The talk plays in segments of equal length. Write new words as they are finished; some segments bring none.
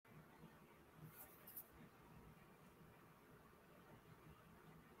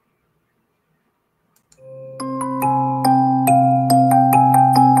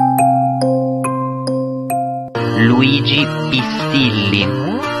Luigi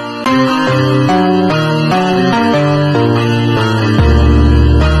Pistilli.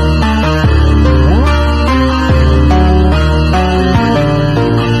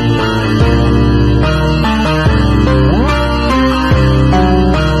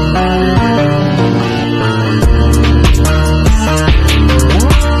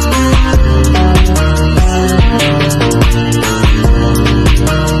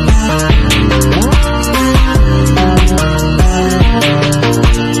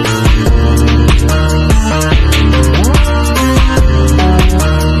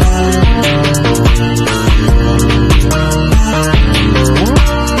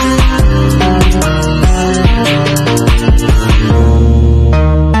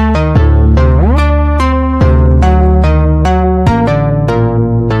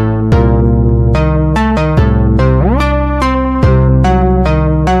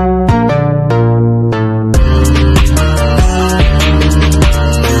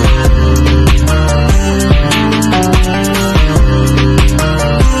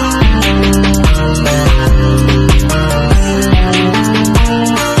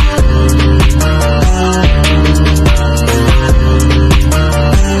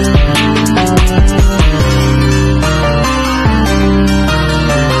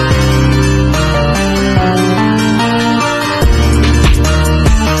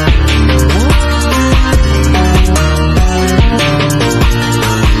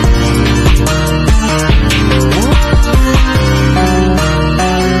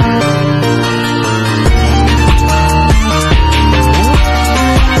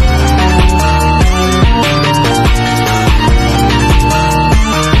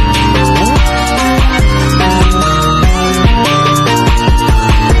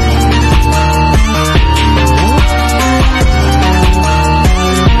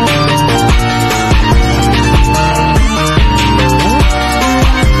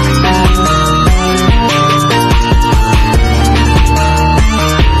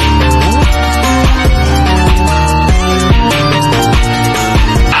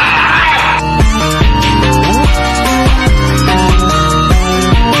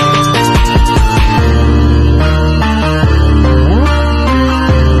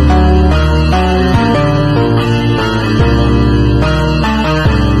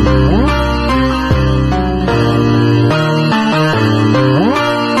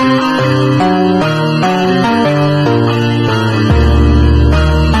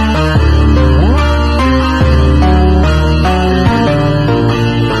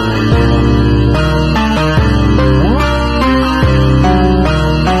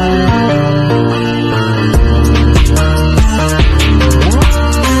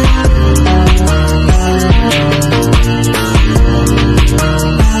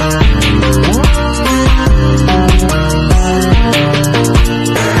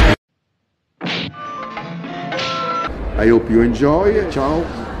 I hope you enjoy. Ciao,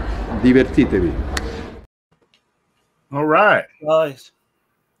 divertitevi. All right. Nice.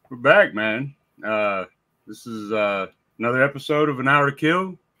 We're back, man. This is another episode of An Hour to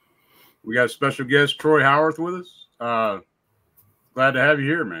Kill. We got special guest Troy Howarth with us. Glad to have you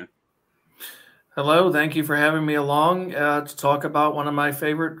here, man. Hello. Thank you for having me along to talk about one of my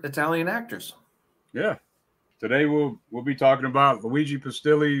favorite Italian actors. Yeah. Today we'll be talking about Luigi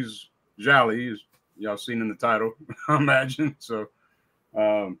Pistilli's Gialli, as y'all seen in the title, I imagine. So,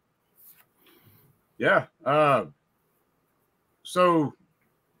 yeah. So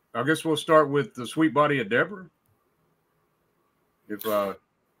I guess we'll start with The Sweet Body of Deborah.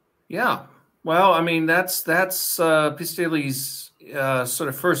 Yeah. Well, I mean, that's Pistilli's sort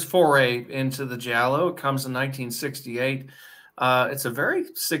of first foray into the giallo. It comes in 1968. It's a very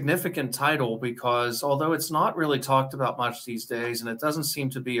significant title because although it's not really talked about much these days and it doesn't seem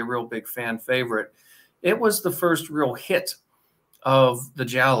to be a real big fan favorite, it was the first real hit of the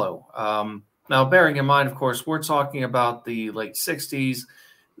giallo. Now, bearing in mind, of course, we're talking about the late 60s.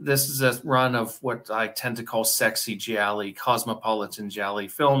 This is a run of what I tend to call sexy gialli, cosmopolitan gialli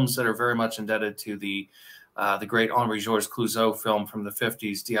films that are very much indebted to the great Henri-Georges Clouzot film from the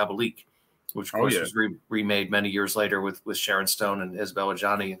 50s, Diabolique, which of course was remade many years later with Sharon Stone and Isabella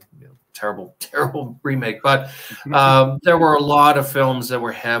Gianni. Terrible, terrible remake. But there were a lot of films that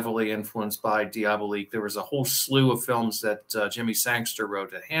were heavily influenced by Diabolique. There was a whole slew of films that Jimmy Sangster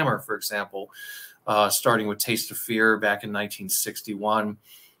wrote at Hammer, for example, starting with Taste of Fear back in 1961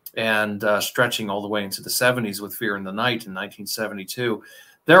 and stretching all the way into the 70s with Fear in the Night in 1972.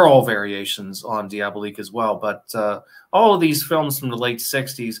 They're all variations on Diabolique as well. But all of these films from the late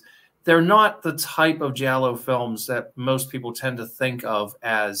 60s, they're not the type of giallo films that most people tend to think of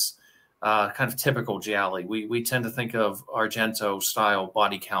as kind of typical Gialli. We tend to think of Argento style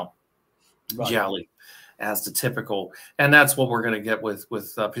body count Gialli as the typical, and that's what we're going to get with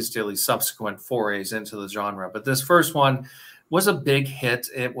Pistilli's subsequent forays into the genre. But this first one was a big hit.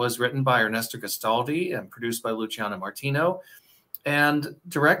 It was written by Ernesto Gastaldi and produced by Luciano Martino, and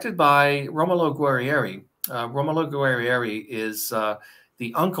directed by Romolo Guerrieri. Romolo Guerrieri is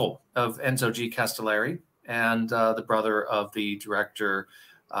the uncle of Enzo G. Castellari and the brother of the director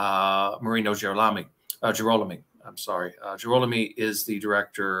Marino Girolami. I'm sorry. Girolami is the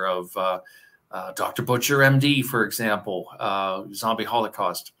director of Dr. Butcher, MD, for example, Zombie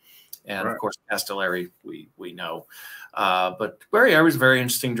Holocaust. And of course, Castellari, we know. But Guerrieri was a very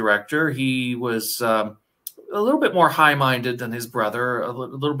interesting director. He was a little bit more high-minded than his brother, a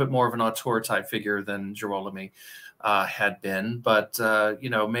little bit more of an auteur type figure than Girolami had been, but you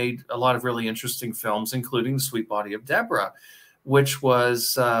know, made a lot of really interesting films, including The Sweet Body of Deborah, which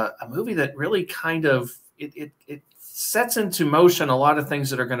was a movie that really kind of it sets into motion a lot of things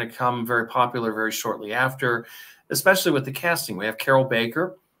that are going to come very popular very shortly after, especially with the casting. We have Carol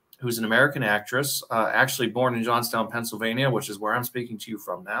Baker, who's an American actress, actually born in Johnstown, Pennsylvania, which is where I'm speaking to you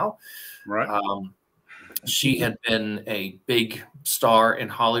from now. Right. She had been a big star in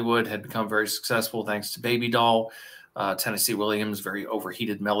Hollywood, had become very successful thanks to Baby Doll, Tennessee Williams, very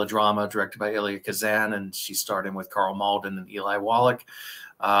overheated melodrama directed by Elia Kazan, and she starred in with Carl Malden and Eli Wallach.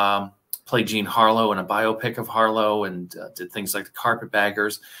 Played Jean Harlow in a biopic of Harlow, and did things like The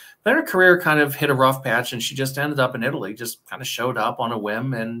Carpetbaggers. Then her career kind of hit a rough patch, and she just ended up in Italy, just kind of showed up on a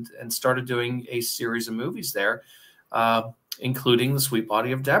whim and started doing a series of movies there, including The Sweet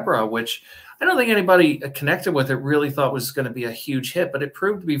Body of Deborah, which I don't think anybody connected with it really thought was going to be a huge hit, but it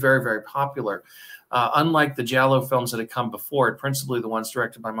proved to be very, very popular. Unlike the Giallo films that had come before it, principally the ones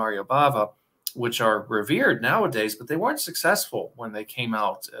directed by Mario Bava, which are revered nowadays, but they weren't successful when they came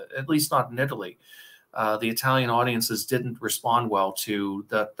out, at least not in Italy. The Italian audiences didn't respond well to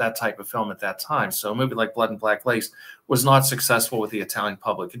that type of film at that time. So a movie like Blood and Black Lace was not successful with the Italian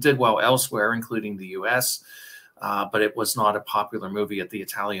public. It did well elsewhere, including the US, but it was not a popular movie at the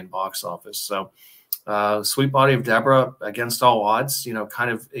Italian box office. So Sweet Body of Deborah, against all odds, you know,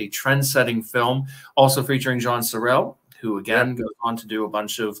 kind of a trend-setting film, also featuring Jean Sorel, who again goes on to do a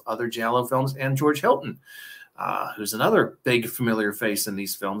bunch of other Giallo films, and George Hilton, who's another big familiar face in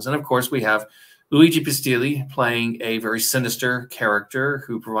these films. And of course, we have Luigi Pistilli playing a very sinister character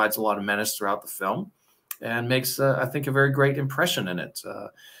who provides a lot of menace throughout the film and makes, I think, a very great impression in it.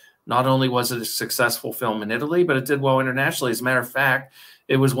 Not only was it a successful film in Italy, but it did well internationally. As a matter of fact,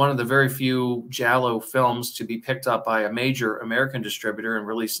 it was one of the very few Giallo films to be picked up by a major American distributor and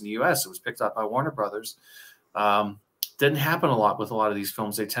released in the US. It was picked up by Warner Brothers. Didn't happen a lot with a lot of these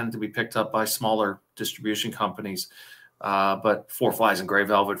films. They tend to be picked up by smaller distribution companies. But Four Flies and Grey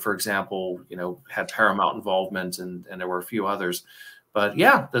Velvet, for example, you know, had Paramount involvement, and there were a few others. But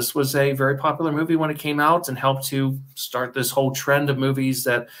yeah, this was a very popular movie when it came out and helped to start this whole trend of movies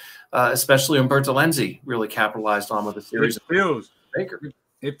that especially Umberto Lenzi really capitalized on with the series.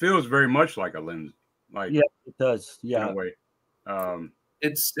 It feels very much like a Lenzi. Like, yeah, it does. Yeah. In a way.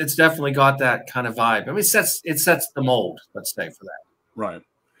 It's definitely got that kind of vibe. I mean, it sets the mold, let's say, for that. Right.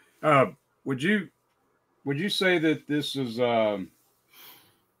 Would you say that this is my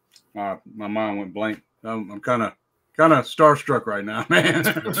mind went blank. I'm kind of starstruck right now, man.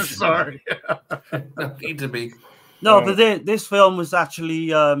 Sorry. No need to be. No, but this film was actually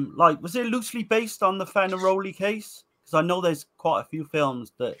was it loosely based on the Fenaroli case? Because I know there's quite a few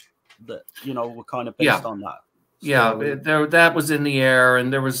films that you know were kind of based on that. So, yeah, that was in the air,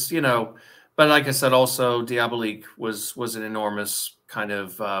 and there was, you know, but like I said, also Diabolique was an enormous kind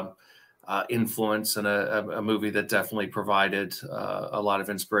of influence, and a movie that definitely provided a lot of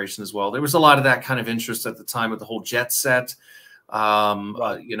inspiration as well. There was a lot of that kind of interest at the time with the whole jet set,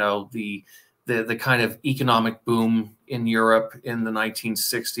 you know, the kind of economic boom in Europe in the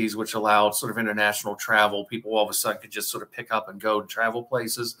 1960s, which allowed sort of international travel. People all of a sudden could just sort of pick up and go to travel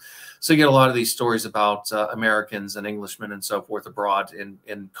places. So you get a lot of these stories about Americans and Englishmen and so forth abroad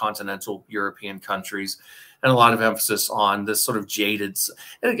in continental European countries, and a lot of emphasis on this sort of jaded.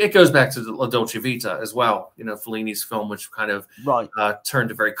 And it goes back to La Dolce Vita as well. You know, Fellini's film, which kind of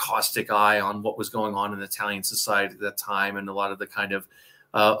turned a very caustic eye on what was going on in Italian society at that time, and a lot of the kind of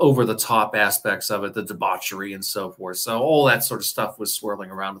over-the-top aspects of it, the debauchery and so forth. So all that sort of stuff was swirling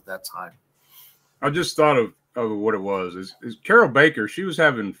around at that time. I just thought of what it was. Is Carol Baker, she was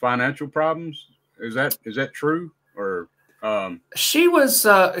having financial problems? Is that true? Or she was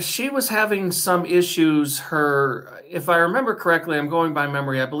having some issues. If I remember correctly, I'm going by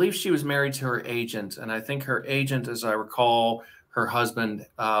memory, I believe she was married to her agent, and I think her agent, as I recall, her husband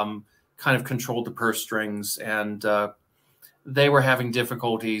kind of controlled the purse strings, and they were having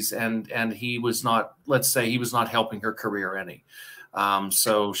difficulties, and he was not, let's say, he was not helping her career any.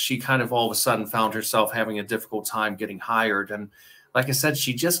 So she kind of all of a sudden found herself having a difficult time getting hired. And like I said,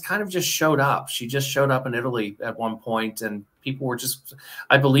 she just kind of just showed up. She just showed up in Italy at one point, and people were just,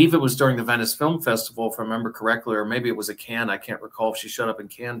 I believe it was during the Venice Film Festival, if I remember correctly, or maybe it was at Cannes. I can't recall if she showed up in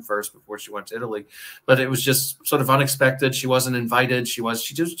Cannes first before she went to Italy, but it was just sort of unexpected. She wasn't invited. She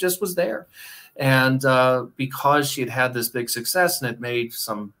just was there. And because she had had this big success and had made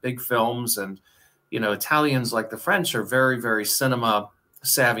some big films, and, you know, Italians, like the French, are very, very cinema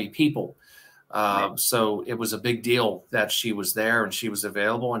savvy people. So it was a big deal that she was there and she was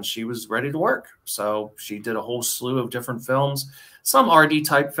available and she was ready to work. So she did a whole slew of different films, some RD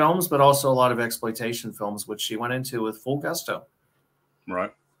type films, but also a lot of exploitation films, which she went into with full gusto.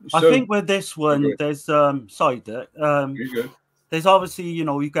 Right. So, I think with this one, there's sorry, Dick. There's obviously, you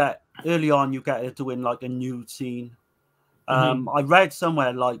know, you get early on, you get her doing like a nude scene. I read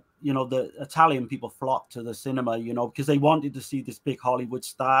somewhere, like, you know, the Italian people flocked to the cinema, you know, because they wanted to see this big Hollywood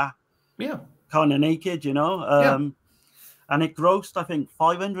star. Yeah. Kind of naked, you know. And it grossed, I think,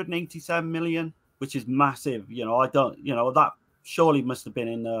 587 million, which is massive. You know, that surely must have been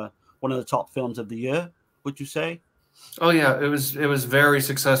in one of the top films of the year, would you say? Oh yeah, it was very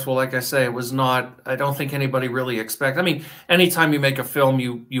successful. Like I say, it was not, I don't think anybody really expect. I mean, anytime you make a film,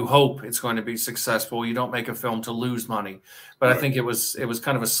 you hope it's going to be successful. You don't make a film to lose money. But right. I think it was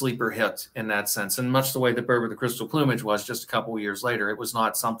kind of a sleeper hit in that sense. And much the way the Bird with the Crystal Plumage was just a couple of years later, it was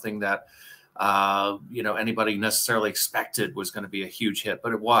not something that you know, anybody necessarily expected was going to be a huge hit,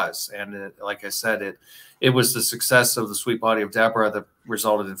 but it was. And like I said, it was the success of The Sweet Body of Deborah that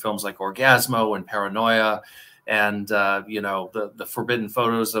resulted in films like Orgasmo and Paranoia, and you know, the Forbidden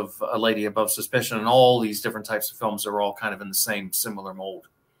Photos of A Lady Above Suspicion, and all these different types of films are all kind of in the same similar mold.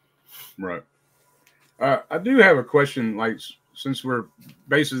 Right. I do have a question, like, since we're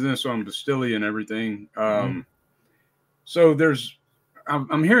basing this on Pistilli and everything. So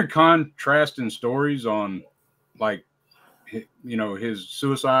I'm hearing contrasting stories on, like, you know, his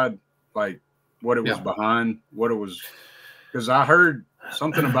suicide, like what it was behind, what it was, because I heard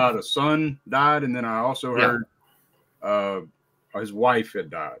something about a son died, and then I also heard his wife had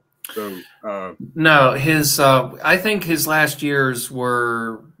died. So no, his I think his last years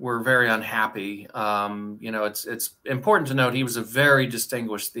were very unhappy. You know, it's important to note he was a very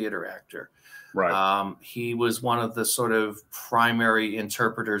distinguished theater actor. Right. He was one of the sort of primary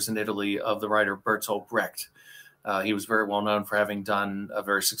interpreters in Italy of the writer Bertolt Brecht. He was very well known for having done a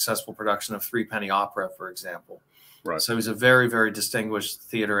very successful production of Three Penny Opera, for example. Right. So he's a very, very distinguished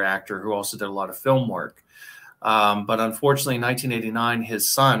theater actor who also did a lot of film work. But unfortunately, in 1989, his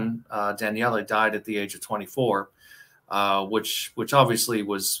son, Daniele, died at the age of 24, which obviously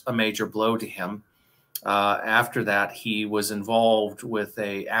was a major blow to him. After that, he was involved with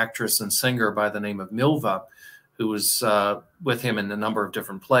an actress and singer by the name of Milva, who was with him in a number of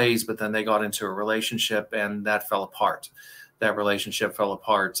different plays, but then they got into a relationship and that fell apart. That relationship fell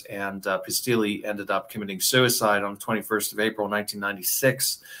apart, and Pistilli ended up committing suicide on the 21st of April,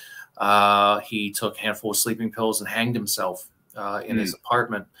 1996. He took a handful of sleeping pills and hanged himself in his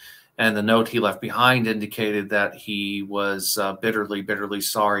apartment. And the note he left behind indicated that he was bitterly, bitterly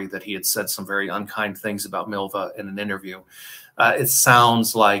sorry that he had said some very unkind things about Milva in an interview. It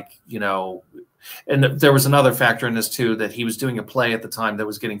sounds like, you know, and there was another factor in this too, that he was doing a play at the time that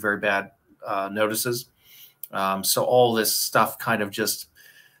was getting very bad notices. So all this stuff kind of just,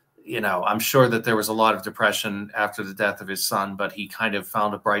 you know, I'm sure that there was a lot of depression after the death of his son, but he kind of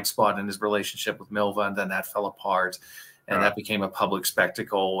found a bright spot in his relationship with Milva, and then that fell apart. And that became a public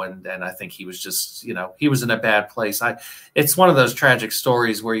spectacle. And I think he was just, you know, he was in a bad place. It's one of those tragic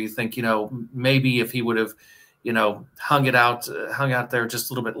stories where you think, you know, maybe if he would have, you know, hung out there just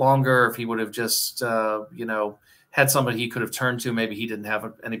a little bit longer, if he would have just, you know, had somebody he could have turned to, maybe he didn't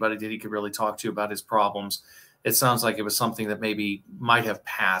have anybody that he could really talk to about his problems. It sounds like it was something that maybe might have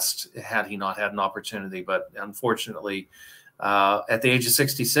passed had he not had an opportunity. But unfortunately, at the age of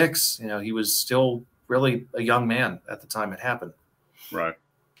 66, you know, he was still really a young man at the time it happened. Right.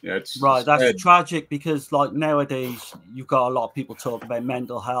 Yeah, it's right. That's tragic, because like nowadays you've got a lot of people talk about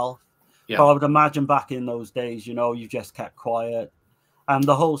mental health. Yeah. But I would imagine back in those days, you know, you just kept quiet. And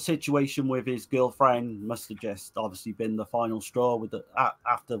the whole situation with his girlfriend must have just obviously been the final straw with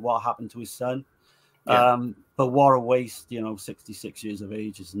after what happened to his son. Yeah. But what a waste, you know, 66 years of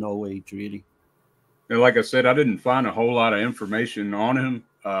age is no age really. And like I said, I didn't find a whole lot of information on him.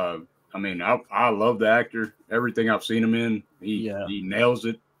 I mean, I love the actor. Everything I've seen him in, he nails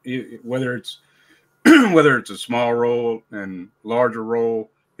it. Whether it's a small role and larger role,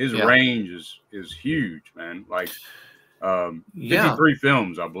 his range is huge, man. Like 53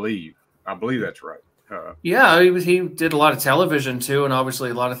 films, I believe. I believe that's right. Yeah, he did a lot of television too, and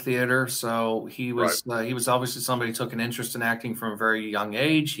obviously a lot of theater. So he was obviously somebody who took an interest in acting from a very young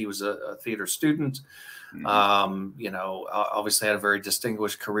age. He was a theater student. You know, obviously had a very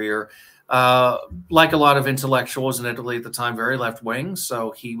distinguished career. Like a lot of intellectuals in Italy at the time, very left wing.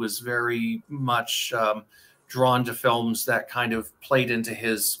 So he was very much drawn to films that kind of played into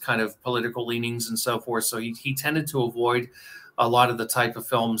his kind of political leanings and so forth. So he tended to avoid a lot of the type of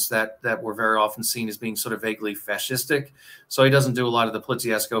films that were very often seen as being sort of vaguely fascistic. So he doesn't do a lot of the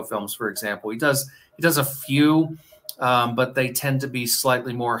Poliziesco films, for example. He does a few, but they tend to be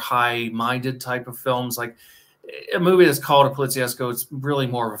slightly more high-minded type of films. Like a movie that's called a Poliziesco, it's really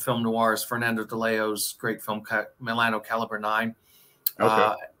more of a film noir. It's Fernando de Leo's great film, Milano Caliber 9.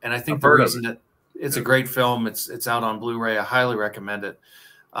 Okay. And I think the reason that it's a great film, it's out on Blu-ray. I highly recommend it.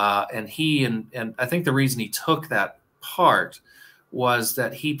 And I think the reason he took that part was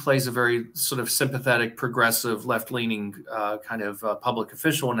that he plays a very sort of sympathetic, progressive, left-leaning kind of public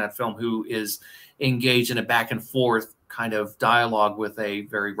official in that film who is engaged in a back and forth kind of dialogue with a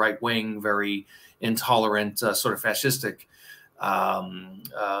very right-wing, very intolerant, sort of fascistic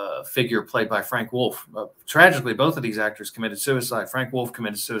figure played by Frank Wolf. Tragically, both of these actors committed suicide. Frank Wolf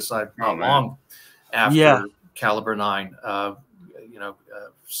committed suicide not long after Caliber 9. You know,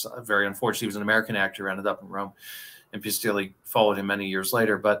 very unfortunate. He was an American actor, ended up in Rome, and Pistilli followed him many years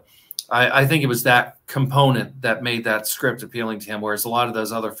later. But I think it was that component that made that script appealing to him, whereas a lot of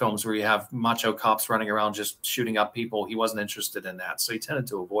those other films where you have macho cops running around just shooting up people, he wasn't interested in that. So he tended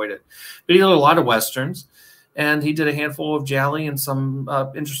to avoid it. But he did a lot of Westerns, and he did a handful of Gialli and some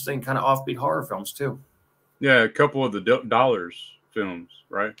interesting kind of offbeat horror films too. Yeah, a couple of the Dollars films,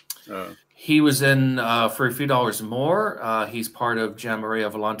 right? He was in For a Few Dollars More. He's part of Gian Maria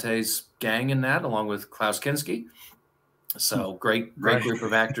Volante's gang in that, along with Klaus Kinski. So great group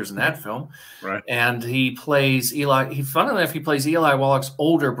of actors in that film. Right. And he plays Eli. Funnily enough, he plays Eli Wallach's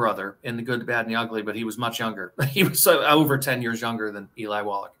older brother in The Good, the Bad, and the Ugly, but he was much younger. He was over 10 years younger than Eli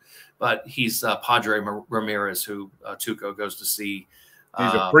Wallach. But he's Padre Ramirez, who Tuco goes to see.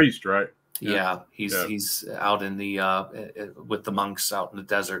 He's a priest, right? Yeah, he's out in the with the monks out in the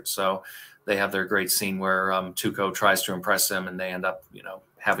desert. So they have their great scene where Tuco tries to impress him, and they end up, you know,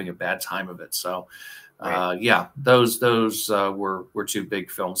 having a bad time of it. So. Yeah, those were two big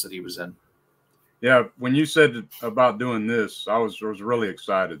films that he was in. Yeah, when you said about doing this, I was really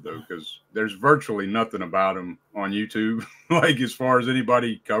excited though, because there's virtually nothing about him on YouTube, like as far as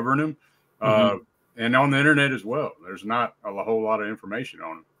anybody covering him, and on the internet as well. There's not a whole lot of information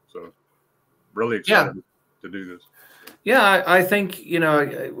on him, so really excited to do this. Yeah, I think, you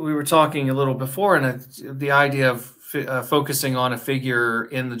know, we were talking a little before, and the idea of focusing on a figure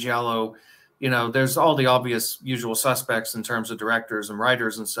in the Giallo. You know, there's all the obvious usual suspects in terms of directors and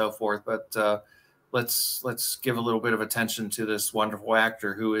writers and so forth, but let's give a little bit of attention to this wonderful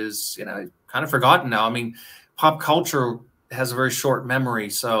actor who is, you know, kind of forgotten now. I mean, pop culture has a very short memory,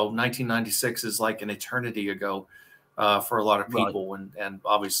 so 1996 is like an eternity ago for a lot of people, and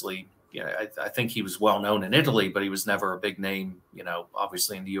obviously, you know, I think he was well known in Italy, but he was never a big name, you know,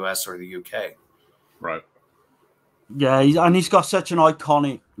 obviously in the US or the UK. Right. Yeah, and he's got such an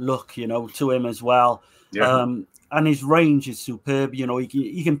iconic look, you know, to him as well. Yeah. And his range is superb. You know,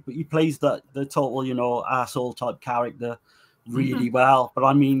 he plays the total, you know, asshole type character really well. But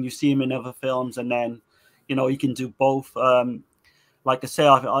I mean, you see him in other films, and then, you know, he can do both. Like I say,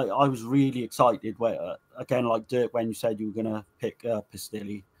 I was really excited again, like Dirk, when you said you were gonna pick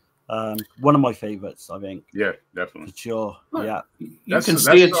Pistilli. One of my favorites, I think. Yeah, definitely. For sure. Well, yeah. You can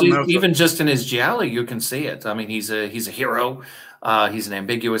see it even just in his Gialli, you can see it. I mean, he's a hero. He's an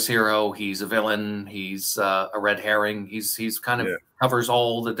ambiguous hero. He's a villain. He's a red herring. He's kind of covers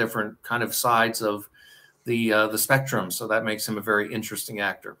all the different kind of sides of the spectrum. So that makes him a very interesting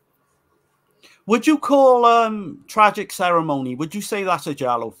actor. Would you call Tragic Ceremony, would you say that's a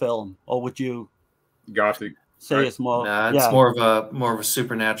Giallo film, or would you Gothic say it's more? It's more of a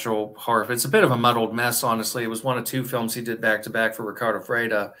supernatural horror. It's a bit of a muddled mess, honestly. It was one of two films he did back to back for Ricardo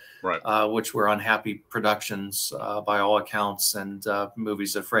Freda, which were unhappy productions by all accounts, and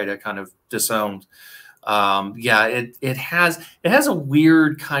movies that Freda kind of disowned. It has a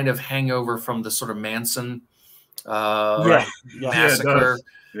weird kind of hangover from the sort of Manson massacre.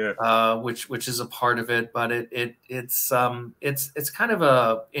 Which is a part of it, but it's kind of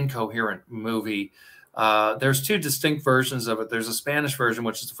a incoherent movie. There's two distinct versions of it. There's a Spanish version,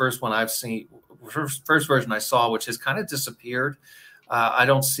 which is the first one I've seen, first version I saw, which has kind of disappeared. I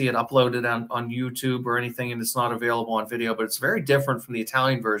don't see it uploaded on YouTube or anything, and it's not available on video, but it's very different from the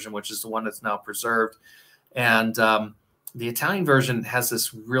Italian version, which is the one that's now preserved. And the Italian version has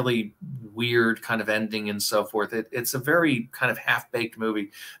this really weird kind of ending and so forth. It's a very kind of half-baked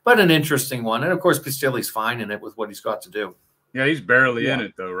movie, but an interesting one. And of course, Pistilli's fine in it with what he's got to do. Yeah, he's barely in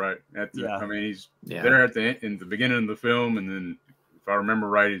it though, right? I mean, he's there in the beginning of the film, and then if I remember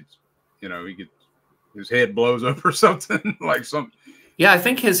right, it's, you know, his head blows up or something like something. Yeah, I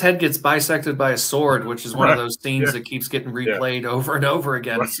think his head gets bisected by a sword, which is one of those scenes that keeps getting replayed over and over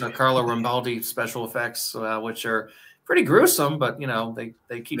again. It's Carlo Rambaldi special effects, which are pretty gruesome, but you know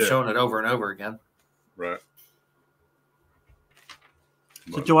they keep showing it over and over again. Right.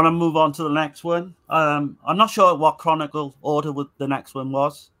 So do you want to move on to the next one? I'm not sure what chronicle order the next one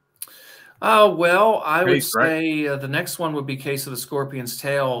was. Well, I would say the next one would be Case of the Scorpion's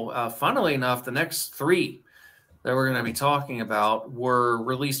Tail. Funnily enough, the next three that we're going to be talking about were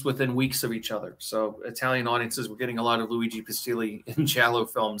released within weeks of each other. So Italian audiences were getting a lot of Luigi Pistilli in Giallo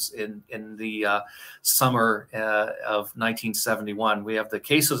films in the summer of 1971. We have the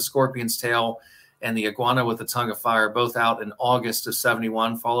Case of the Scorpion's Tail and the Iguana with the Tongue of Fire, both out in August of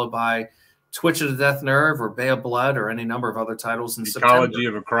 71, followed by Twitch of the Death Nerve or Bay of Blood or any number of other titles in September. Ecology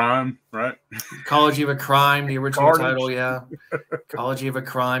of a Crime, right? Ecology of a Crime, the original title, yeah. Ecology of a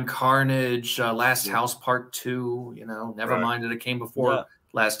Crime, Carnage, Last House Part 2, you know, never mind that it came before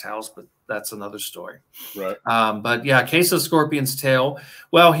Last House, but that's another story. Right. But yeah, Case of Scorpion's Tail.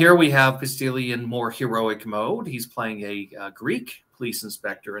 Well, here we have Pistilli in more heroic mode. He's playing a Greek police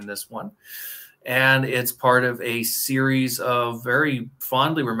inspector in this one. And it's part of a series of very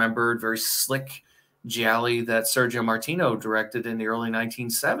fondly remembered, very slick gialli that Sergio Martino directed in the early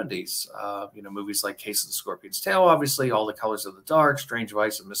 1970s. You know, movies like Case of the Scorpion's Tail, obviously, All the Colors of the Dark, Strange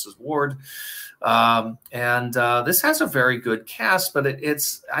Vice of Mrs. Ward. And this has a very good cast, but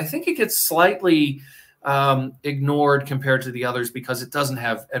I think it gets slightly ignored compared to the others because it doesn't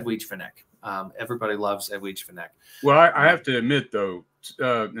have Edwidge Fenech. Everybody loves Edwidge Fenech. Well, I have to admit, though,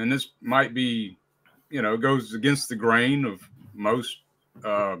 and this might be, you know, goes against the grain of most,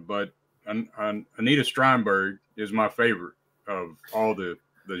 but Anita Strindberg is my favorite of all the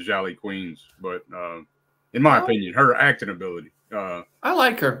Gialli queens. But in my opinion, her acting ability. I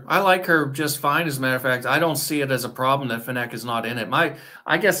like her. I like her just fine. As a matter of fact, I don't see it as a problem that Fenech is not in it.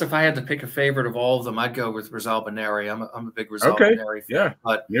 I guess if I had to pick a favorite of all of them, I'd go with Rosalba Neri. I'm a big Rosalba Neri fan. Yeah,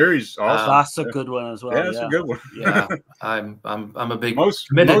 but Neri's awesome. That's a good one as well. Yeah, that's a good one. Yeah, I'm a big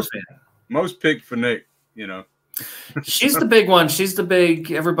committed fan. Most pick Fenech, you know. She's the big one. She's the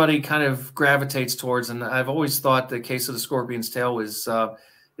big everybody kind of gravitates towards, and I've always thought the Case of the Scorpion's Tail was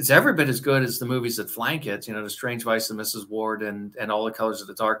it's every bit as good as the movies that flank it, you know, The Strange Vice of Mrs. Ward and All the Colors of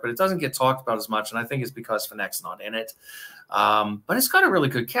the Dark, but it doesn't get talked about as much, and I think it's because Fenech's not in it. But it's got a really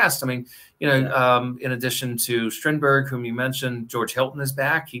good cast. I mean, you know, in addition to Strindberg, whom you mentioned, George Hilton is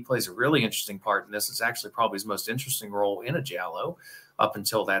back. He plays a really interesting part in this. It's actually probably his most interesting role in a giallo up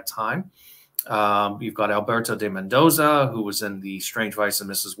until that time. You've got Alberto de Mendoza, who was in The Strange Vice of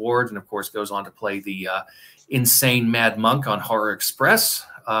Mrs. Ward, and of course goes on to play the insane Mad Monk on Horror Express.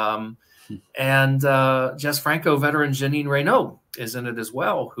 And Jess Franco veteran Janine Reynaud is in it as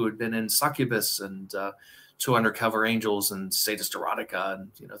well, who had been in Succubus and Two Undercover Angels and Sadist Erotica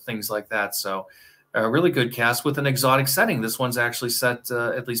and, you know, things like that. So a really good cast with an exotic setting. This one's actually set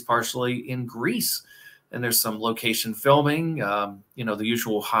at least partially in Greece. And there's some location filming, you know, the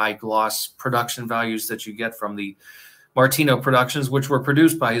usual high gloss production values that you get from the Martino productions, which were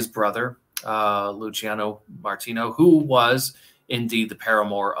produced by his brother, Luciano Martino, who was indeed the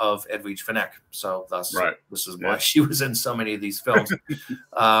paramour of Edwidge Fenech. So thus, this is why she was in so many of these films.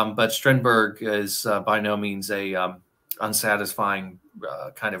 But Strindberg is by no means a unsatisfying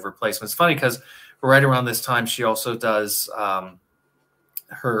kind of replacement. It's funny because right around this time, she also does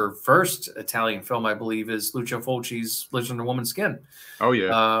her first Italian film, I believe, is Lucio Fulci's Legend of Woman's Skin. Oh,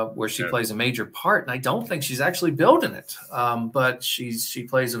 yeah. Where she plays a major part. And I don't think she's actually billed in it, but she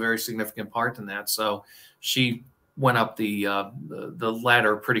plays a very significant part in that. So she went up the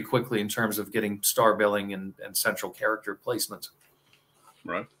ladder pretty quickly in terms of getting star billing and central character placement.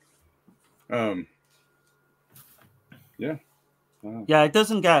 Right. Yeah. Wow. Yeah, it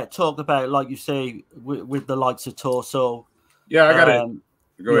doesn't get talked about, like you say, with the likes of Torso. Yeah, I got it.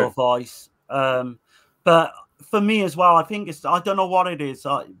 Your voice. But for me as well, I think I don't know what it is,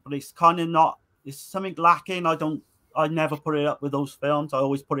 but it's kind of not, it's something lacking. I never put it up with those films. I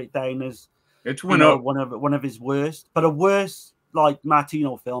always put it down as one of his worst. But a worst like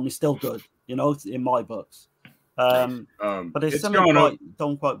Martino film is still good, you know, in my books. But there's something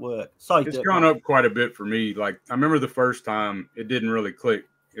don't quite work. Sorry, it's gone up quite a bit for me. Like I remember the first time it didn't really click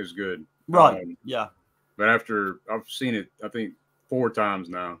as good. Right. Yeah. But after I've seen it, I think 4 times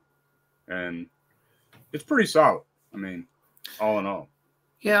now, and it's pretty solid. I mean, all in all.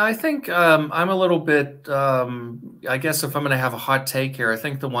 Yeah, I think I'm a little bit, I guess if I'm going to have a hot take here, I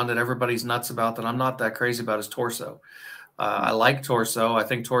think the one that everybody's nuts about that I'm not that crazy about is Torso. I like Torso. I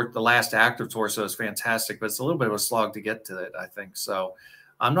think the last act of Torso is fantastic, but it's a little bit of a slog to get to it, I think. So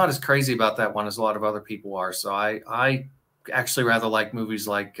I'm not as crazy about that one as a lot of other people are. So I actually rather like movies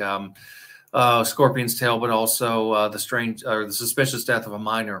like Scorpion's Tail, but also the Suspicious Death of a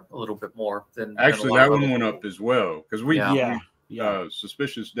Minor a little bit more than actually that one went up as well because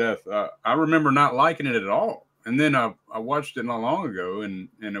Suspicious Death. I remember not liking it at all, and then I watched it not long ago, and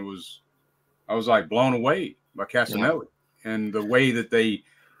I was like blown away by Casanelli and the way that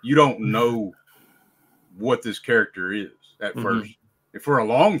you don't know what this character is at first. For a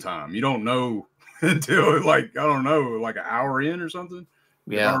long time, you don't know until like I don't know, like an hour in or something.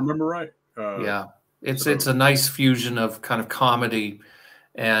 Yeah, if I remember right. It's a nice fusion of kind of comedy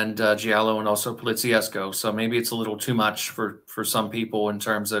and Giallo and also poliziesco. So maybe it's a little too much for some people in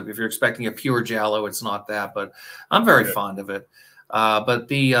terms of if you're expecting a pure Giallo, it's not that. But I'm very fond of it.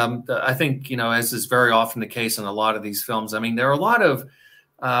 But I think, as is very often the case in a lot of these films, I mean, there are a lot of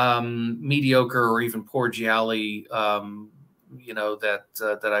mediocre or even poor Gialli, that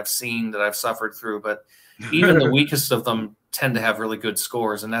I've seen, that I've suffered through. But even the weakest of them tend to have really good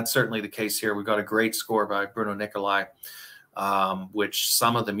scores. And that's certainly the case here. We've got a great score by Bruno Nicolai, which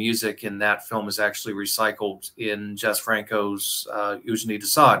some of the music in that film is actually recycled in Jess Franco's Eugenie de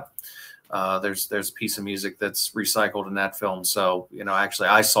Sade. There's a piece of music that's recycled in that film. So, actually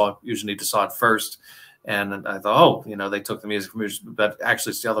I saw Eugenie de Sade first and I thought, they took the music from Eugenie, but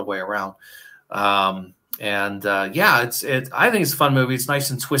actually it's the other way around. I think it's a fun movie. It's nice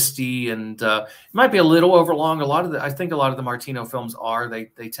and twisty, and it might be a little overlong. I think a lot of the Martino films are.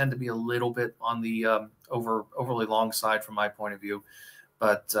 They tend to be a little bit on the overly long side from my point of view,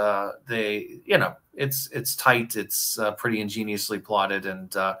 but it's tight. It's pretty ingeniously plotted,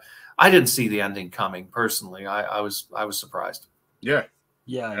 and I didn't see the ending coming personally. I was surprised. Yeah,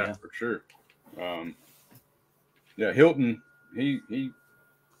 for sure. Hilton, he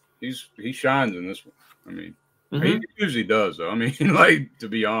shines in this one. I mean, he usually does, though. I mean, like, to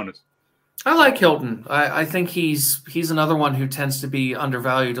be honest. I like Hilton. I think he's another one who tends to be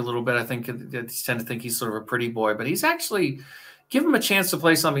undervalued a little bit. I think they tend to think he's sort of a pretty boy, but he's actually, give him a chance to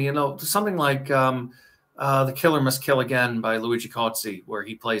play something, something like The Killer Must Kill Again by Luigi Cozzi, where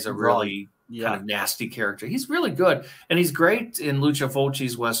he plays a really kind of nasty character. He's really good. And he's great in Lucio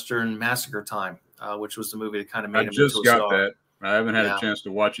Fulci's Western Massacre Time, which was the movie that kind of made him into a star. I just got that. I haven't had a chance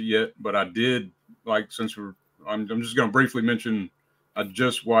to watch it yet, but I did. Like, since I'm just going to briefly mention, I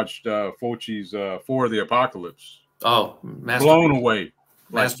just watched Fulci's For the Apocalypse. Oh, blown away!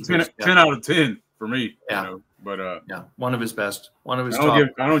 Like 10 out of 10 for me. Yeah, but one of his best. One of his. I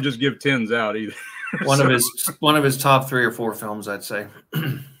don't just give 10s out either. One of his top 3 or 4 films, I'd say.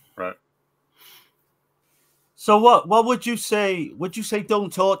 Right. So what would you say? Would you say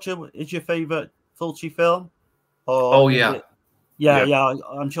Don't Torture is your favorite Fulci film? Or Yeah,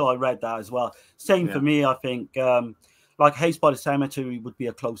 I'm sure I read that as well. Same for me, I think. Like Haste by the Cemetery would be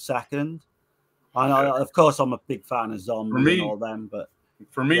a close second. And of course, I'm a big fan of Zombie and all them. But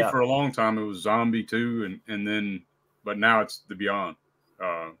for me, for a long time, it was Zombie 2, and then, but now it's The Beyond.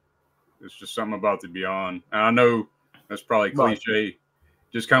 It's just something about The Beyond. And I know that's probably cliche,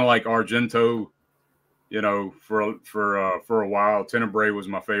 just kind of like Argento. For a while, Tenebrae was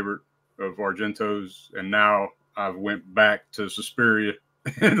my favorite of Argento's, and now I've went back to Suspiria,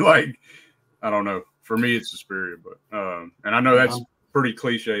 and like, I don't know. For me, it's Suspiria, but and I know that's pretty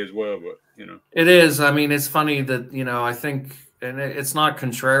cliche as well, but it is. I mean, it's funny that I think, and it's not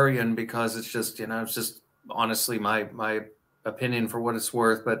contrarian because it's just it's just honestly my opinion for what it's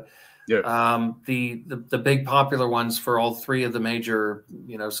worth. But the big popular ones for all 3 of the major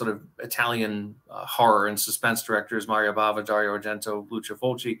sort of Italian horror and suspense directors, Mario Bava, Dario Argento, Lucio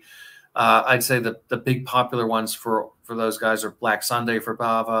Fulci. I'd say the big popular ones for those guys are Black Sunday for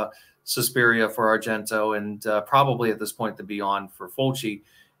Bava, Suspiria for Argento, and probably at this point The Beyond for Fulci.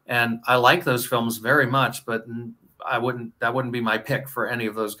 And I like those films very much, but that wouldn't be my pick for any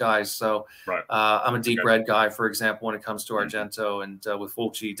of those guys. So I'm a Deep Red guy, for example, when it comes to Argento, and with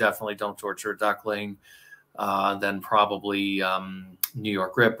Fulci, definitely Don't Torture a Duckling. Then probably New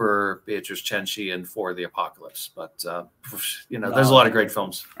York Ripper, Beatrice Cenci, and For the Apocalypse. But there's a lot of great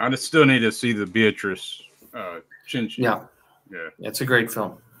films. I just still need to see the Beatrice Cenci. Yeah, it's a great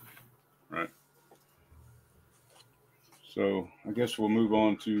film. Right. So I guess we'll move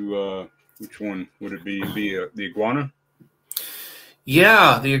on to which one would it be? The iguana?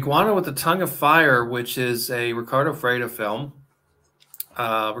 Yeah, The Iguana with the Tongue of Fire, which is a Riccardo Freda film.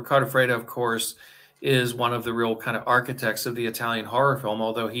 Riccardo Freda, of course, is one of the real kind of architects of the Italian horror film,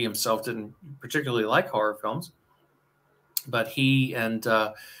 although he himself didn't particularly like horror films. But he and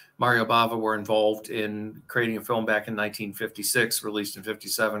Mario Bava were involved in creating a film back in 1956, released in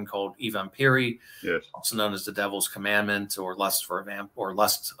 57, called I Vampiri, yes, also known as The Devil's Commandment, or Lust for a Vamp, or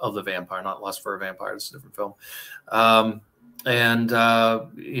Lust of the Vampire, not Lust for a Vampire. It's a different film.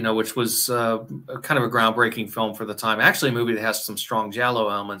 You know, which was kind of a groundbreaking film for the time. Actually, a movie that has some strong Giallo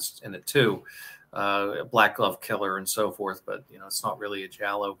elements in it too, Black Glove Killer and so forth. But you know, it's not really a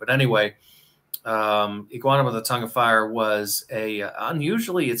Giallo. But anyway, Iguana with a Tongue of Fire was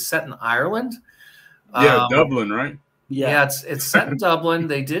unusually, it's set in Ireland. Yeah, Dublin, right? Yeah, it's set in Dublin.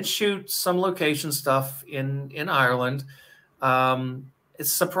 They did shoot some location stuff in Ireland.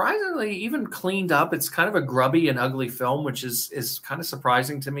 It's surprisingly even cleaned up. It's kind of a grubby and ugly film, which is kind of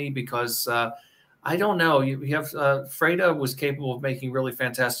surprising to me because I don't know. You have Freda was capable of making really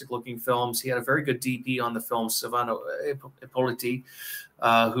fantastic looking films. He had a very good DP on the film, Silvano Ippoliti,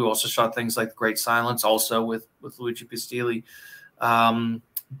 who also shot things like The Great Silence, also with Luigi Pistilli.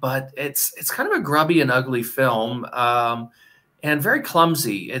 But it's kind of a grubby and ugly film. And very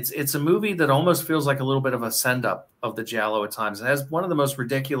clumsy. It's a movie that almost feels like a little bit of a send-up of the Giallo at times. It has one of the most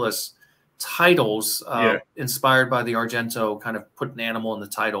ridiculous titles, inspired by the Argento kind of put an animal in the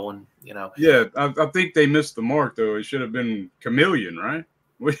title, and you know. Yeah, I think they missed the mark though. It should have been Chameleon, right?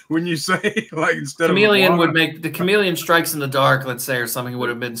 When you say like instead Chameleon of would make the Chameleon Strikes in the Dark, let's say, or something would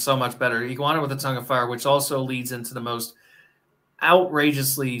have been so much better. Iguana with a Tongue of Fire, which also leads into the most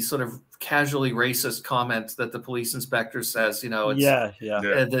outrageously sort of casually racist comment that the police inspector says, you know, it's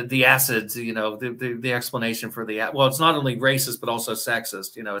the acids, you know, the explanation for well, it's not only racist but also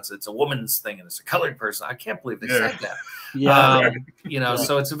sexist, you know, it's a woman's thing and it's a colored person. I can't believe they said that. You know,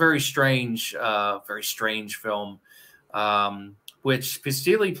 so it's a very strange film, which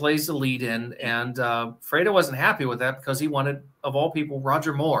Pistilli plays the lead in, and Freda wasn't happy with that because he wanted, of all people,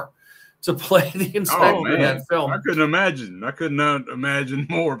 Roger Moore to play the inspector in that film. I couldn't imagine. I could not imagine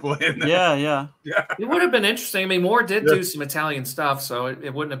Moore playing that. Yeah. It would have been interesting. I mean, Moore did do some Italian stuff, so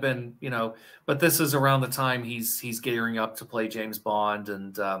it wouldn't have been, you know. But this is around the time he's gearing up to play James Bond,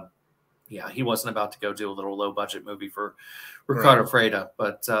 and he wasn't about to go do a little low budget movie for Riccardo Freda.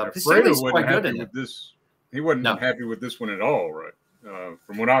 But Freda wasn't happy with this. He wasn't happy with this one at all, right?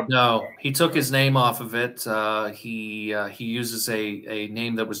 From what I he took his name off of it. He uses a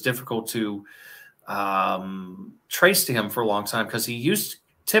name that was difficult to trace to him for a long time because he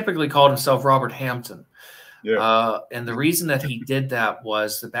typically called himself Robert Hampton. And the reason that he did that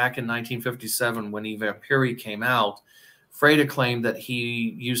was that back in 1957, when I Vampiri came out, Freda claimed that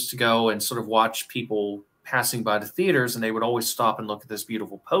he used to go and sort of watch people passing by the theaters, and they would always stop and look at this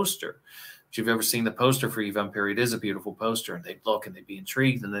beautiful poster. If you've ever seen the poster for I Vampiri, it is a beautiful poster, and they'd look and they'd be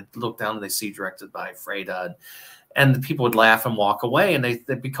intrigued, and they'd look down and they see directed by Freda, and the people would laugh and walk away. And they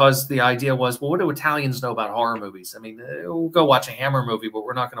because the idea was, well, what do Italians know about horror movies? I mean, we'll go watch a Hammer movie, but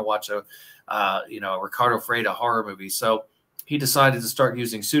we're not going to watch a Riccardo Freda horror movie. So he decided to start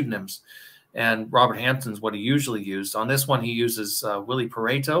using pseudonyms, and Robert Hampton's what he usually used. On this one, he uses Willie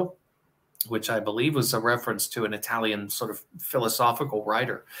Pareto, which I believe was a reference to an Italian sort of philosophical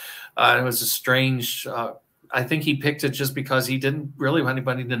writer. It was a strange, I think he picked it just because he didn't really want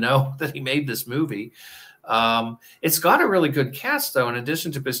anybody to know that he made this movie. It's got a really good cast, though. In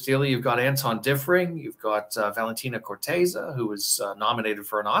addition to Pistilli, you've got Anton Diffring, you've got Valentina Cortese, who was nominated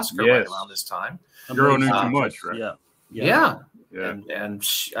for an Oscar right around this time. Girl Knew Too Much, right? Yeah. And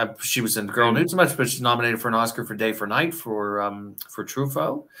she was in Girl Knew Too Much, but she's nominated for an Oscar for Day for Night for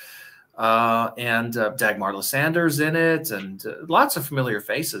Truffaut. And Dagmar Lysander's in it, and lots of familiar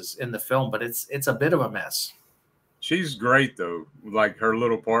faces in the film, but it's a bit of a mess. She's great though, like her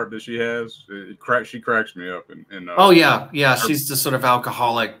little part that she has. She cracks me up. She's the sort of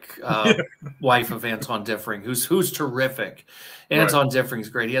alcoholic wife of Anton Diffring, who's terrific. Anton Diffring's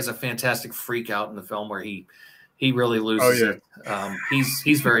great. He has a fantastic freak out in the film where he really loses it.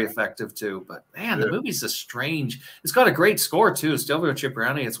 He's very effective too. But man, the movie's strange. It's got a great score too. Stelvio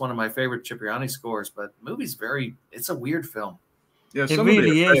Cipriani. It's one of my favorite Cipriani scores. But the movie's it's a weird film. Yeah, it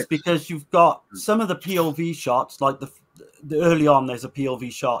really is, because you've got some of the POV shots, like the early on. There's a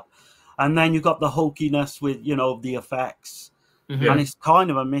POV shot, and then you've got the hokiness with the effects, and it's kind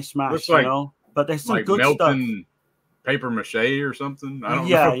of a mismatch, But there's some good stuff. paper mache or something. I don't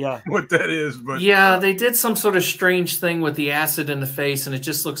know what that is, but yeah, they did some sort of strange thing with the acid in the face, and it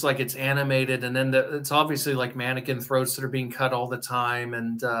just looks like it's animated. And then it's obviously like mannequin throats that are being cut all the time,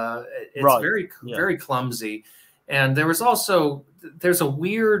 and it's very clumsy. And there's a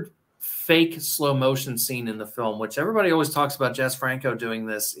weird fake slow motion scene in the film, which everybody always talks about Jess Franco doing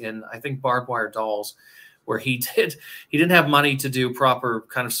this in, I think, Barbed Wire Dolls, where he didn't have money to do proper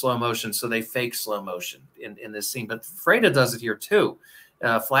kind of slow motion, so they fake slow motion in this scene. But Freda does it here too.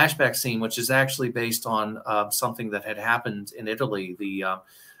 Flashback scene, which is actually based on something that had happened in Italy, the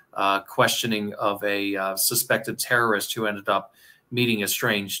questioning of a suspected terrorist who ended up meeting a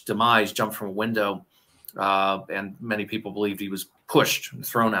strange demise, jumped from a window, and many people believed he was pushed and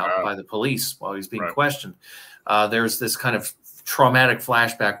thrown out by the police while he was being questioned. There's this kind of traumatic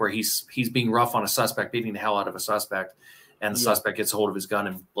flashback where he's being rough on a suspect, beating the hell out of a suspect, and the suspect gets a hold of his gun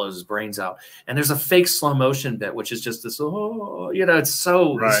and blows his brains out. And there's a fake slow motion bit, which is just this, it's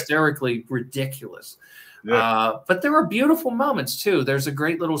so hysterically ridiculous. But there are beautiful moments too. There's a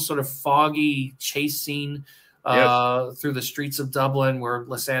great little sort of foggy chase scene through the streets of Dublin where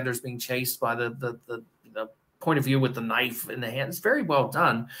Lysander's being chased by the point of view with the knife in the hand. It's very well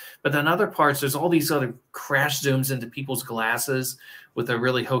done. But then other parts, there's all these other crash zooms into people's glasses with a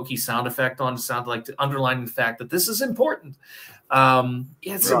really hokey sound effect on, sound like underlining the fact that this is important.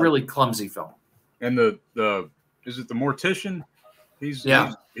 It's a really clumsy film. And is it the Mortician? He's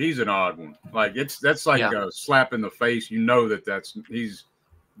an odd one. Like that's like a slap in the face. You know he's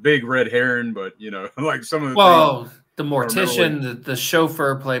big red herring, but like some of the things. The Mortician, the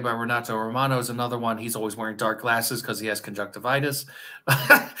chauffeur played by Renato Romano is another one. He's always wearing dark glasses because he has conjunctivitis.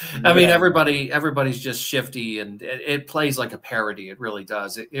 I mean, everybody's just shifty, and it plays like a parody. It really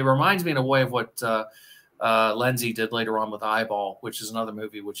does. It reminds me in a way of what Lenzi did later on with Eyeball, which is another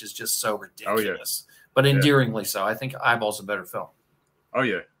movie which is just so ridiculous, but endearingly so. I think Eyeball's a better film. Oh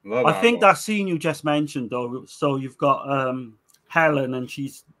yeah, I think that scene you just mentioned, though. So you've got Helen, and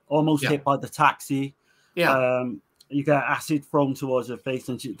she's almost hit by the taxi. Yeah. You get acid thrown towards her face,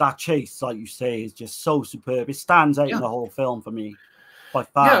 and that chase, like you say, is just so superb. It stands out in the whole film for me. By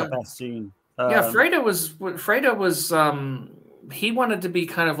far the best scene. Freda was he wanted to be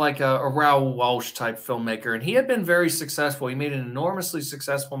kind of like a Raoul Walsh type filmmaker, and he had been very successful. He made an enormously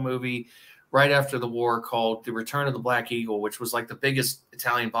successful movie right after the war called The Return of the Black Eagle, which was like the biggest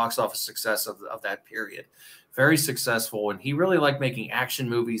Italian box office success of that period. Very successful, and he really liked making action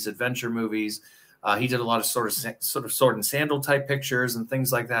movies, adventure movies. He did a lot of sort of sword and sandal type pictures and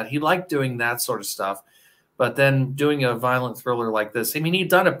things like that. He liked doing that sort of stuff, but then doing a violent thriller like this. I mean, he'd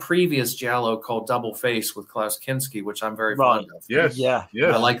done a previous Giallo called Double Face with Klaus Kinski, which I'm very fond of. Yes.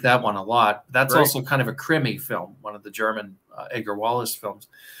 I like that one a lot. That's also kind of a Krimi film, one of the German Edgar Wallace films.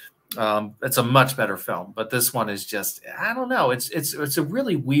 It's a much better film, but this one is just, I don't know. It's a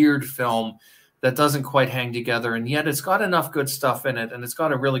really weird film that doesn't quite hang together, and yet it's got enough good stuff in it, and it's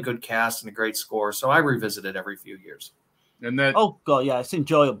got a really good cast and a great score. So I revisit it every few years. And that, it's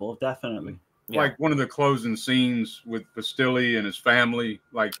enjoyable, definitely. Like one of the closing scenes with Pistilli and his family,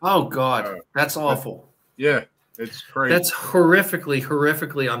 like that's awful. It's crazy. That's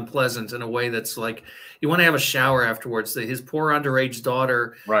horrifically unpleasant in a way that's like you want to have a shower afterwards. His poor underage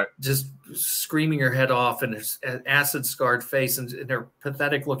daughter, just screaming her head off, and his acid-scarred face, and her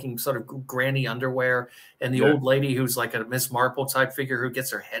pathetic-looking sort of granny underwear, and the old lady who's like a Miss Marple type figure who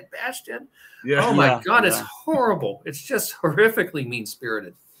gets her head bashed in. Oh my God, it's horrible. It's just horrifically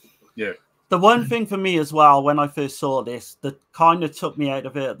mean-spirited. Yeah. The one thing for me as well, when I first saw this, that kind of took me out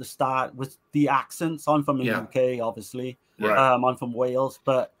of it at the start was the accents. I'm from the UK, obviously. I'm from Wales,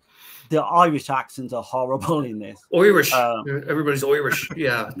 but the Irish accents are horrible in this. Irish. Everybody's Irish.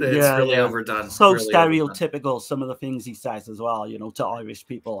 It's really overdone. So really stereotypical, overdone. some of the things he says as well, to Irish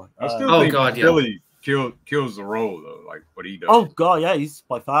people. I still think Billy kills the role, though, like what he does. Oh, God, yeah. He's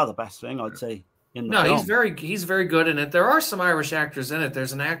by far the best thing, I'd say. He's very good in it. There are some Irish actors in it.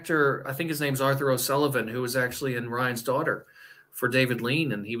 There's an actor, I think his name's Arthur O'Sullivan, who was actually in Ryan's Daughter for David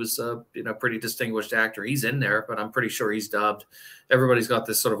Lean, and he was a pretty distinguished actor. He's in there, but I'm pretty sure he's dubbed. Everybody's got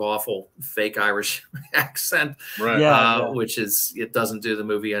this sort of awful fake Irish accent, which it doesn't do the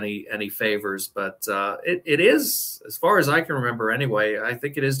movie any favors. But it is, as far as I can remember anyway, I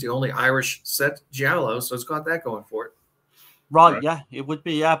think it is the only Irish set Giallo, so it's got that going for it. Right, yeah, it would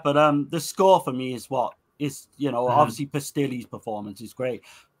be, but the score for me is what is, obviously Pistilli's performance is great,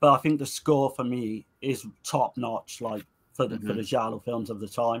 but I think the score for me is top notch, like for the Giallo films of the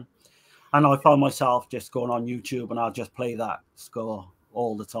time. And I find myself just going on YouTube and I'll just play that score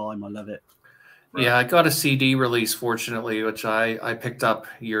all the time. I love it. Right. Yeah, I got a CD release, fortunately, which I picked up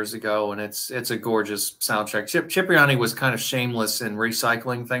years ago, and it's a gorgeous soundtrack. Cipriani was kind of shameless in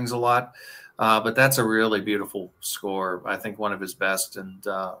recycling things a lot, but that's a really beautiful score. I think one of his best, and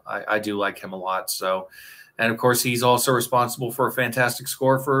I do like him a lot. So, and of course, he's also responsible for a fantastic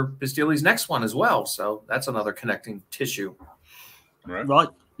score for Pistilli's next one as well. So that's another connecting tissue. Right.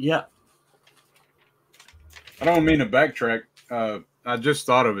 Yeah. I don't mean to backtrack. I just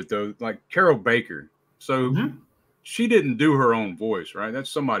thought of it though, like Carol Baker. So she didn't do her own voice, right?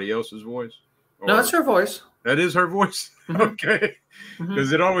 That's somebody else's voice. No, that's her voice. That is her voice. Okay,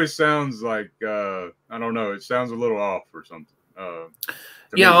 because it always sounds like I don't know. It sounds a little off or something.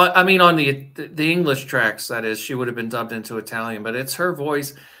 Yeah, I mean, on the English tracks, that is, she would have been dubbed into Italian, but it's her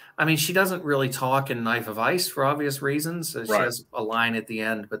voice. I mean, she doesn't really talk in Knife of Ice for obvious reasons. She has a line at the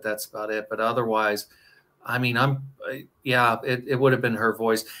end, but that's about it. But otherwise, I mean, it would have been her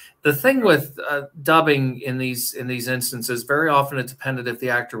voice. The thing with dubbing in these instances, very often it depended if the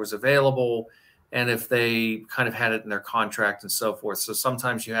actor was available and if they kind of had it in their contract and so forth. So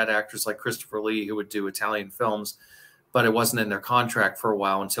sometimes you had actors like Christopher Lee who would do Italian films, but it wasn't in their contract for a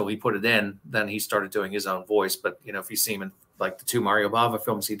while until he put it in. Then he started doing his own voice. But you know, if you see him in like the 2 Mario Bava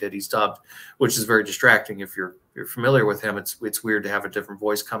films he did, he's dubbed, which is very distracting. If you're familiar with him, it's weird to have a different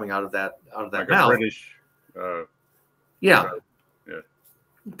voice coming out of that like mouth. A British.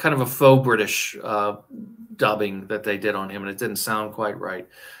 Kind of a faux British dubbing that they did on him, and it didn't sound quite right.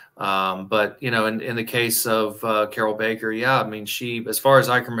 But you know, in the case of Carol Baker, I mean, she, as far as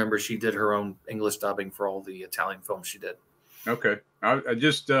I can remember, she did her own English dubbing for all the Italian films she did. Okay, I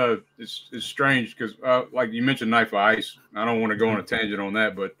just it's strange because like you mentioned Knife of Ice. I don't want to go on a tangent on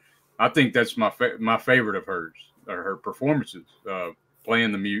that, but I think that's my favorite of hers, or her performances,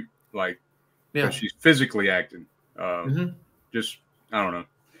 playing the mute, like she's physically acting. Just I don't know,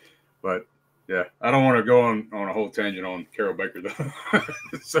 but yeah, I don't want to go on a whole tangent on Carol Baker though.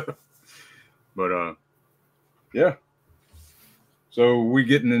 But yeah. So we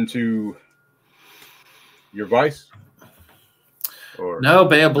getting into your Vice? Or no,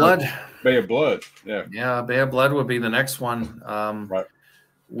 Bay of Blood. Bay of Blood, yeah. Yeah, Bay of Blood would be the next one. Right.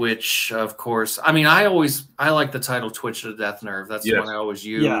 Which, of course, I mean, I like the title "Twitch of the Death Nerve." That's the one I always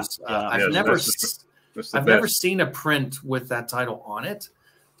use. I've never seen a print with that title on it.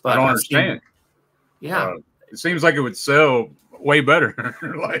 But I don't understand. It seems like it would sell way better.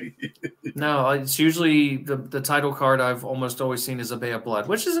 Like no, it's usually the title card I've almost always seen is a Bay of Blood,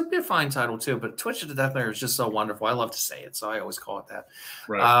 which is a fine title too. But Twitch of the Death Nerve is just so wonderful. I love to say it, so I always call it that.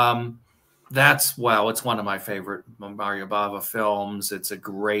 Right. It's one of my favorite Mario Bava films. It's a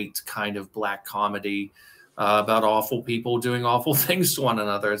great kind of black comedy about awful people doing awful things to one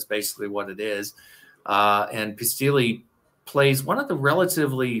another. It's basically what it is. And Pistilli plays one of the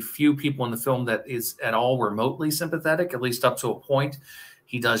relatively few people in the film that is at all remotely sympathetic, at least up to a point.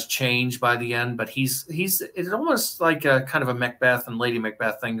 He does change by the end, but it's almost like a kind of a Macbeth and Lady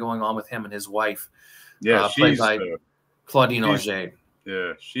Macbeth thing going on with him and his wife. Yeah, played by Claudine Auger.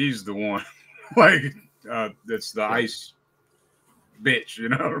 Yeah, she's the one. Like that's the ice bitch, you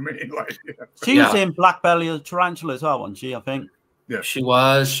know what I mean? Like she was in Black Belly of the Tarantula as well, wasn't she? I think. Yeah, she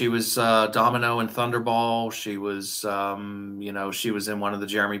was Domino in Thunderball. She was she was in one of the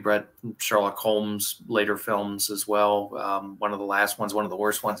Jeremy Brett Sherlock Holmes later films as well. One of the last ones, one of the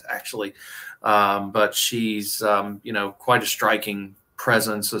worst ones actually. But she's quite a striking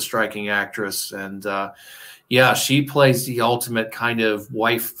presence, a striking actress, and she plays the ultimate kind of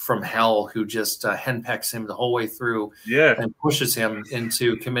wife from hell who just henpecks him the whole way through, and pushes him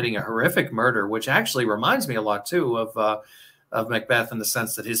into committing a horrific murder, which actually reminds me a lot too of Macbeth in the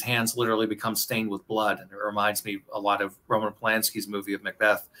sense that his hands literally become stained with blood. And it reminds me a lot of Roman Polanski's movie of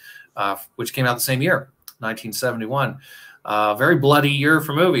Macbeth, which came out the same year, 1971. Very bloody year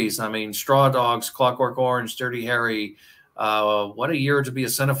for movies. I mean, Straw Dogs, Clockwork Orange, Dirty Harry. What a year to be a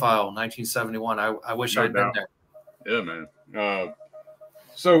cinephile, 1971. I wish I'd been there. Yeah, man.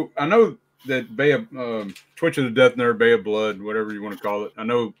 So I know that Bay of Twitch of the Death Nerve, Bay of Blood, whatever you want to call it. I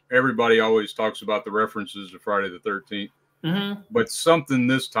know everybody always talks about the references to Friday the 13th. But something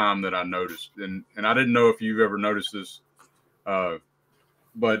this time that I noticed, and I didn't know if you've ever noticed this,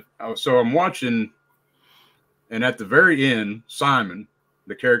 but so I'm watching, and at the very end, Simon,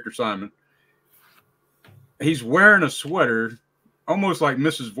 the character Simon, he's wearing a sweater, almost like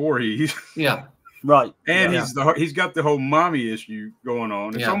Mrs. Voorhees. Yeah, right. And he's got the whole mommy issue going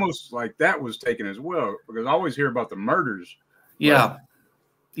on. It's almost like that was taken as well, because I always hear about the murders. Yeah,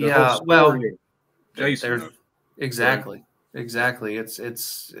 well, Jason. Exactly. It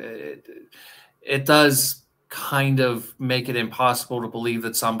does kind of make it impossible to believe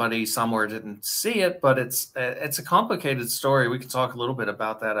that somebody somewhere didn't see it, but it's a complicated story. We could talk a little bit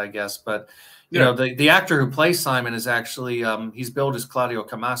about that, I guess. But you know, the actor who plays Simon is actually he's billed as Claudio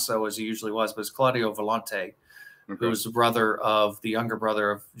Camasso, as he usually was, but it's Claudio Volante, who's the younger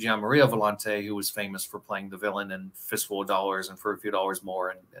brother of Gian Maria Volante, who was famous for playing the villain in Fistful of Dollars and For a Few Dollars More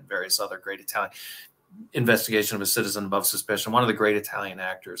and various other great Italian. Investigation of a Citizen Above Suspicion, one of the great Italian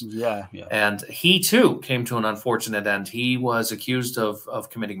actors. Yeah. And he too came to an unfortunate end. He was accused of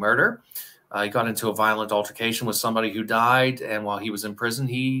committing murder. He got into a violent altercation with somebody who died, and while he was in prison,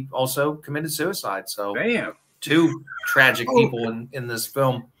 he also committed suicide. So, two tragic people in this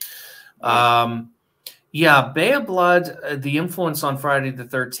film. Yeah, Bay of Blood, the influence on Friday the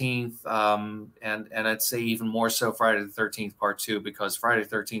 13th, and I'd say even more so Friday the 13th Part 2, because Friday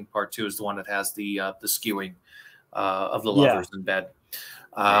the 13th Part 2 is the one that has the skewing of the lovers in bed.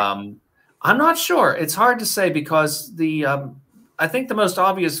 I'm not sure. It's hard to say because I think the most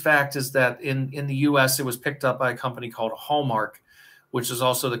obvious fact is that in the U.S. it was picked up by a company called Hallmark, which is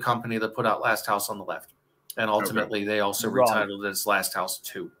also the company that put out Last House on the Left, and ultimately they also retitled it as Last House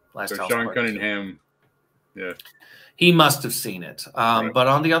 2. So Sean Cunningham. Yeah, he must have seen it. But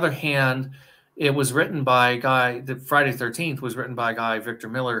on the other hand, it was written by a guy. The Friday the 13th was written by a guy, Victor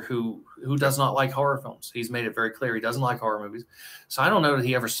Miller, who does not like horror films. He's made it very clear he doesn't like horror movies. So I don't know that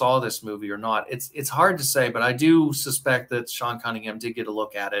he ever saw this movie or not. It's hard to say, but I do suspect that Sean Cunningham did get a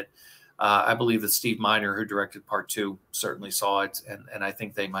look at it. I believe that Steve Miner, who directed Part 2, certainly saw it, and I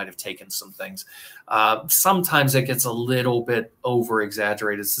think they might have taken some things. Sometimes it gets a little bit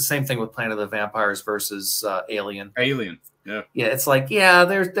over-exaggerated. It's the same thing with Planet of the Vampires versus Alien. Yeah. It's like,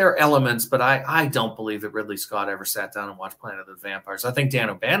 there are elements, but I don't believe that Ridley Scott ever sat down and watched Planet of the Vampires. I think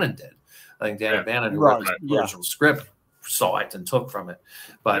Dan O'Bannon did. I think Dan O'Bannon, who wrote the original script, saw it and took from it.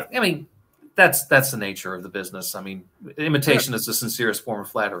 But, I mean, that's the nature of the business. I mean, imitation is the sincerest form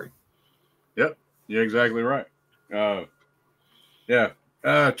of flattery. Yep, you're exactly right. Twitch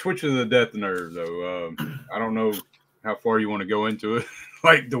of the Death Nerve, though. I don't know how far you want to go into it.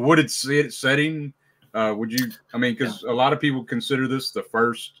 Like the wooded setting, would you? I mean, because a lot of people consider this the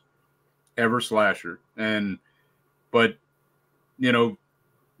first ever slasher, but you know,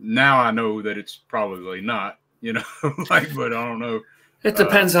 now I know that it's probably not. You know, but I don't know. It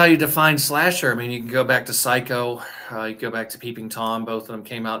depends how you define slasher. I mean, you can go back to Psycho. You can go back to Peeping Tom. Both of them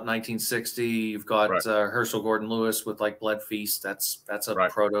came out in 1960. You've got Herschel Gordon Lewis with like Blood Feast. That's a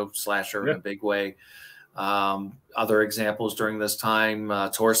proto slasher in a big way. Other examples during this time,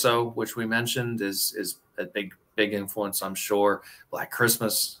 Torso, which we mentioned, is a big influence. I'm sure Black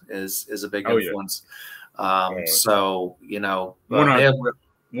Christmas is a big influence. So you know, one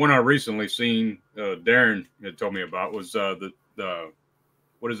I recently seen, Darren had told me about was the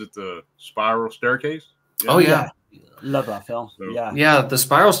what is it? The Spiral Staircase? Yeah. Oh yeah. Love that film. So, yeah. The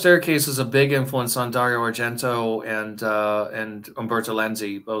Spiral Staircase is a big influence on Dario Argento and Umberto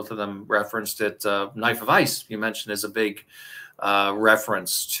Lenzi. Both of them referenced it. Knife of Ice, you mentioned, is a big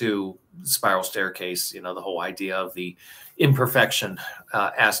reference to Spiral Staircase. You know, the whole idea of the imperfection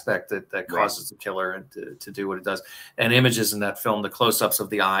aspect that causes the killer to do what it does. And images in that film, the close-ups of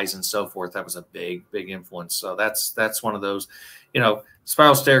the eyes and so forth, that was a big influence. So that's one of those. You know,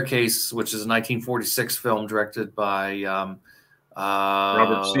 Spiral Staircase, which is a 1946 film directed by Robert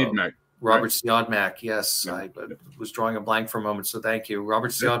Siodmak. Robert Siodmak, yes. I was drawing a blank for a moment, so thank you.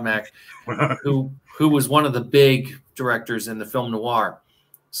 Robert Siodmak, who was one of the big directors in the film noir.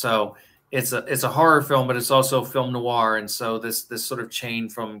 So it's a horror film, but it's also film noir. And so this sort of chain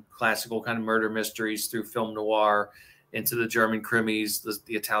from classical kind of murder mysteries through film noir into the German krimis,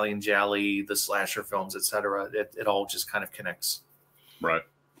 the Italian Gialli, the slasher films, etc. It all just kind of connects. Right.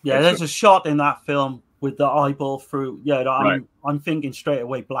 Yeah, there's a shot in that film with the eyeball through. Yeah, I'm thinking straight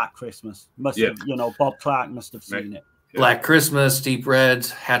away Black Christmas. Must have, you know, Bob Clark must have seen it. Black Christmas, Deep Red,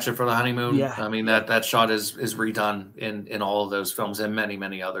 Hatchet for the Honeymoon. Yeah. I mean, that shot is redone in all of those films and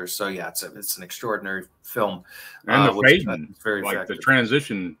many others. So yeah, it's an extraordinary film. And the fading, very like effective. the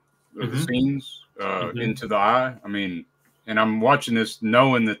transition of the scenes into the eye. I mean, and I'm watching this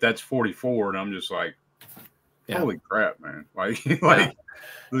knowing that that's 44, and I'm just like, holy crap, man! Like the crap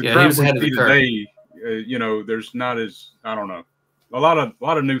we see today. You know, there's not as, I don't know, a lot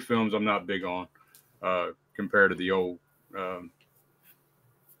of new films I'm not big on compared to the old. I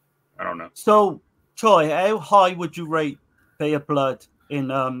don't know. So, Troy, how high would you rate Bay of Blood in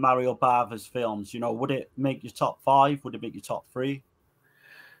Mario Bava's films? You know, would it make your top 5? Would it make your top 3?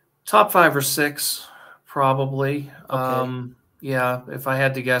 Top 5 or 6, probably. Okay. Yeah, if I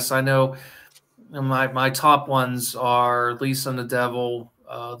had to guess, I know my top ones are Lisa and the Devil,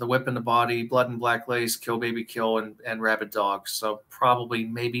 The Whip in the Body, Blood and Black Lace, Kill Baby Kill, and Rabid Dog. So probably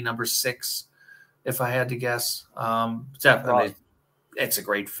maybe number 6, if I had to guess. Definitely, Right. it's a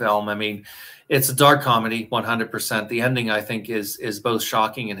great film. I mean, it's a dark comedy, 100%. The ending, I think, is both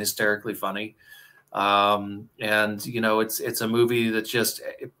shocking and hysterically funny. And you know, it's a movie that just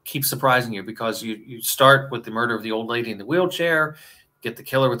keeps surprising you, because you start with the murder of the old lady in the wheelchair, get the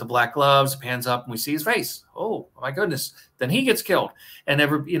killer with the black gloves, pans up, and we see his face. Oh my goodness! Then he gets killed, and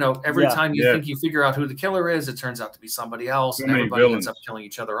every time you think you figure out who the killer is, it turns out to be somebody else, and everybody ends up killing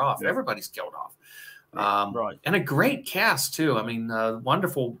each other off. Everybody's killed off. Right. And a great cast too. I mean,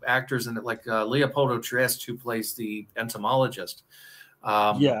 wonderful actors in it, like Leopoldo Trieste, who plays the entomologist.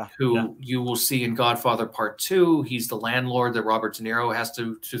 Who you will see in Godfather Part 2. He's the landlord that Robert De Niro has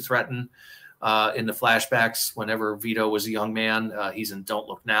to threaten in the flashbacks whenever Vito was a young man. He's in Don't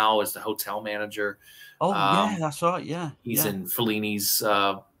Look Now as the hotel manager. Oh, yeah, that's right. Yeah. He's in Fellini's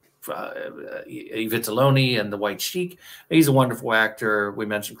I Vitelloni and The White Sheik. He's a wonderful actor. We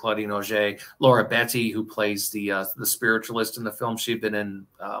mentioned Claudine Auger. Laura Betti, who plays the spiritualist in the film. She'd been in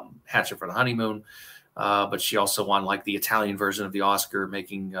Hatchet for the Honeymoon. But she also won like the Italian version of the Oscar,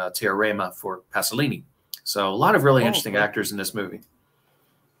 making Teorema for Pasolini. So a lot of really interesting actors in this movie.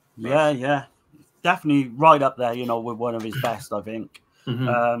 Yeah. Definitely right up there, you know, with one of his best, I think.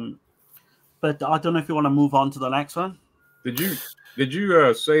 But I don't know if you want to move on to the next one. Did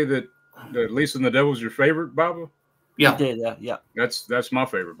you say that Lisa and the Devil is your favorite, Baba? Yeah. I did, yeah. That's my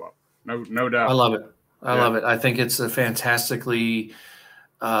favorite, Baba. No doubt. I love it. I love it. I think it's a fantastically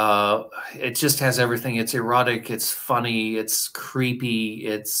it just has everything. It's erotic, it's funny, it's creepy,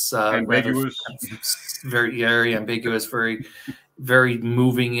 it's ambiguous. Very ambiguous, very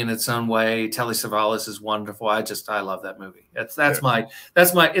moving in its own way. Telly Savalas is wonderful. I love that movie. It's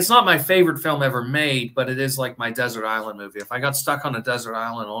not my favorite film ever made, but it is like my desert island movie. If I got stuck on a desert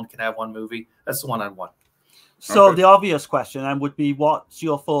island and only could have one movie, that's the one I'd want. So the obvious question then would be, what's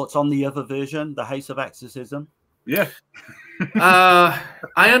your thoughts on the other version, The House of Exorcism? Yeah. I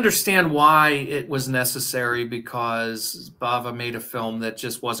understand why it was necessary, because Bava made a film that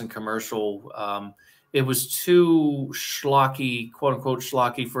just wasn't commercial. It was too schlocky, quote unquote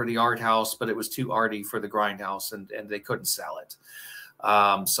schlocky, for the art house, but it was too arty for the grindhouse, and they couldn't sell it.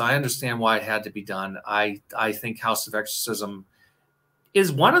 So I understand why it had to be done. I think House of Exorcism is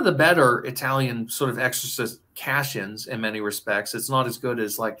one of the better Italian sort of exorcist cash-ins in many respects. It's not as good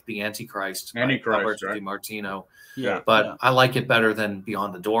as like the Antichrist by Alberto Di Martino. But I like it better than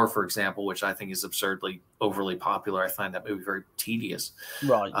Beyond the Door, for example, which I think is absurdly overly popular. I find that movie very tedious.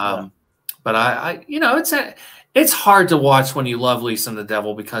 But I you know, it's hard to watch when you love Lisa and the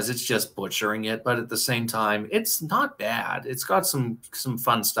Devil, because it's just butchering it. But at the same time, it's not bad. It's got some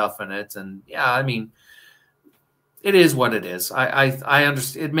fun stuff in it, and I mean, it is what it is. I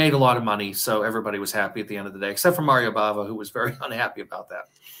understand. It made a lot of money, so everybody was happy at the end of the day, except for Mario Bava, who was very unhappy about that.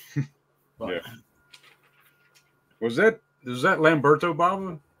 Was that Lamberto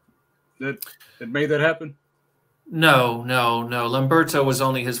Bava that made that happen? No. Lamberto was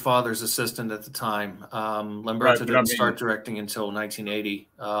only his father's assistant at the time. Lamberto didn't start directing until 1980.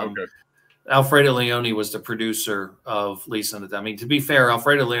 Alfredo Leone was the producer of Lisa and the Devil. I mean, to be fair,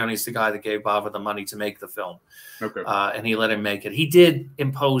 Alfredo Leone is the guy that gave Bava the money to make the film. And he let him make it. He did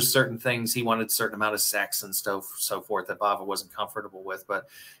impose certain things. He wanted a certain amount of sex and so forth that Bava wasn't comfortable with. But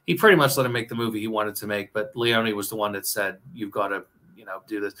he pretty much let him make the movie he wanted to make. But Leone was the one that said, you've got to,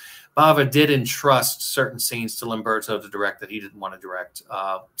 do this. Bava did entrust certain scenes to Lamberto to direct that he didn't want to direct,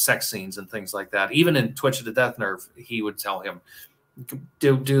 sex scenes and things like that. Even in Twitch of the Death Nerve, he would tell him,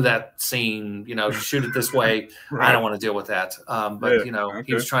 do that scene, shoot it this way. I don't want to deal with that. But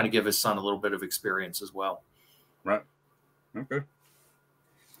he was trying to give his son a little bit of experience as well. Right. Okay.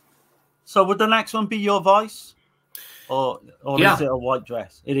 So would the next one be Your Vice? Or is it A White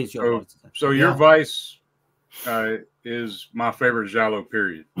Dress? It is Your Vice. So Your Vice is my favorite Giallo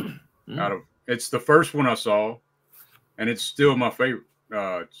period. It's the first one I saw, and it's still my favorite.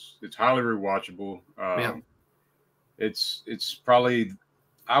 It's highly rewatchable. It's probably,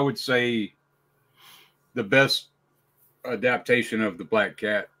 I would say, the best adaptation of the Black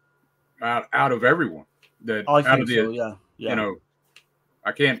Cat out of everyone.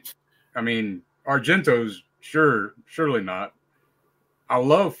 Argento's surely not. I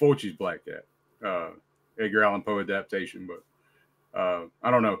love Fulci's Black Cat, Edgar Allan Poe adaptation, but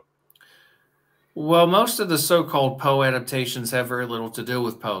I don't know. Well, most of the so-called Poe adaptations have very little to do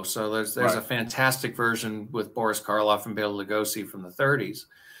with Poe. So there's a fantastic version with Boris Karloff and Bela Lugosi from the 30s,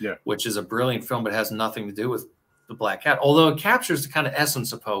 which is a brilliant film, but has nothing to do with the Black Cat, although it captures the kind of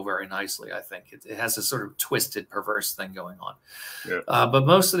essence of Poe very nicely. I think it has a sort of twisted, perverse thing going on. Yeah. But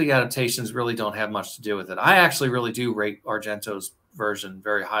most of the adaptations really don't have much to do with it. I actually really do rate Argento's version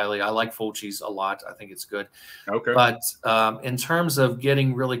very highly. I like Fulci's a lot. I think it's good. Okay. But in terms of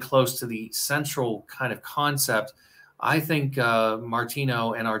getting really close to the central kind of concept, I think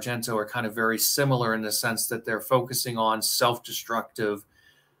Martino and Argento are kind of very similar in the sense that they're focusing on self-destructive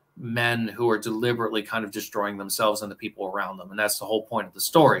men who are deliberately kind of destroying themselves and the people around them. And that's the whole point of the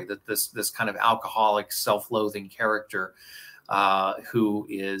story, that this kind of alcoholic, self-loathing character who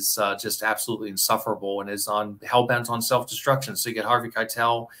is just absolutely insufferable and is hell-bent on self-destruction. So you get Harvey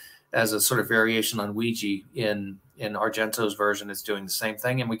Keitel as a sort of variation on Luigi in Argento's version. It's doing the same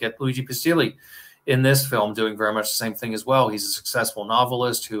thing. And we get Luigi Pistilli in this film doing very much the same thing as well. He's a successful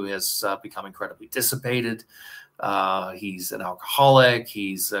novelist who has become incredibly dissipated. He's an alcoholic.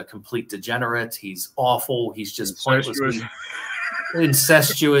 He's a complete degenerate. He's awful. He's just pointless,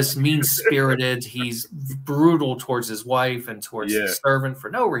 incestuous, mean-spirited. He's brutal towards his wife and towards his servant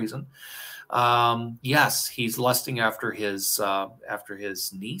for no reason. Yes, he's lusting after his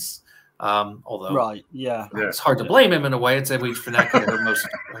niece. Although it's hard to blame him in a way. It's Edwige Fenech,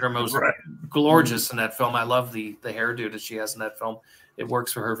 her most gorgeous in that film. I love the hairdo that she has in that film. It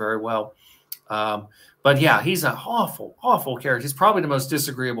works for her very well. But yeah, he's an awful, awful character. He's probably the most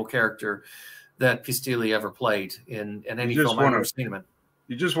disagreeable character that Pistilli ever played in any film I've ever seen him in.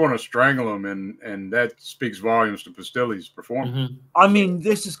 You just want to strangle him, and that speaks volumes to Pistilli's performance. I mean,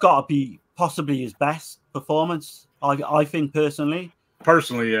 this has got to be possibly his best performance, I think, personally.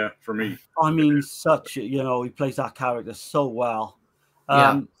 Personally, yeah, for me. I mean, he plays that character so well.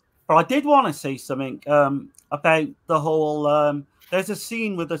 But I did want to say something about the whole, there's a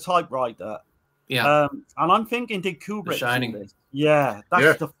scene with the typewriter. Yeah. And I'm thinking, did Kubrick Shining. do this? Yeah,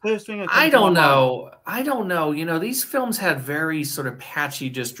 that's the first thing. I don't know. I don't know. You know, these films had very sort of patchy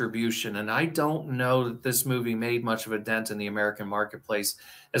distribution, and I don't know that this movie made much of a dent in the American marketplace.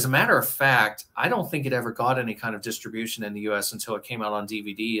 As a matter of fact, I don't think it ever got any kind of distribution in the U.S. until it came out on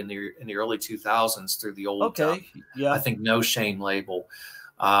DVD in the early 2000s through the old, I think, No Shame label.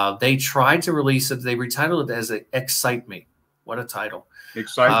 They tried to release it. They retitled it as Excite Me. What a title.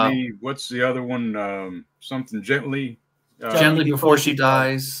 Excite Me. What's the other one? Something Gently. Gently Before She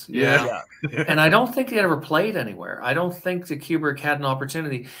Dies. Yeah. And I don't think it ever played anywhere. I don't think that Kubrick had an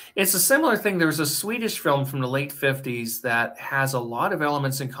opportunity. It's a similar thing. There's a Swedish film from the late 50s that has a lot of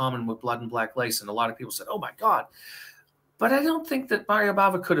elements in common with Blood and Black Lace. And a lot of people said, oh, my God. But I don't think that Mario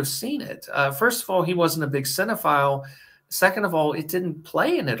Bava could have seen it. First of all, he wasn't a big cinephile. Second of all, it didn't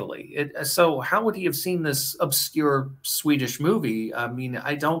play in Italy. So how would he have seen this obscure Swedish movie? I mean,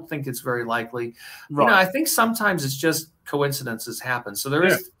 I don't think it's very likely. Right. You know, I think sometimes it's just coincidences happen. So there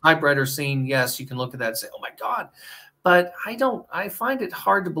is a typewriter scene. Yes, you can look at that and say, oh, my God. But I find it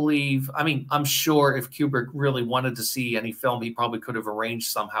hard to believe. I mean, I'm sure if Kubrick really wanted to see any film, he probably could have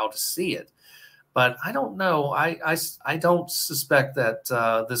arranged somehow to see it. But I don't know. I don't suspect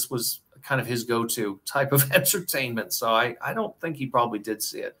that this was kind of his go-to type of entertainment. So I don't think he probably did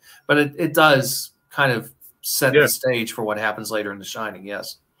see it. But it does kind of set the stage for what happens later in The Shining,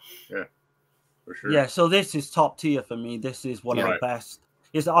 yes. Yeah, for sure. Yeah, so this is top tier for me. This is one of the best.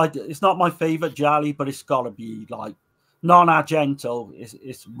 It's not my favorite Gialli, but it's got to be like non-Argento.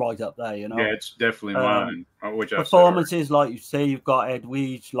 It's right up there, you know? Yeah, it's definitely mine. Which performances, like you say, you've got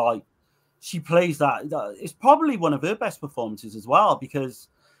Edwige, like she plays that. It's probably one of her best performances as well, because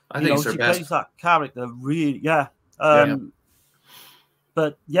I think she plays that character really,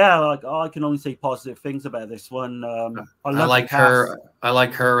 But yeah, like I can only say positive things about this one. I like her. I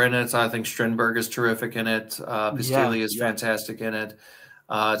like her in it. I think Strindberg is terrific in it. Pistilli is fantastic in it.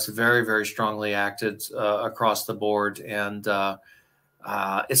 It's very, very strongly acted across the board, and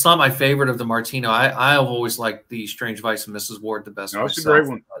it's not my favorite of the Martino. I have always liked the Strange Vice of Mrs. Ward the best. It's a great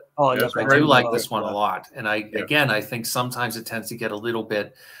one. I do like this one a lot, and I think sometimes it tends to get a little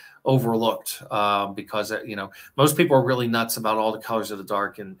bit overlooked because most people are really nuts about All the Colors of the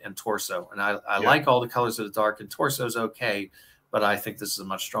Dark and Torso, and I like All the Colors of the Dark, and Torso's okay, but I think this is a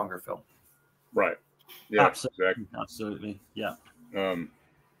much stronger film. Right. Yeah. Absolutely. Yeah. Let's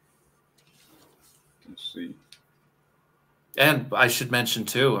see. And I should mention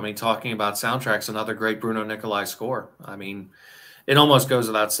too, I mean, talking about soundtracks, another great Bruno Nicolai score. I mean, it almost goes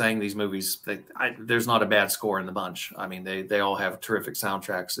without saying these movies, there's not a bad score in the bunch. I mean, they all have terrific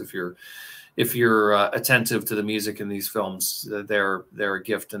soundtracks. If you're attentive to the music in these films, they're a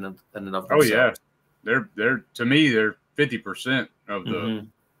gift in and of themselves. Oh yeah, they're to me they're 50% of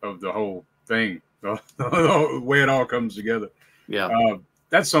the whole thing, the way it all comes together. Yeah,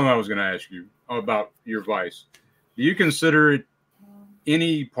 that's something I was going to ask you about your Vice. do you consider it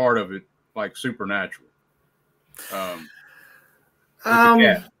any part of it like supernatural? With the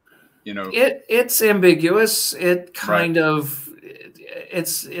cat, you know, it's ambiguous. It kind of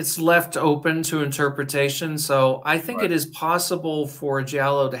it's left open to interpretation. So I think it is possible for a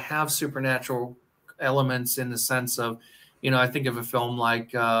giallo to have supernatural elements in the sense of, you know, I think of a film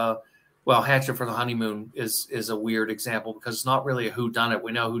like well, Hatchet for the Honeymoon is a weird example because it's not really a whodunit.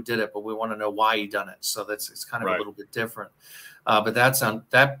 We know who did it, but we want to know why he done it. So it's kind of a little bit different. But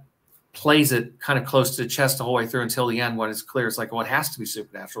that plays it kind of close to the chest the whole way through until the end when it's clear. It's like, well, it has to be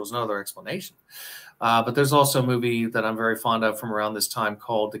supernatural. There's no other explanation. But there's also a movie that I'm very fond of from around this time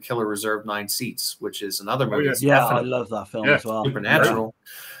called The Killer Reserved 9 Seats, which is another movie. Yeah, I love that film as well. Supernatural.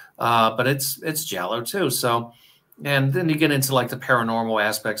 But it's giallo too. So, and then you get into like the paranormal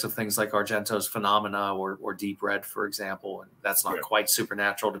aspects of things like Argento's Phenomena or Deep Red, for example. And that's not quite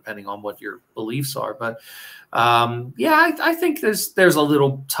supernatural depending on what your beliefs are. But I think there's a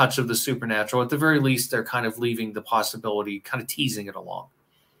little touch of the supernatural. At the very least, they're kind of leaving the possibility, kind of teasing it along.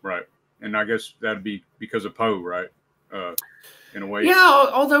 Right. And I guess that'd be because of Poe, right? In a way. Yeah,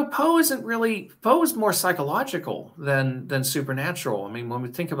 although Poe is more psychological than supernatural. I mean, when we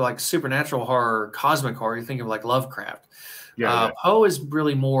think of like supernatural horror, cosmic horror, you think of like Lovecraft. Poe is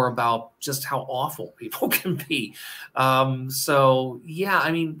really more about just how awful people can be. So yeah,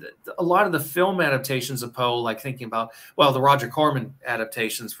 I mean, a lot of the film adaptations of Poe, like thinking about, well, the Roger Corman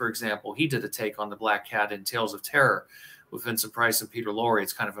adaptations, for example, he did a take on the Black Cat in Tales of Terror with Vincent Price and Peter Lorre.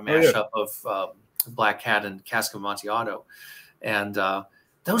 It's kind of a mashup of Black Cat and Cask of Amontillado. And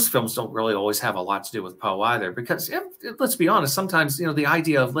those films don't really always have a lot to do with Poe either, because let's be honest, sometimes, you know, the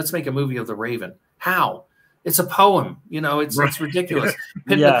idea of let's make a movie of the Raven. How? It's a poem, you know, it's ridiculous.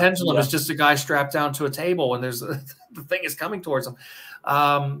 The Pendulum is just a guy strapped down to a table and there's the thing is coming towards him.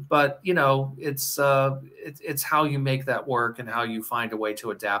 But you know, it's how you make that work and how you find a way to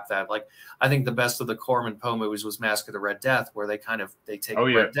adapt that. Like, I think the best of the Corman Poe movies was Mask of the Red Death, where they take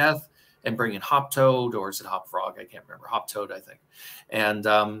Red Death and bring in Hop Toad, or is it Hop Frog? I can't remember. Hop Toad, I think. And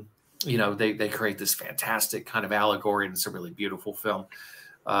you know, they create this fantastic kind of allegory, and it's a really beautiful film.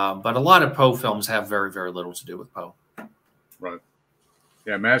 But a lot of Poe films have very, very little to do with Poe. Right.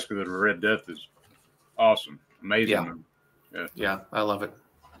 Yeah, Mask of the Red Death is awesome. Amazing. Yeah, I love it.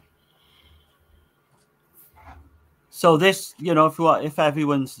 So this, you know, if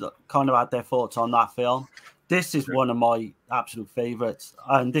everyone's kind of had their thoughts on that film, this is one of my absolute favorites.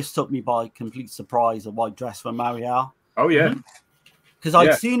 And this took me by complete surprise, A White Dress for Marielle. Oh, yeah. Because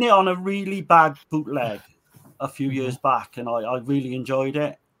I'd seen it on a really bad bootleg a few years back, and I really enjoyed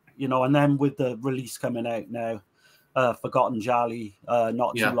it, you know. And then with the release coming out now, Forgotten Gialli,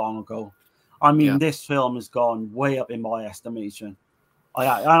 not too long ago, I mean, this film has gone way up in my estimation. And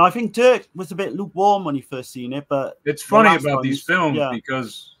I think Dirk was a bit lukewarm when he first seen it, but it's funny about these films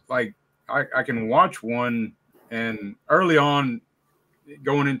because, like, I can watch one, and early on,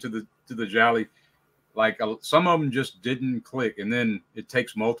 going into the Gialli, like some of them just didn't click, and then it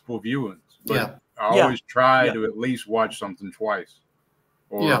takes multiple viewings. But I always try to at least watch something twice,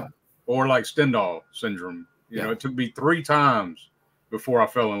 or like Stendhal syndrome. You know, it took me 3 times before I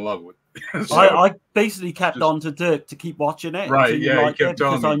fell in love with it. So, I basically kept on to Dirk to keep watching it. Right? Yeah, he kept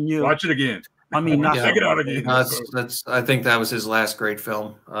telling me, watch it again. I mean, check it out again. I think that was his last great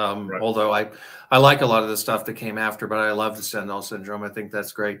film. Although I like a lot of the stuff that came after, but I love the Stendhal syndrome. I think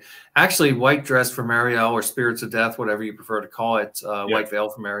that's great. Actually, White Dress for Marielle, or Spirits of Death, whatever you prefer to call it, White Veil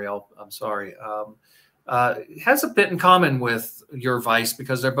for Marielle, I'm sorry, has a bit in common with Your Vice,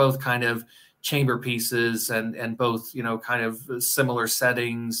 because they're both kind of chamber pieces and both, you know, kind of similar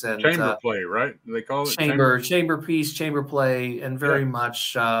settings and chamber play, right? They call it chamber piece, chamber play, and very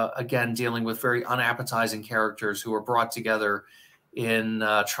much again dealing with very unappetizing characters who are brought together in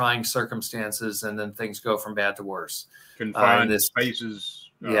trying circumstances, and then things go from bad to worse. Confined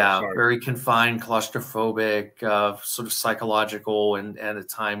spaces, very confined, claustrophobic, sort of psychological, and at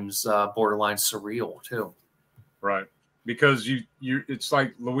times borderline surreal too. Right, because you it's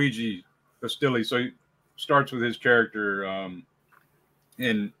like Luigi Pistilli. So he starts with his character,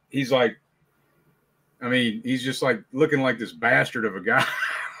 and he's like, I mean, he's just like looking like this bastard of a guy,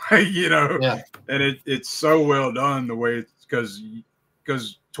 you know. And it's so well done the way it's because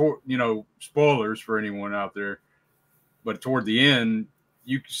you know, spoilers for anyone out there, but toward the end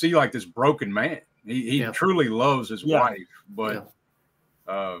you see like this broken man. He truly loves his wife, but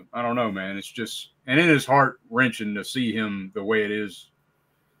I don't know, man. It's just, and it is heart wrenching to see him the way it is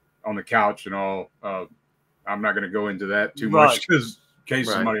on the couch and all. I'm not going to go into that too much in case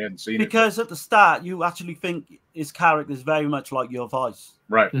somebody hadn't seen it. Because at the start, you actually think his character is very much like Your Vice.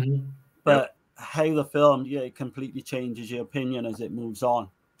 Right. But how the film, it completely changes your opinion as it moves on.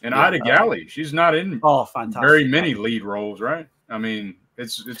 And Ida Gialli, she's not in fantastic, very many lead roles, right? I mean,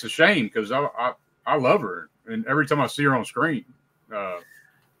 it's a shame because I love her, and every time I see her on screen.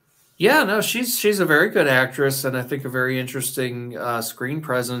 Yeah, no, she's a very good actress, and I think a very interesting screen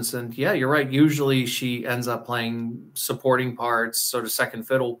presence. And yeah, you're right. Usually she ends up playing supporting parts, sort of second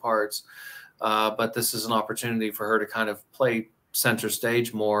fiddle parts. But this is an opportunity for her to kind of play center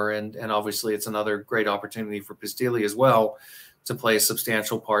stage more. And obviously it's another great opportunity for Pistilli as well to play a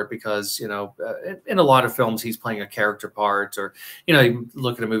substantial part because, you know, in a lot of films, he's playing a character part, or, you know, you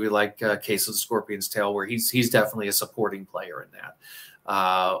look at a movie like Case of the Scorpion's Tail, where he's definitely a supporting player in that.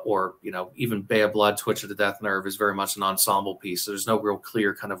 Or, you know, even Bay of Blood, Twitch of the Death Nerve is very much an ensemble piece. So there's no real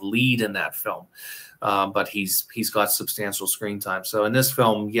clear kind of lead in that film. But he's got substantial screen time. So in this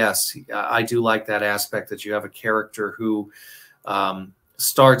film, yes, I do like that aspect that you have a character who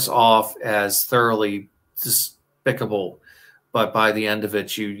starts off as thoroughly despicable, but by the end of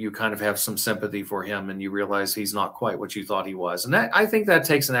it, you kind of have some sympathy for him, and you realize he's not quite what you thought he was. And I think that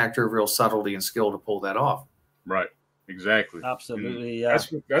takes an actor of real subtlety and skill to pull that off. Right. Exactly. Absolutely. Yeah.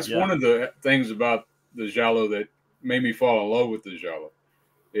 That's one of the things about the Giallo that made me fall in love with the Giallo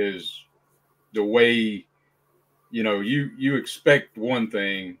is the way, you know, you expect one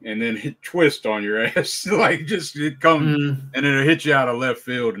thing and then it twists on your ass. Like just it comes and it'll hit you out of left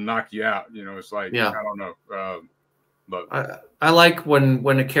field and knock you out. You know, it's like, I don't know. But I like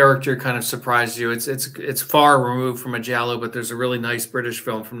when a character kind of surprises you. It's far removed from a Giallo, but there's a really nice British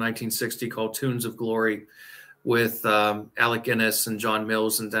film from 1960 called Tunes of Glory with Alec Guinness and John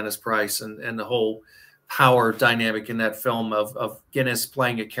Mills and Dennis Price, and the whole power dynamic in that film of Guinness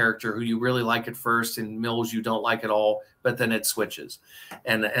playing a character who you really like at first and Mills you don't like at all, but then it switches.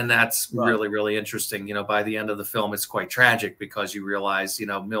 And that's really, really interesting. You know, by the end of the film, it's quite tragic because you realize, you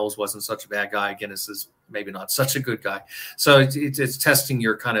know, Mills wasn't such a bad guy. Guinness is maybe not such a good guy. So it's testing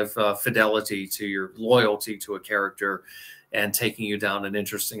your kind of fidelity to your loyalty to a character and taking you down an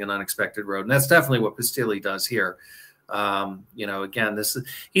interesting and unexpected road. And that's definitely what Pistilli does here. You know, again,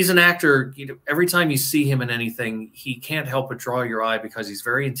 he's an actor. You know, every time you see him in anything, he can't help but draw your eye because he's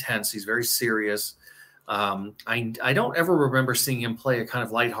very intense. He's very serious. I don't ever remember seeing him play a kind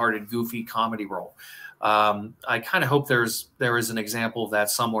of lighthearted, goofy comedy role. I kind of hope there is an example of that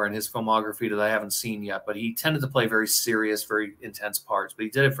somewhere in his filmography that I haven't seen yet, but he tended to play very serious, very intense parts, but he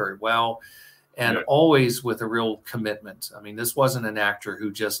did it very well. And always with a real commitment. I mean, this wasn't an actor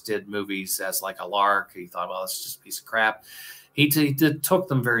who just did movies as like a lark. He thought, well, it's just a piece of crap. He took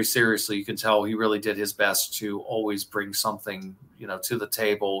them very seriously. You can tell he really did his best to always bring something, you know, to the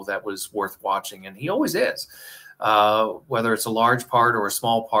table that was worth watching. And he always is. Whether it's a large part or a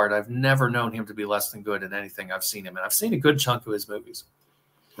small part, I've never known him to be less than good in anything I've seen him. And I've seen a good chunk of his movies.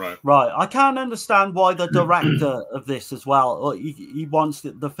 Right. I can't understand why the director of this as well, he wants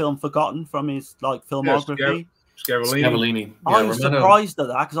the film forgotten from his like filmography. Scavolini. I'm surprised at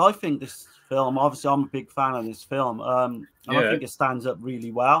that because I think this film, obviously I'm a big fan of this film, and I think it stands up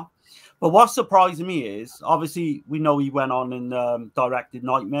really well. But what surprised me is, obviously we know he went on and directed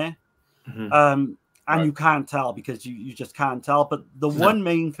Nightmare, and you can't tell because you just can't tell. But the one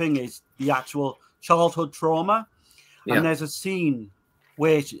main thing is the actual childhood trauma, and there's a scene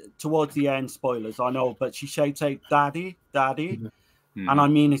where towards the end, spoilers, I know, but she shouts out, "Daddy, Daddy." And I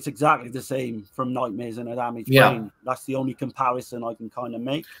mean, it's exactly the same from Nightmares in a Damaged Brain. That's the only comparison I can kind of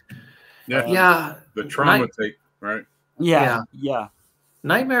make. The trauma take, right? Yeah.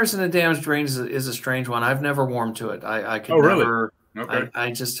 Nightmares in a Damaged Brain is a strange one. I've never warmed to it. I could never. Okay.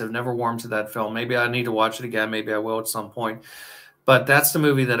 I just have never warmed to that film. Maybe I need to watch it again. Maybe I will at some point. But that's the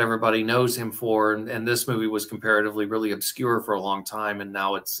movie that everybody knows him for. And this movie was comparatively really obscure for a long time. And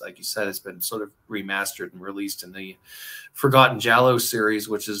now it's, like you said, it's been sort of remastered and released in the Forgotten Giallo series,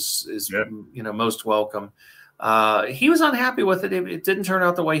 which is you know, most welcome. He was unhappy with it. It didn't turn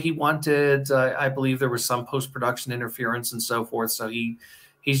out the way he wanted. I believe there was some post-production interference and so forth. So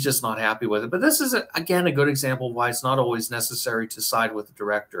he's just not happy with it. But this is, again, a good example of why it's not always necessary to side with the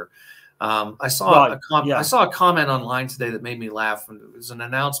director. I saw a comment online today that made me laugh. And it was an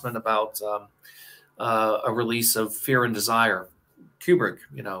announcement about a release of Fear and Desire. Kubrick,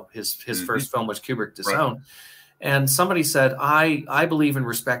 you know, his first film, which Kubrick disowned. And somebody said, I believe in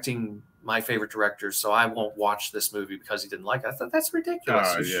respecting my favorite directors, so I won't watch this movie because he didn't like it. I thought that's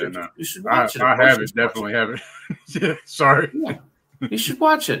ridiculous. You should watch it. I have it, definitely have it. Sorry. Yeah. You should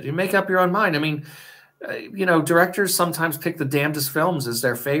watch it. You make up your own mind. I mean, you know, directors sometimes pick the damnedest films as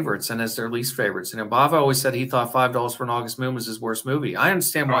their favorites and as their least favorites. You know, Bava always said he thought $5 for an August Moon was his worst movie. I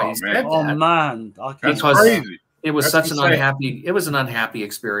understand why he said that. Oh man, that's crazy. It was such an unhappy. It was an unhappy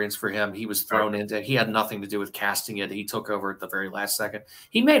experience for him. He was thrown into. He had nothing to do with casting it. He took over at the very last second.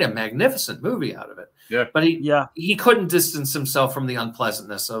 He made a magnificent movie out of it. Yeah, but he couldn't distance himself from the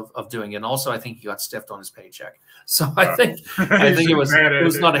unpleasantness of doing it. And also, I think he got stiffed on his paycheck. So I think it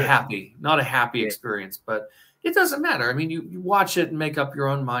was not a happy experience. But it doesn't matter. I mean, you watch it and make up your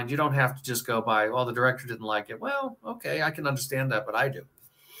own mind. You don't have to just go by, "Oh, the director didn't like it." Well, okay, I can understand that, but I do.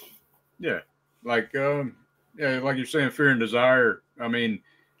 Yeah, like like you're saying, Fear and Desire. I mean,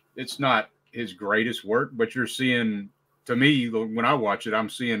 it's not his greatest work, but you're seeing, to me, when I watch it, I'm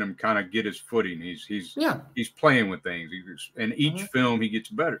seeing him kind of get his footing. He's playing with things. And each film he gets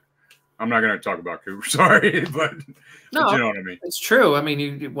better. I'm not going to talk about Cooper, sorry, but you know what I mean. It's true. I mean,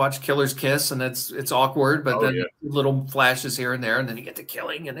 you watch Killer's Kiss, and it's awkward, but then little flashes here and there, and then you get to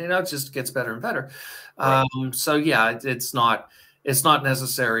killing, and it just gets better and better. Right. So yeah, it's not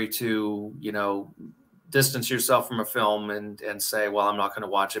necessary to distance yourself from a film and say, well, I'm not going to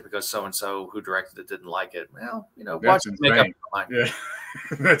watch it because so and so who directed it didn't like it. Well, watch it, make up your mind. Yeah,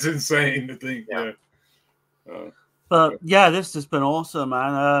 that's insane to think. Yeah. But yeah, this has been awesome,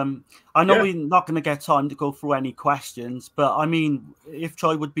 man. I know we're not going to get time to go through any questions, but I mean, if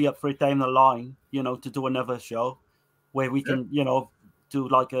Troy would be up for it down the line, to do another show where we can, do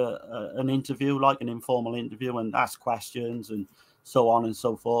like an interview, like an informal interview, and ask questions and so on and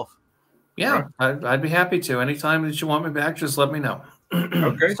so forth. Yeah, I'd be happy to. Anytime that you want me back, just let me know.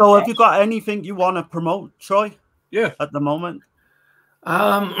 Okay. So have you got anything you want to promote, Troy? Yeah. At the moment?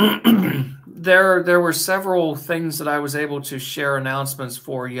 There were several things that I was able to share announcements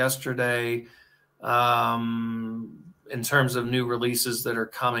for yesterday in terms of new releases that are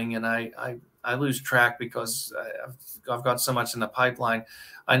coming, and I lose track because I've got so much in the pipeline.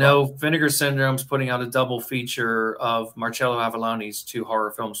 I know Vinegar Syndrome's putting out a double feature of Marcello Avalloni's 2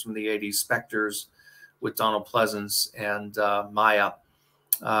 horror films from the 80s, Spectres with Donald Pleasance and Maya,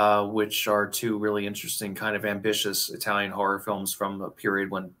 which are 2 really interesting, kind of ambitious Italian horror films from a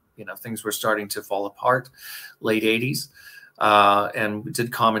period when things were starting to fall apart, late 80s. And we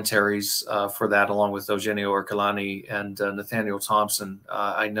did commentaries for that along with Eugenio Orcolani and Nathaniel Thompson.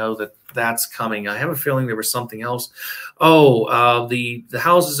 I know that that's coming. I have a feeling there was something else. Oh, the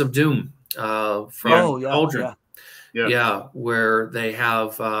Houses of Doom from Aldrin. Yeah, where they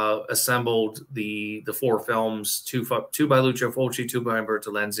have assembled the 4 films, 2 by Lucio Fulci, 2 by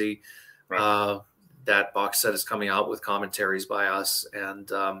Umberto Lenzi. Right. That box set is coming out with commentaries by us,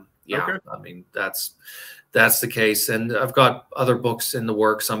 and I mean that's the case. And I've got other books in the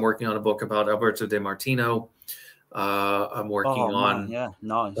works. I'm working on a book about Alberto De Martino. I'm working on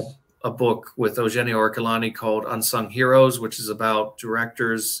a book with Eugenio Orcolani called Unsung Heroes, which is about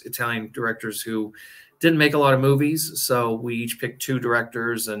Italian directors who didn't make a lot of movies. So we each picked 2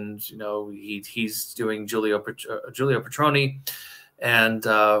 directors, and he's doing Giulio Petroni and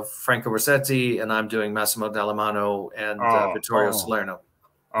Franco Rossetti, and I'm doing Massimo Dallamano and Vittorio Salerno.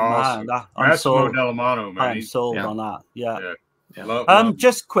 Awesome. Man, Massimo Dallamano, man. I'm sold on that. Yeah. Love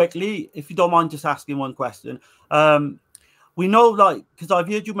just quickly, if you don't mind just asking one question. We know, because I've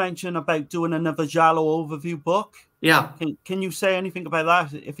heard you mention about doing another Giallo overview book. Yeah. Can you say anything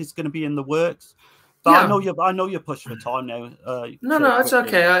about that, if it's going to be in the works? But I know you're pushed for time now. No, it's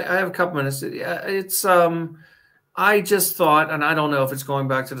okay. I have a couple minutes. It's I just thought, and I don't know if it's going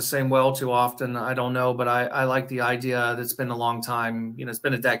back to the same well too often. I don't know, but I like the idea. That's been a long time. It's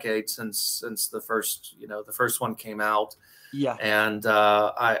been a decade since the first one came out. Yeah. And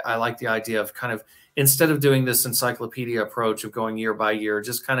I like the idea of kind of, instead of doing this encyclopedia approach of going year by year,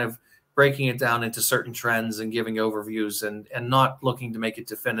 just kind of breaking it down into certain trends and giving overviews, and not looking to make it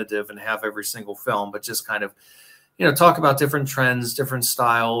definitive and have every single film, but just kind of, talk about different trends, different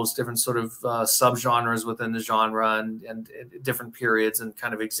styles, different sort of subgenres within the genre, and different periods, and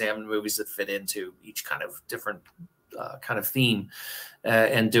kind of examine movies that fit into each kind of different kind of theme,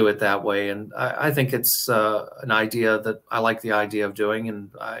 and do it that way. And I think it's an idea that I like the idea of doing, and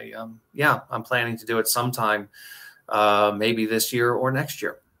I'm planning to do it sometime, maybe this year or next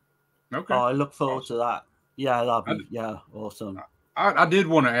year. Okay. I look forward to that. Yeah, that'd be awesome. I did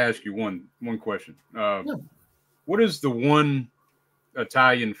want to ask you one question. What is the one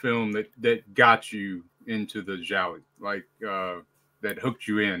Italian film that got you into the Gialli, that hooked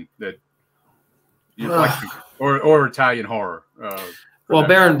you in, that you like, or Italian horror? Well,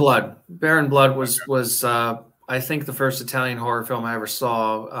 Baron Blood. Baron Blood was I think the first Italian horror film I ever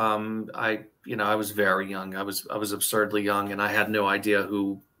saw. I was very young. I was absurdly young, and I had no idea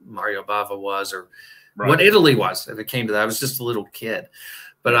who Mario Bava was, or what Italy was. If it came to that, I was just a little kid.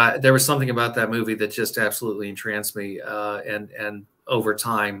 But there was something about that movie that just absolutely entranced me. And over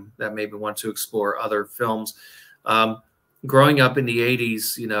time, that made me want to explore other films. Growing up in the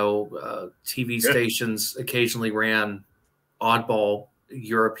 80s, you know, TV stations occasionally ran oddball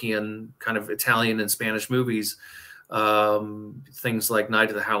European, kind of Italian and Spanish movies. Things like Night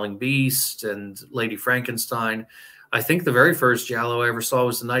of the Howling Beast and Lady Frankenstein. I think the very first Giallo I ever saw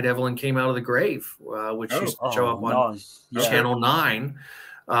was The Night Evelyn Came Out of the Grave, which used to show up on Channel 9.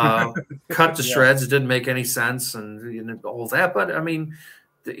 Cut to shreds. It didn't make any sense and, you know, all that. But, I mean,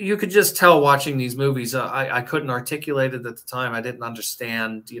 you could just tell watching these movies. I couldn't articulate it at the time. I didn't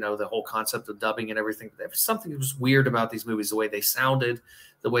understand, you know, the whole concept of dubbing and everything. There was something that was weird about these movies, the way they sounded,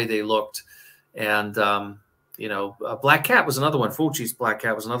 the way they looked. And, you know, Black Cat was another one. Fulci's Black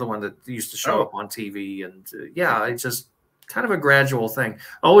Cat was another one that used to show up on TV. And yeah, it's just kind of a gradual thing.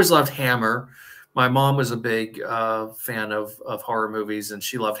 I always loved Hammer. My mom was a big fan of horror movies, and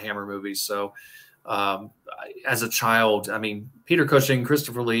she loved Hammer movies. So as a child, I mean, Peter Cushing,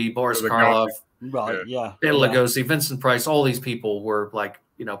 Christopher Lee, Boris Karloff, Bela Lugosi, Vincent Price, all these people were like,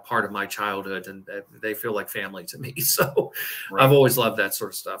 you know, part of my childhood, and they feel like family to me. So I've always loved that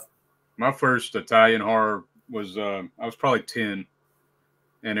sort of stuff. My first Italian horror was I was probably 10,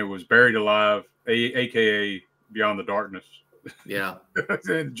 and it was Buried Alive, aka Beyond the Darkness. Yeah.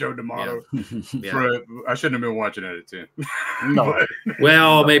 Joe D'Amato. Yeah. I shouldn't have been watching it at 10. No.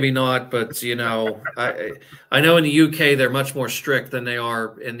 Well, maybe not, but you know, I know in the UK they're much more strict than they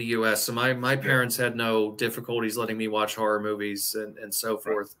are in the US. So my parents had no difficulties letting me watch horror movies and so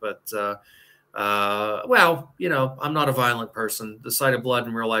forth. But well, you know, I'm not a violent person. The sight of blood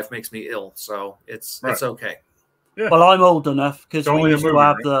in real life makes me ill, so it's okay. Yeah. Well, I'm old enough because we used to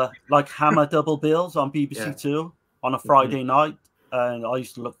have the like Hammer double bills on BBC Two on a Friday night, and I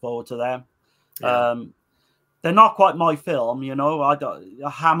used to look forward to them. They're not quite my film, you know. A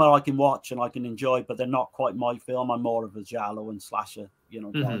Hammer I can watch and I can enjoy, but they're not quite my film. I'm more of a Giallo and slasher, you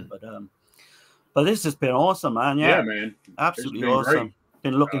know. Guy. But this has been awesome, man. Yeah, man, absolutely awesome. Great.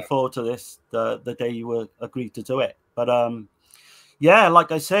 Been looking forward to this the day you agreed to do it. But yeah,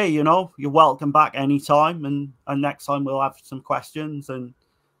 like I say, you know, you're welcome back anytime, and next time we'll have some questions and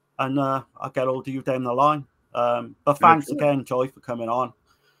I'll get hold of you down the line. But thanks again, Joy, for coming on.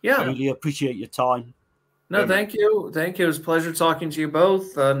 Yeah, I really appreciate your time. No, thank you. It was a pleasure talking to you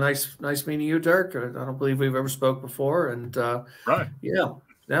both. Nice meeting you, Dirk. I don't believe we've ever spoke before, and yeah,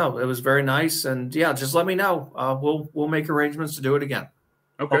 no, it was very nice. And yeah, just let me know. We'll make arrangements to do it again.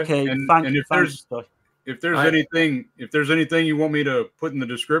 Okay. And if there's anything you want me to put in the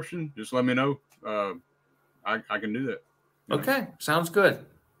description, just let me know. I can do that. Okay, sounds good.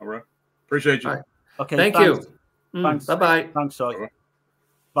 All right, appreciate you. All right. Okay, thank you. Thanks. Bye-bye. Thanks, Joy.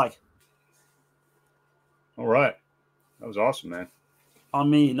 Bye. All right, that was awesome, man. I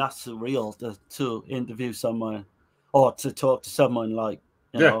mean, that's surreal to interview someone or to talk to someone like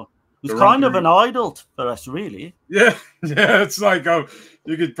you know. It's kind of an idol for us, really. Yeah, it's like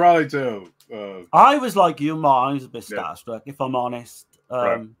you could probably tell. I was like you, I was a bit starstruck, if I'm honest.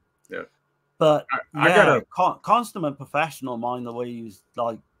 Yeah, but I got a consummate professional mind. The way he's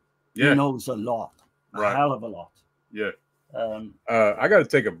like, he knows a lot, a hell of a lot. Yeah. I got to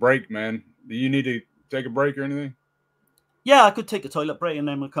take a break, man. Do you need to take a break or anything? Yeah, I could take a toilet break and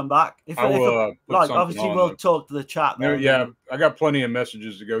then we'll come back. Obviously we'll talk to the chat. I got plenty of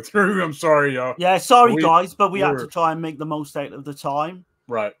messages to go through. I'm sorry, y'all. Yeah, sorry guys, but we had to try and make the most out of the time.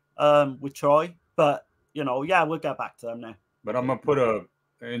 Right. With Troy. But you know, we'll get back to them now. But I'm gonna put an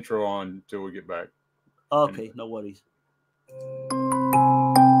intro on until we get back. Okay, no worries.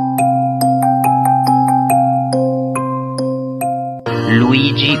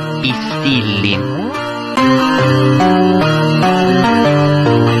 Luigi Pistilli.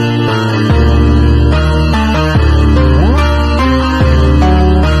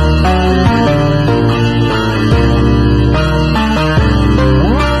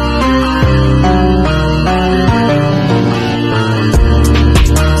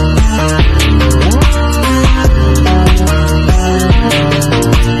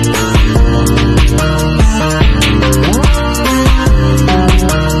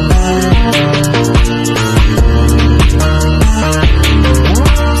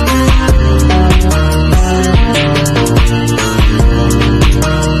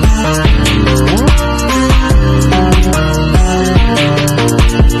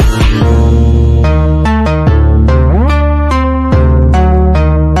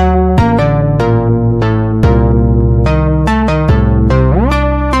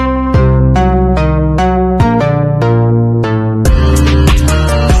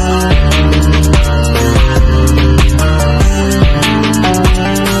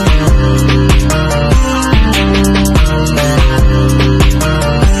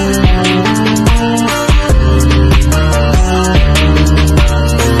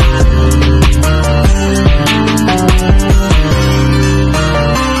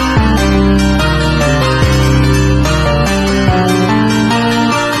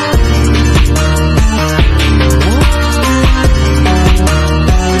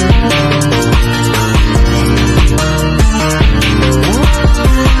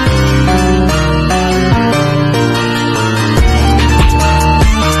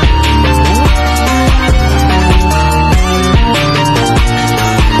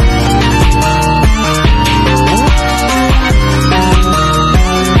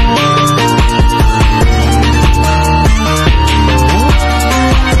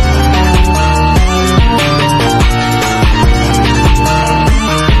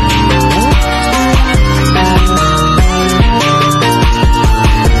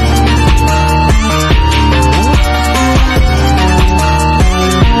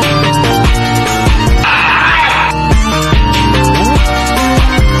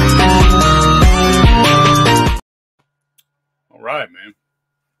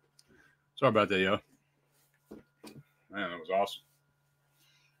 Sorry about that, yo. Man, that was awesome.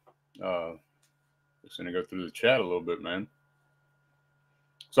 Just gonna go through the chat a little bit, man.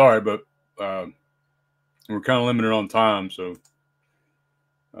 Sorry, but we're kind of limited on time, so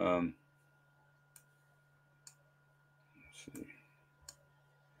let's see.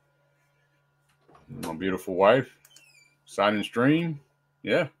 My beautiful wife, sign and stream,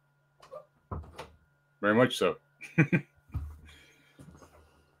 yeah, very much so.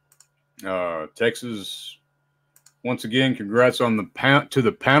 Texas, once again, congrats on the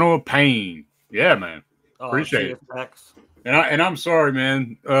panel of pain. Yeah, man, appreciate it. Tex. And I'm sorry,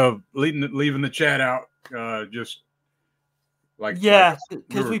 man, leaving the chat out. Just like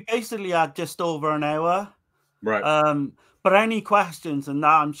because we basically had just over an hour, right? But any questions and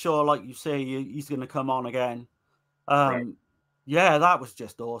that, I'm sure, like you say, he's going to come on again. Right. Yeah, that was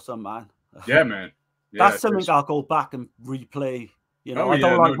just awesome, man. Yeah, man. Yeah, that's something I'll go back and replay. You know, I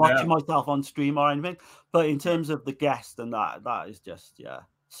don't like watching myself on stream or anything, but in terms of the guest and that is just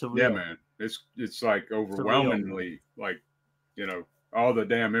surreal. Yeah, man. It's like overwhelmingly like, you know, all the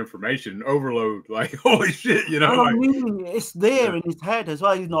damn information overload. Like, holy shit, you know. Well, I mean, it's there in his head as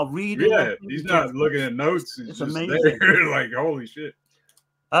well. He's not reading. Yeah, he's not looking at notes. It's just amazing. There. Like, holy shit.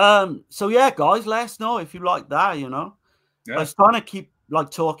 So yeah, guys, let us know if you like that. You know, I was trying to keep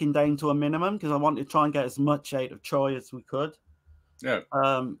like talking down to a minimum because I wanted to try and get as much out of Troy as we could. Yeah.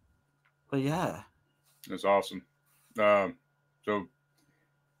 But yeah, that's awesome. So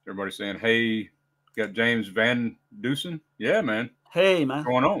everybody's saying, hey, got James Van Dusen. Yeah, man. Hey, man. What's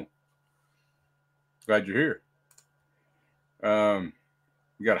going on? Glad you're here.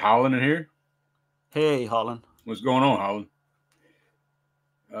 You got Holland in here. Hey, Holland. What's going on,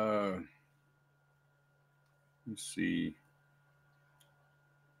 Holland? Let's see.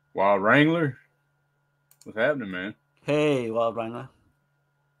 Wild Wrangler. What's happening, man? Hey, Wild Wrangler.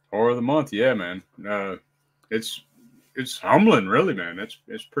 Horror of the month, yeah, man. It's humbling, really, man.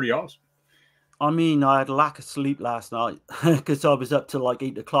 It's pretty awesome. I mean, I had a lack of sleep last night because I was up till like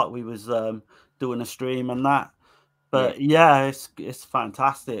 8 o'clock. We was doing a stream and that. But yeah, it's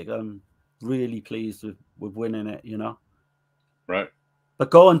fantastic. I'm really pleased with winning it, you know. Right.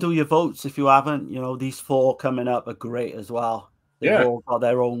 But go and do your votes if you haven't. You know, these 4 coming up are great as well. They've all got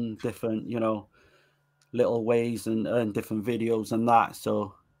their own different, you know, little ways and different videos and that.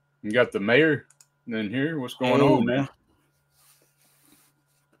 So you got the mayor in here. What's going on, man?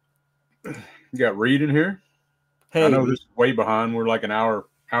 You got Reed in here. Hey, I know this is way behind. We're like an hour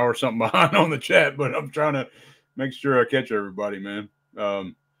something behind on the chat, but I'm trying to make sure I catch everybody, man.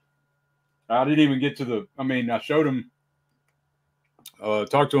 I didn't even get to I showed him,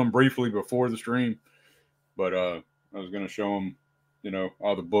 talked to him briefly before the stream, but I was going to show him, you know,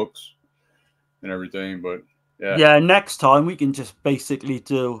 all the books and everything. But yeah, next time we can just basically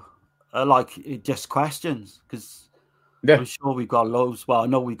do like just questions because I'm sure we've got loads. Well, I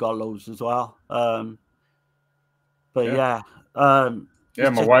know we got loads as well. But yeah, my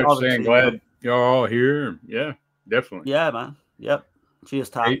wife's saying glad y'all all here. Yeah, definitely. Yeah, man. Yep. Cheers,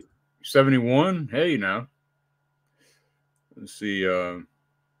 Tom. 71. Hey, now. Let's see.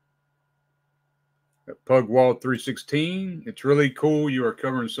 Pugwall 316. It's really cool. You are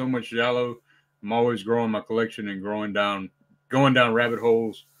covering so much Giallo. I'm always growing my collection and going down rabbit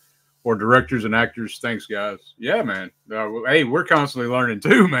holes for directors and actors. Thanks, guys. Yeah, man. Hey, we're constantly learning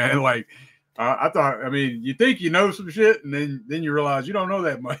too, man. Like, I thought, I mean, you think you know some shit, and then you realize you don't know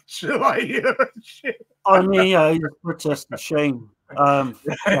that much. Like, shit. I mean, it puts us to shame. Thanks for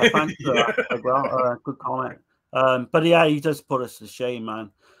that as well. Good comment. But yeah, he does put us to shame,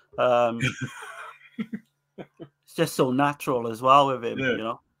 man. It's just so natural as well with him, you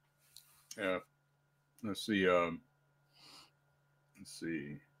know. Yeah. Let's see.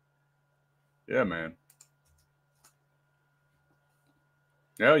 Yeah, man.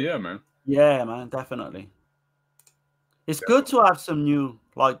 Yeah, man. Yeah, man, definitely. It's good to have some new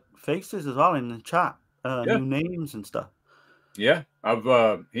like faces as well in the chat, new names and stuff. Yeah,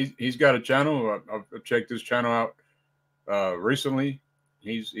 he's got a channel. I've checked his channel out recently.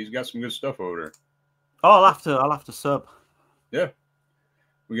 He's got some good stuff over there. Oh, I'll have to sub. Yeah,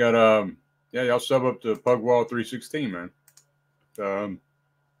 we got y'all sub up to Pugwall 316, man.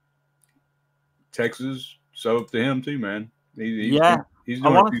 Texas, sub up to him too, man. He's doing I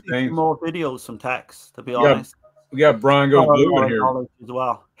want a few to see things. some more videos from Tex, to be honest. We got Brian Goes Blue in here as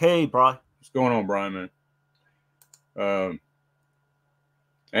well. Hey, Brian. What's going on, Brian, man?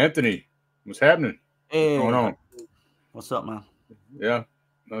 Anthony, what's happening? Hey, what's going on? What's up, man? Yeah,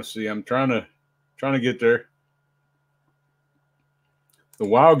 let's see. I'm trying to get there. The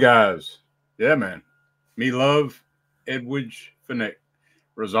Wild Guys, yeah, man. Me love Edwidge Finnick.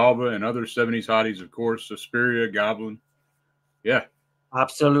 Rosalba, and other 70s hotties, of course. Suspiria, Goblin. Yeah.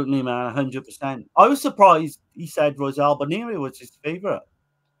 Absolutely, man. 100%. I was surprised he said Rosalba Neri was his favorite.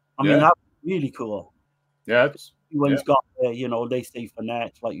 I mean, that's really cool. Yeah. It's, when he's got the, you know, they stay for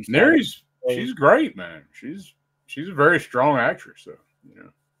next, like you said. Neri's, she's great, man. She's a very strong actress, so,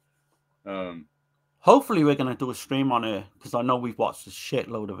 you know. Hopefully we're going to do a stream on her, because I know we've watched a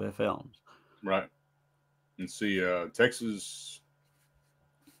shitload of her films. Right. And see, Texas,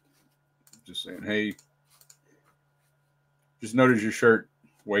 just saying, hey, just noticed your shirt.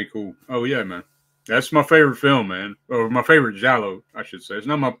 Way cool. Oh, yeah, man. That's my favorite film, man. Or my favorite Giallo, I should say. It's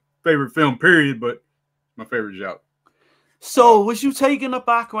not my favorite film, period, but my favorite Giallo. So, was you taken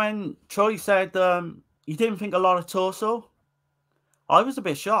aback when Troy said he didn't think a lot of Torso? I was a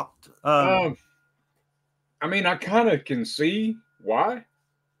bit shocked. I mean, I kind of can see why.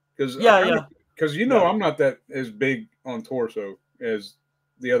 Because Because, you know, I'm not that as big on Torso as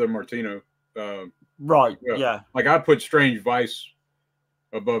the other Martino. Right, yeah. Like, I'd put Strange Vice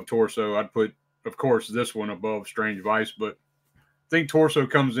above Torso. I'd put, of course, this one above Strange Vice. But I think Torso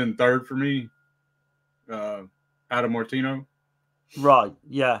comes in third for me out of Martino. Right,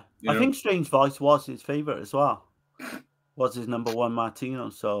 yeah. I think Strange Vice was his favorite as well. Was his #1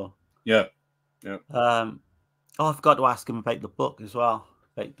 Martino, so. Yeah, yeah. I forgot to ask him about the book as well.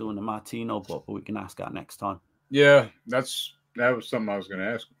 About doing the Martino book, but we can ask that next time. Yeah, that was something I was going to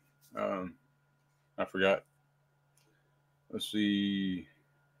ask. I forgot. Let's see.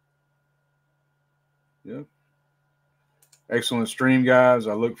 Yep. Excellent stream, guys.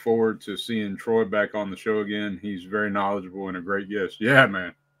 I look forward to seeing Troy back on the show again. He's very knowledgeable and a great guest. Yeah,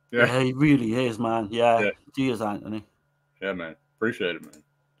 man. Yeah, he really is, man. Yeah. Cheers, Anthony. Yeah, man. Appreciate it,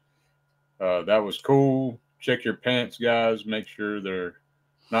 man. That was cool. Check your pants, guys. Make sure they're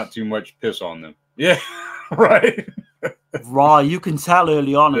not too much piss on them. Yeah, right. Right. You can tell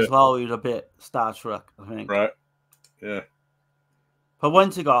early on as well. He was a bit starstruck, I think. Right. Yeah. But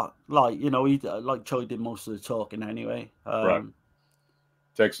once he got, like, you know, he like Troy did most of the talking anyway. Right.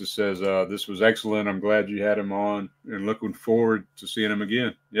 Texas says, this was excellent. I'm glad you had him on and looking forward to seeing him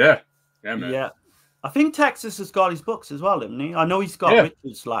again. Yeah. Yeah, man. Yeah. I think Texas has got his books as well, hasn't he? I know he's got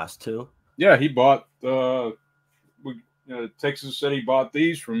Richard's last two. Yeah, he bought, Texas said he bought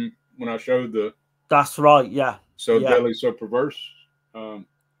these from when I showed the. That's right, yeah. So Deadly, So Perverse.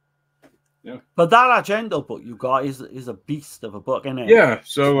 Yeah. But that agenda book you got is a beast of a book, isn't it? Yeah,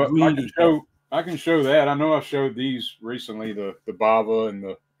 so I can show that. I know I showed these recently, the Bava and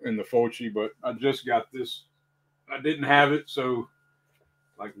the Fulci, but I just got this. I didn't have it, so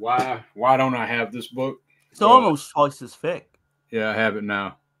like why don't I have this book? It's almost twice as thick. Yeah, I have it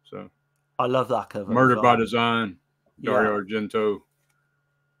now. So I love that cover. Murder by Design, Dario Argento,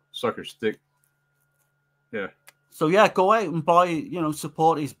 Sucker Stick. Yeah. So yeah, go out and buy, you know,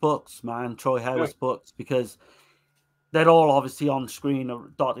 support his books, man. Troy Howarth's books, because they're all obviously on screen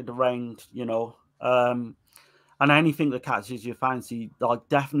or dotted around, you know. And anything that catches your fancy, like,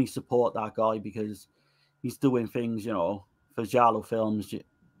 definitely support that guy, because he's doing things, you know, for Giallo films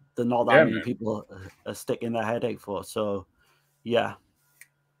that not that many people are sticking their head out for. So yeah.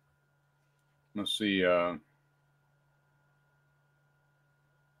 Let's see.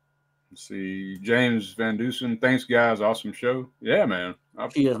 Let's see, James Van Dusen. Thanks, guys. Awesome show. Yeah, man.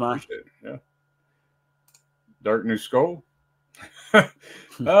 Cheers, man. Appreciate it. Yeah. Dark New Skull. I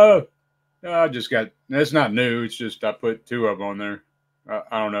just got. It's not new. It's just I put 2 of them on there.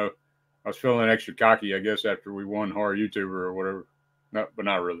 I don't know. I was feeling extra cocky, I guess, after we won Horror YouTuber or whatever. No, but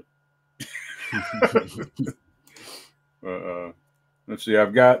not really. Let's see.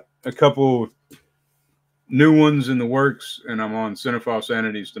 I've got a couple new ones in the works, and I'm on Cinephile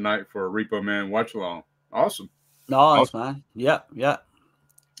Sanities tonight for a Repo Man watch along. Awesome. Nice, man. Yeah, yeah.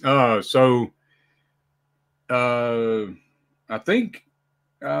 So I think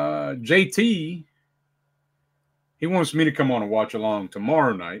JT, he wants me to come on and watch along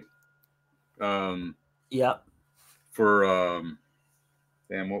tomorrow night. Yeah. For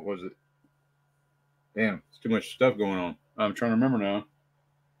damn, what was it? Damn, it's too much stuff going on. I'm trying to remember now.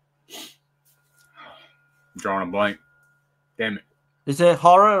 I'm drawing a blank. Damn it. Is it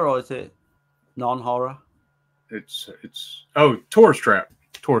horror or is it non-horror? It's Tourist Trap.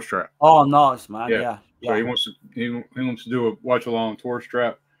 Tourist Trap. Oh, nice, man. Yeah. So he wants to do a watch along Tourist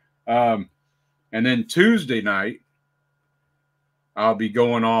Trap. And then Tuesday night, I'll be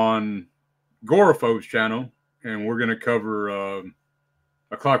going on Gorophobe's channel, and we're gonna cover A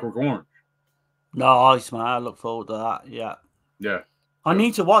Clockwork Orange. Nice, man. I look forward to that. Yeah. Yeah. I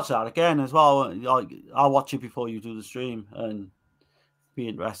need to watch that again as well. Like, I'll watch it before you do the stream, and be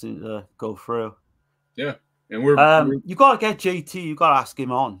interesting to go through. Yeah, And you got to get JT. You got to ask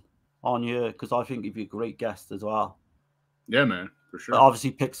him on here because I think he'd be a great guest as well. Yeah, man, for sure. But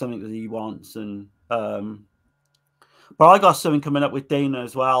obviously, pick something that he wants, and but I got something coming up with Dana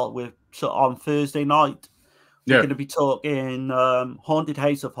as well. On Thursday night, we're going to be talking Haunted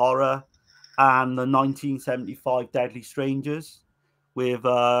House of Horror and the 1975 Deadly Strangers with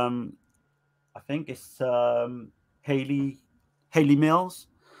I think it's Haley Mills.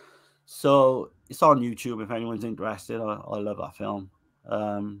 So it's on YouTube if anyone's interested. I love that film.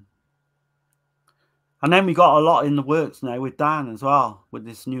 And then we got a lot in the works now with Dan as well, with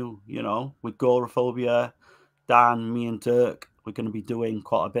this new, with Goraphobia, Dan, me and Dirk, we're going to be doing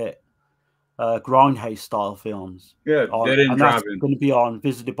quite a bit. Grindhouse style films. Yeah, Dead End Drive-In. That's going to be on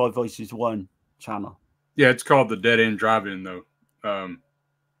Visited by Voices 1 channel. Yeah, it's called the Dead End Drive-In, though,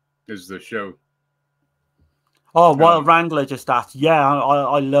 is the show. Oh, Wild Wrangler just asked. Yeah,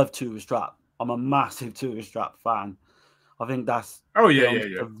 I love Tourist Trap. I'm a massive Tourist Trap fan. I think that's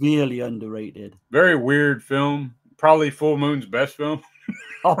severely underrated. Very weird film. Probably Full Moon's best film.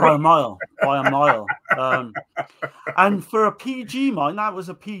 Oh, by a mile. And for a PG, that was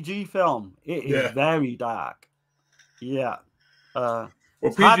a PG film. It is very dark. Yeah. Well,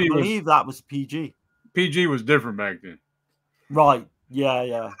 it's hard to believe that was PG. PG was different back then. Right.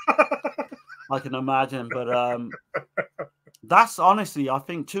 Yeah. I can imagine. But that's honestly, I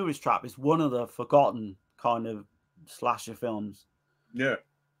think Tourist Trap is one of the forgotten kind of slasher films. Yeah.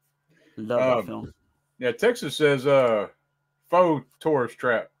 Love that film. Yeah, Texas says faux Tourist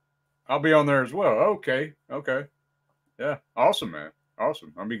Trap. I'll be on there as well. Okay. Yeah. Awesome, man.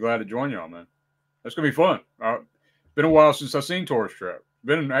 Awesome. I'll be glad to join y'all, man. That's gonna be fun. Been a while since I've seen Tourist Trap.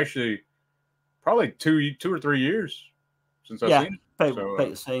 Been actually probably two or 3 years since I've seen it. About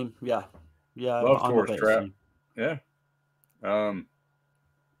the same. Yeah. Love Tourist Trap. Yeah.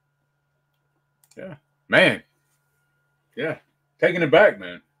 Yeah. Man. Yeah. Taking it back,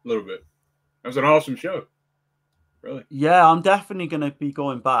 man, a little bit. That was an awesome show. Really. Yeah, I'm definitely going to be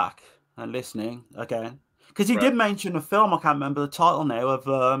going back and listening again. Because he did mention a film, I can't remember the title now, of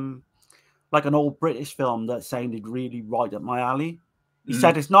like an old British film that sounded really right up my alley. He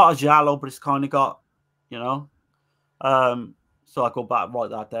said it's not a giallo, but it's kind of got, so I go back,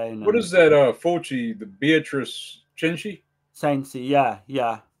 write that down. What is that, Fulci, the Beatrice Cenci? Cenci, yeah.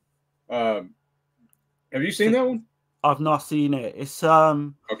 Have you seen that one? I've not seen it. It's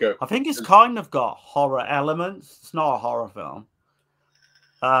okay. I think it's kind of got horror elements. It's not a horror film.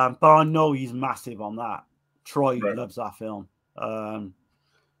 But I know he's massive on that. Troy loves that film.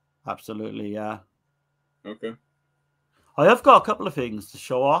 Absolutely, yeah. Okay. I have got a couple of things to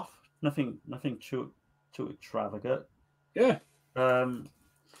show off. Nothing too extravagant. Yeah.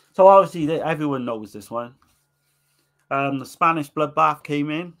 So obviously everyone knows this one. The Spanish Bloodbath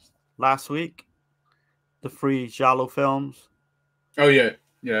came in last week. The 3 Giallo films. Oh yeah.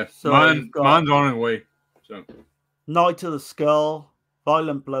 So mine's on its way. So Night of the Skull,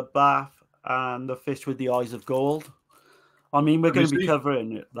 Violent Bloodbath, and The Fish with the Eyes of Gold. I mean, we're going to be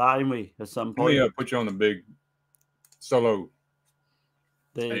covering that, aren't we, at some point? Let me put you on the big solo.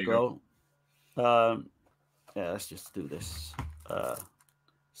 There you go. Yeah, let's just do this.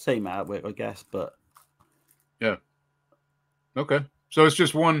 Same artwork, I guess, but yeah. Okay, so it's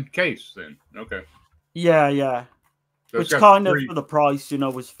just one case then. Okay. Yeah. So which kind of for the price,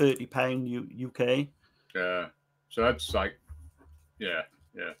 was £30 UK. Yeah. So that's like, yeah.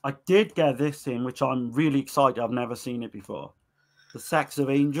 I did get this in, which I'm really excited. I've never seen it before. The Sex of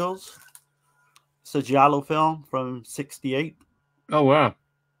Angels. It's a giallo film from '68. Oh wow.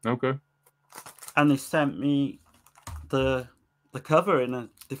 Okay. And they sent me the cover in a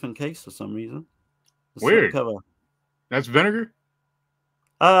different case for some reason. Weird cover. That's Vinegar?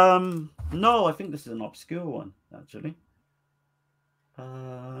 No, I think this is an obscure one, actually.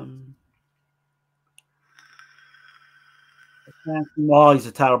 My eyes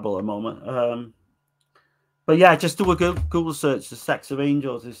are terrible at the moment. But yeah, just do a Google search. The Sex of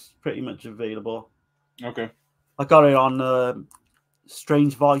Angels is pretty much available. Okay. I got it on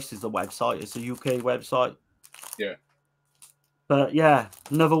Strange Vice is the website. It's a UK website. Yeah. But yeah,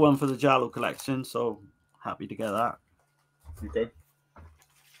 another one for the Giallo collection. So happy to get that. Okay.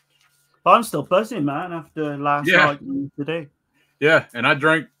 But I'm still buzzing, man, after last night and today. Yeah, and I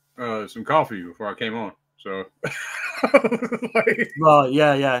drank some coffee before I came on. So, right,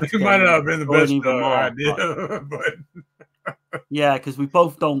 yeah. It might not have been the best idea, but yeah, because we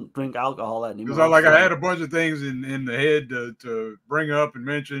both don't drink alcohol anymore. Because I had a bunch of things in the head to bring up and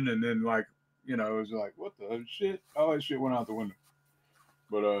mention, and then it was like, what the shit? All that shit went out the window.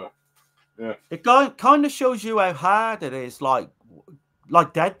 But yeah, it kind of shows you how hard it is. Like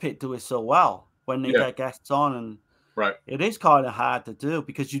Dead Pit do it so well. when they get guests on, and right, it is kind of hard to do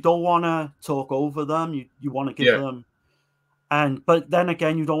because you don't want to talk over them. You want to give them, but then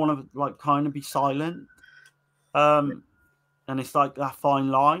again, you don't want to like kind of be silent. And it's like that fine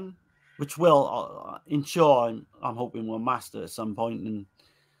line, which will ensure I'm hoping we'll master at some point.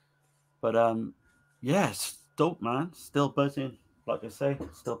 But yes, dope, man. Still buzzing, like I say,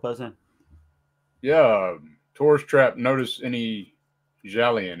 still buzzing. Yeah, tourist trap. Notice any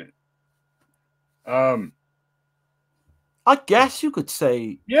Gialli in it? I guess you could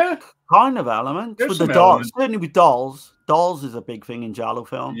say, kind of elements. There's with some the dolls, elements. certainly with dolls. Dolls is a big thing in Giallo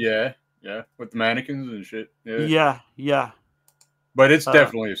film. Yeah, with the mannequins and shit. Yeah. But it's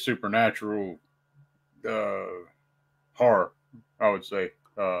definitely a supernatural horror, I would say.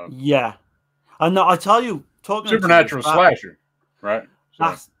 Yeah, and I tell you, talking supernatural slasher, right?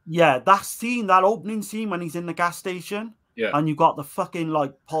 So. That scene, that opening scene when he's in the gas station, and you got the fucking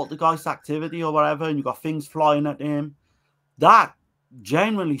like poltergeist activity or whatever, and you got things flying at him. That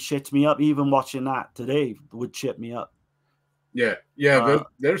genuinely shits me up. Even watching that today would shit me up. There's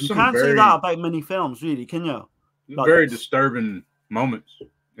you some can't say that about many films, really, can you? Like, very disturbing moments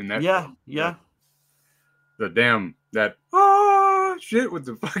in that. Yeah. The damn that shit with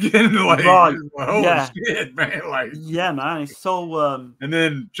the fucking like, holy shit, man! Like, man, it's so. And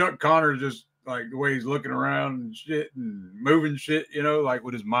then Chuck Connor just like the way he's looking around and shit and moving shit, like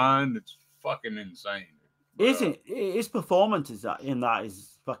with his mind, it's fucking insane. Isn't his performance is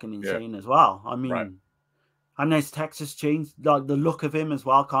fucking insane as well? I mean, and there's Texas Chains, like the look of him as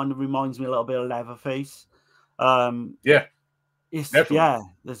well, kind of reminds me a little bit of Leatherface. There's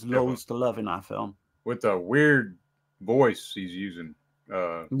loads to love in that film. With a weird voice he's using.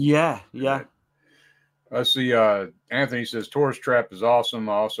 I see Anthony says Tourist Trap is awesome.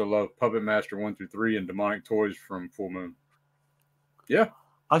 I also love Puppet Master 1 through 3 and Demonic Toys from Full Moon. Yeah.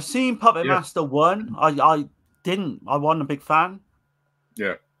 I've seen Puppet Master 1. I wasn't a big fan.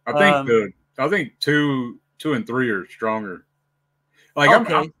 Yeah. I think 2 and 3 are stronger. Like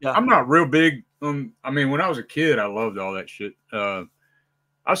I'm not real big on, I mean, when I was a kid I loved all that shit. I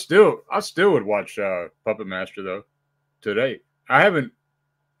still would watch Puppet Master though today. I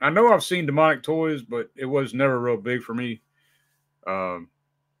know I've seen Demonic Toys, but it was never real big for me.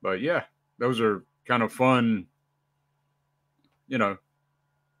 But yeah, those are kind of fun,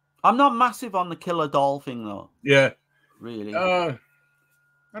 I'm not massive on the killer doll thing though. Yeah. Really. I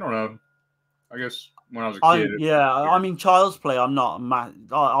don't know. I guess when I was a kid. I mean, Child's Play, I'm not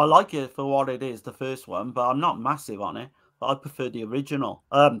I like it for what it is, the first one, but I'm not massive on it. But I prefer the original,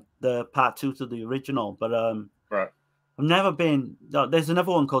 the part 2 to the original. But right. I've never been. There's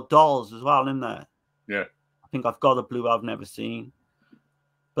another one called Dolls as well, isn't there? Yeah. I think I've got a blue I've never seen.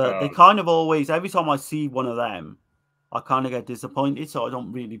 But they kind of always, every time I see one of them, I kind of get disappointed, so I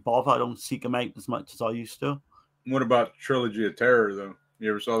don't really bother. I don't seek them out as much as I used to. What about Trilogy of Terror, though?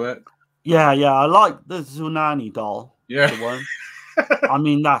 You ever saw that? Yeah. I like the Zunani doll. Yeah. The one. I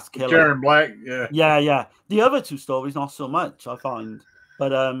mean, that's killer. Karen Black, Yeah. The other 2 stories, not so much, I find.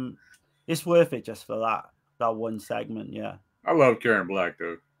 But it's worth it just for that one segment, yeah. I love Karen Black,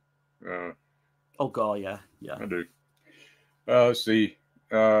 though. Oh, God, yeah. I do. Let's see.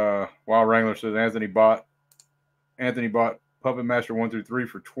 Wild Wrangler says Anthony bought Puppet Master 1 through 3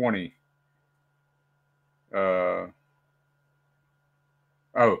 for $20.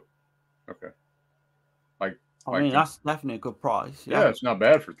 Okay. I mean, that's definitely a good price. Yeah, it's not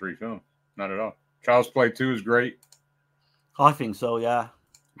bad for 3 films. Not at all. Child's Play 2 is great. I think so, yeah.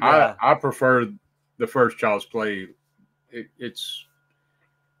 I prefer the first Child's Play. It's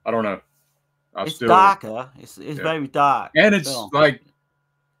I don't know. It's darker. It's very dark. And it's like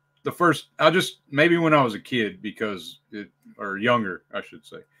the first, maybe when I was a kid or younger, I should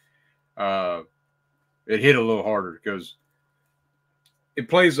say, it hit a little harder because it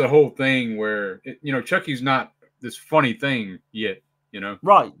plays the whole thing where, Chucky's not this funny thing yet,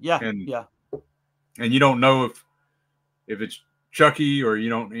 Right, yeah, And you don't know if it's Chucky or you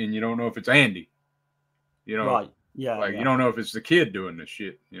don't know if it's Andy, Right, yeah. You don't know if it's the kid doing this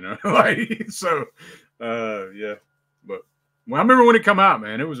shit, like, so, yeah. But I remember when it come out,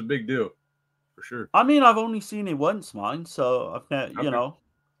 man, it was a big deal for sure. I mean, I've only seen it once, mine, so I've never,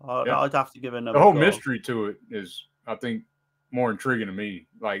 I'd have to give it another The whole go. mystery to it is, I think, more intriguing to me,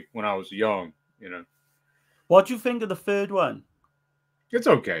 like when I was young, What do you think of the third one? It's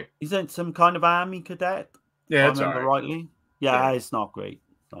okay. Is it some kind of army cadet? Yeah, if I remember rightly. Yeah, it's not great.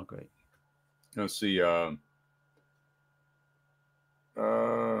 It's not great. Let's see. The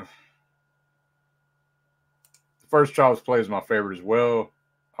first Child's Play is my favorite as well.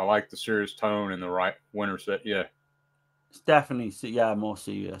 I like the serious tone and the right winter set. Yeah. It's definitely, more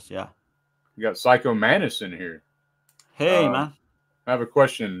serious. Yeah. We got Psycho Manus in here. Hey, man. I have a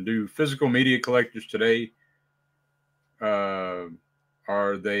question. Do physical media collectors today, are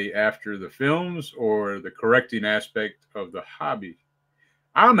they after the films or the correcting aspect of the hobby?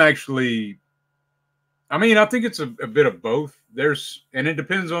 I'm actually, I mean, I think it's a bit of both. And it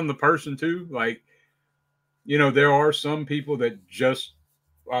depends on the person too. Like, you know, there are some people that just,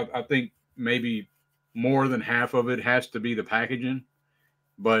 I think maybe more than half of it has to be the packaging.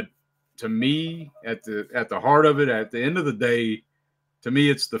 But to me, at the heart of it, at the end of the day, to me,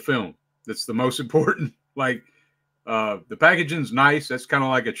 it's the film that's the most important. Like, the packaging's nice. That's kind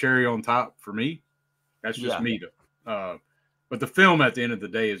of like a cherry on top for me. That's just me, though. But the film at the end of the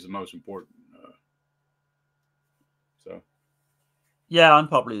day is the most important. So, yeah, I'm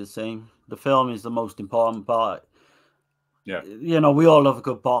probably the same. The film is the most important part. Yeah, you know, we all love a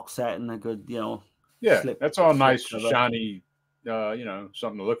good box set and a good, you know, that's all nice, shiny, you know,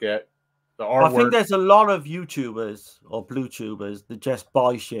 something to look at. The artwork. I think there's a lot of YouTubers or blue tubers that just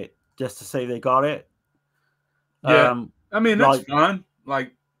buy shit just to say they got it. Yeah, I mean, that's fine.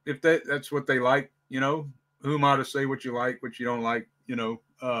 Like, if that's what they like, you know, who am I to say what you like, what you don't like, you know?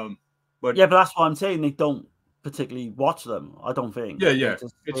 But yeah, but that's why I'm saying they don't particularly watch them. I don't think. Yeah.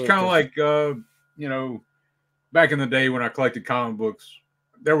 It's kind of like, you know, back in the day when I collected comic books,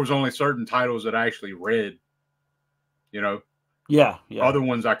 there was only certain titles that I actually read, you know? Yeah. Other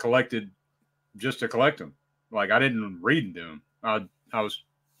ones I collected just to collect them. Like, I didn't read them. I was,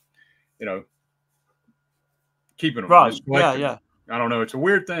 you know, keeping them. Right. Yeah. I don't know. It's a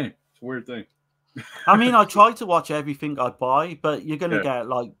weird thing. I mean, I try to watch everything I buy, but you're going to get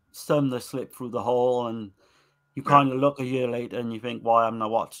like some that slip through the hole, and you kind of look a year later and you think, why haven't I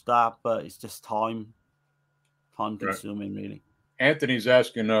watched that? But it's just time consuming, really. Anthony's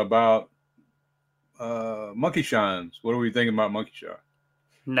asking about Monkey Shines. What are we thinking about Monkey Shine?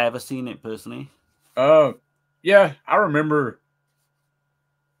 Never seen it personally. Yeah, I remember.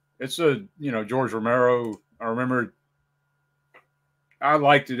 It's a, you know, George Romero. I remember. I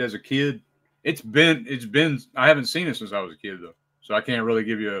liked it as a kid. It's been. I haven't seen it since I was a kid though, so I can't really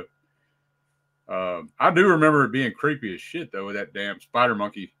give you a. I do remember it being creepy as shit though, with that damn spider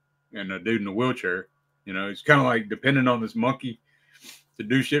monkey and a dude in a wheelchair. You know, it's kind of like depending on this monkey to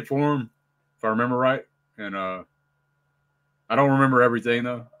do shit for him, if I remember right. And I don't remember everything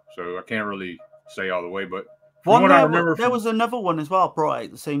though, so I can't really say all the way. But from what I remember, there was another one as well brought out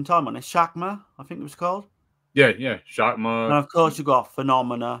at the same time on it. Shakma, I think it was called. Yeah, Shakma. And of course, you got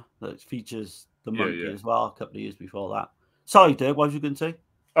Phenomena that features the monkey as well. A couple of years before that. Sorry, Dirk, what was you going to say?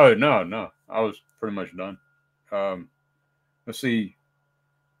 Oh no, I was pretty much done. Let's see.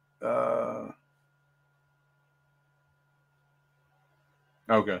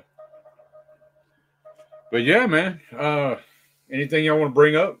 Okay. But yeah, man. Anything y'all want to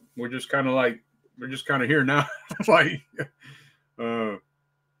bring up? We're just kind of here now. Like,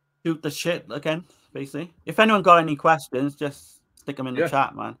 shoot the shit again, basically. If anyone got any questions, just stick them in the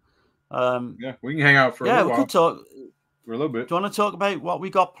chat, man. Yeah, we can hang out for a little while. We could talk for a little bit. Do you want to talk about what we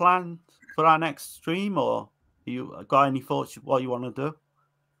got planned for our next stream, or you got any thoughts what you want to do?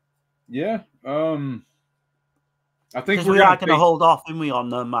 Yeah. I think we are going to hold off, aren't we, on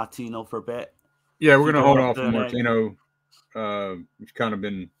Martino for a bit? Yeah, we're going to hold off on Martino. We've kind of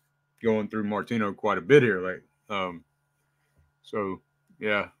been going through Martino quite a bit here, like, so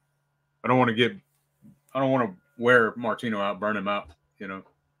yeah, I don't want to wear Martino out, burn him out, you know.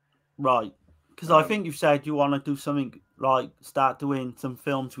 Right, because I think you said you want to do something like start doing some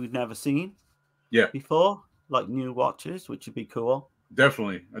films we've never seen. Yeah. Before, like new watches, which would be cool.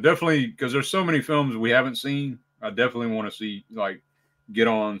 Definitely, because there's so many films we haven't seen. I definitely want to see, like, get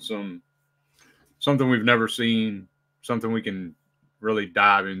on something we've never seen, something we can really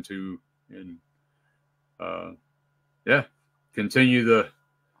dive into, and continue the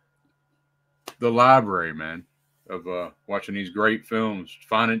library, man, of watching these great films,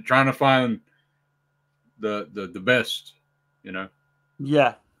 trying to find the best, you know.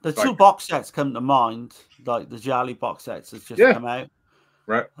 Yeah, the two box sets come to mind, like the Gialli box sets that's just come out.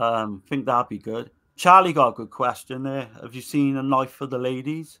 Right. Think that'd be good. Charlie got a good question there. Have you seen A Knife for the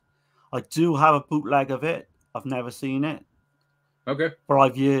Ladies? I do have a bootleg of it. I've never seen it. Okay. But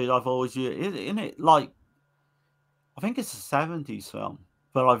I've always heard, isn't it like, I think it's a 70s film,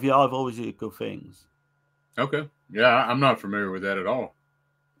 but I've always heard good things. Okay. Yeah, I'm not familiar with that at all.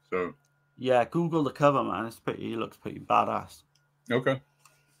 So. Yeah, Google the cover, man. It looks pretty badass. Okay.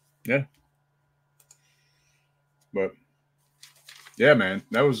 Yeah. But yeah, man,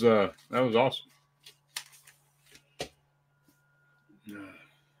 that was awesome.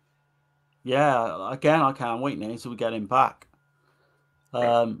 Yeah, again, I can't wait now until we get him back.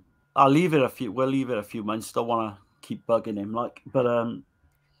 I'll leave it a few. We'll leave it a few months. Don't want to keep bugging him, like. But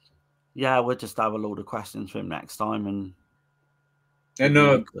yeah, we'll just have a load of questions for him next time, and you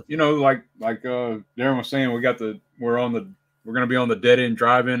know, like Darren was saying, we're gonna be on the Dead End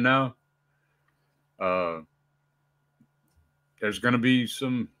Drive-In now. There's gonna be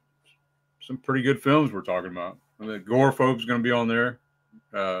some pretty good films we're talking about. The Gore folks gonna be on there.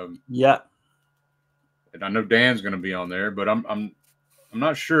 Yeah, and I know Dan's gonna be on there, but I'm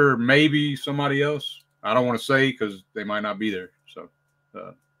not sure. Maybe somebody else. I don't want to say because they might not be there. So.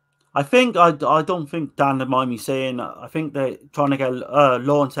 I don't think Dan would mind me saying. I think they're trying to get.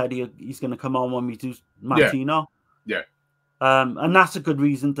 Lawrence said he's going to come on when we do Martino. Yeah. And that's a good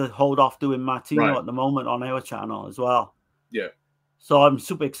reason to hold off doing Martino right. at the moment on our channel as well. Yeah. So I'm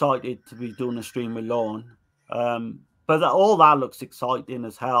super excited to be doing a stream with Lorne. But all that looks exciting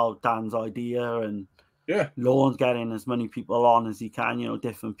as hell. Dan's idea and Lorne getting as many people on as he can. You know,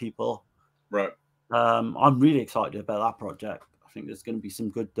 different people. Right. I'm really excited about that project. I think there's going to be some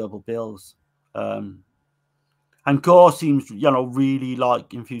good double bills. And Gore seems, you know, really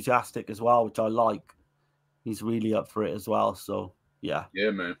like enthusiastic as well, which I like. He's really up for it as well. So yeah. Yeah,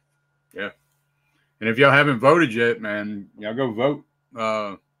 man. Yeah. And if y'all haven't voted yet, man, y'all go vote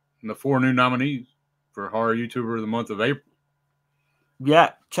the 4 new nominees for Horror YouTuber of the month of April.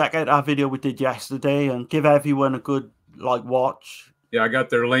 Yeah, check out our video we did yesterday and give everyone a good watch. Yeah, I got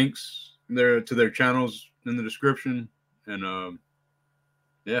their links to their channels in the description. And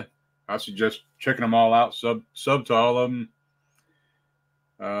yeah, I suggest checking them all out. Sub to all of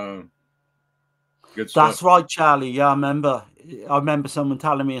them. Good stuff. That's right, Charlie. Yeah, I remember someone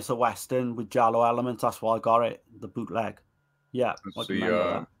telling me it's a Western with Giallo elements. That's why I got it, the bootleg. Yeah, let's see.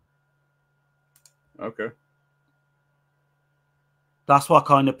 That. Okay. That's what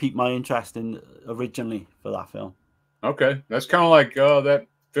kind of piqued my interest in originally for that film. Okay, that's kind of like that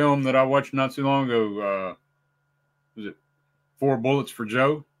film that I watched not too long ago. Was it 4 Bullets for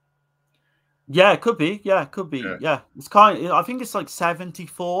Joe? Yeah, it could be. Yeah, it could be. Yeah. It's I think it's like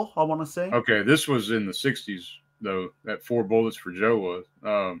 74, I want to say. Okay, this was in the 60s, though. That 4 Bullets for Joe was.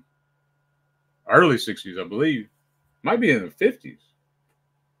 Early 60s, I believe. Might be in the 50s.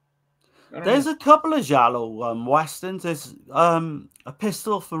 There's a couple of Giallo Westerns. There's A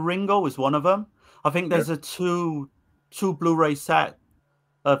Pistol for Ringo is one of them. I think there's a two Blu-ray set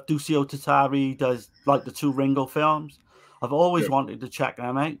of Duccio Tatari does like the 2 Ringo films. I've always wanted to check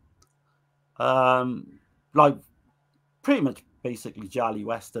them out. Like pretty much basically Gialli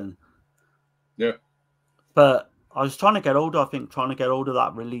Western. Yeah. But I was trying to get older,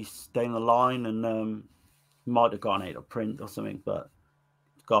 that release down the line, and might have gone out of print or something, but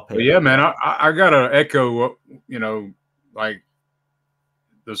got paid. Well, yeah, man, I gotta echo, you know, like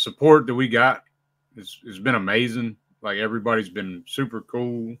the support that we got has been amazing. Like everybody's been super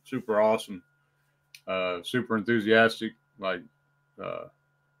cool, super awesome, super enthusiastic. Like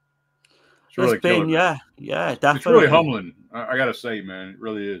it's really been, yeah, definitely. It's really humbling. I gotta say, man, it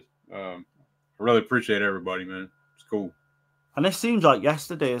really is. I really appreciate everybody, man. It's cool. And it seems like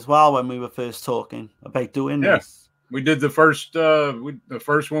yesterday as well when we were first talking about doing this. We did the first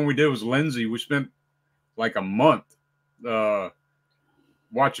one we did was Lindsay. We spent like a month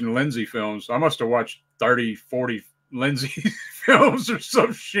watching Lindsay films. I must have watched 30, 40 Lindsay films or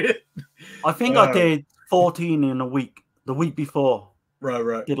some shit. I think I did 14 in a week. The week before.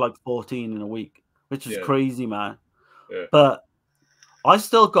 Right. Did like 14 in a week, which is crazy, man. Yeah. But I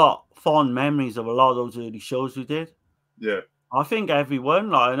still got fond memories of a lot of those early shows we did. Yeah. I think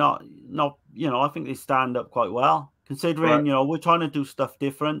everyone, like, not, you know, I think they stand up quite well, considering, you know, we're trying to do stuff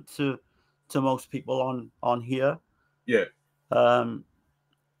different to most people on here. Yeah.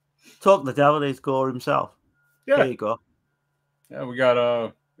 Talk the devil, there's Gore himself. Yeah. There you go. Yeah, we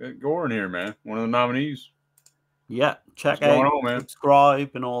got Gore in here, man. One of the nominees. Yeah, check out,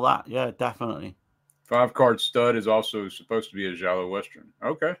 subscribe, and all that. Yeah, definitely. 5-Card Stud is also supposed to be a Giallo Western.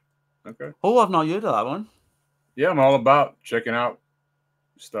 Okay. Oh, I've not heard of that one. Yeah, I'm all about checking out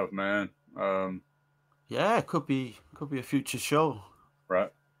stuff, man. Yeah, it could be a future show.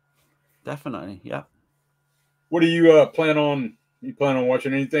 Right. Definitely, yeah. What do you plan on? You plan on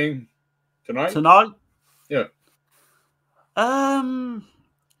watching anything tonight? Yeah. I'm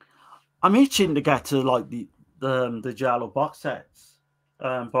itching to get to like the Giallo box sets,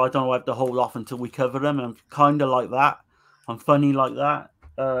 but I don't know if to hold off until we cover them. I'm kind of like that. I'm funny like that.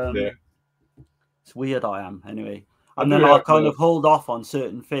 Yeah. It's weird. I am anyway, and then I'll kind of hold off on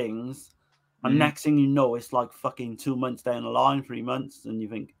certain things, and next thing you know, it's like fucking 2 months down the line, 3 months, and you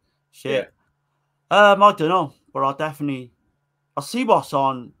think, shit. Yeah. I don't know, but I'll see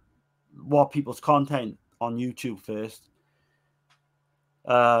what people's content on YouTube first.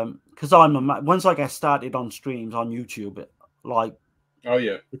 Because once I get started on streams on YouTube, like, oh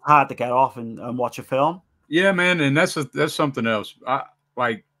yeah, it's hard to get off and watch a film. Yeah, man, and that's something else. I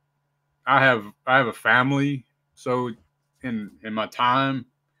have a family, so in my time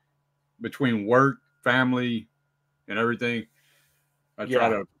between work, family, and everything, I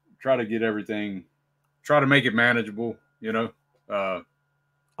try to get everything, try to make it manageable. You know.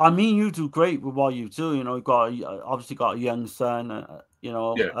 I mean, you do great with what you do. You know, you've got obviously got a young son.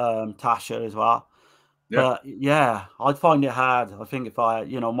 Tasha as well. Yeah. But yeah, I'd find it hard. I think if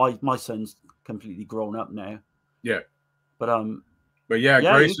my son's completely grown up now. Yeah. But yeah,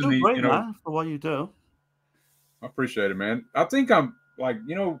 Grayson, you do great, man, for what you do. I appreciate it, man. I think I'm like,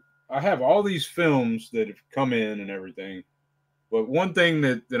 I have all these films that have come in and everything, but one thing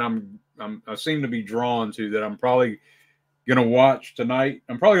that I seem to be drawn to that I'm probably gonna watch tonight.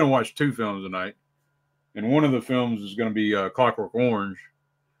 I'm probably gonna watch 2 films tonight, and one of the films is gonna be Clockwork Orange,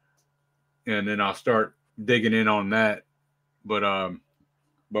 and then I'll start digging in on that. But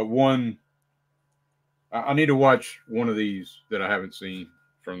one, I need to watch one of these that I haven't seen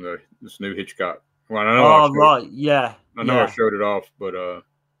from this new Hitchcock. Well, I know. I know I showed it off, but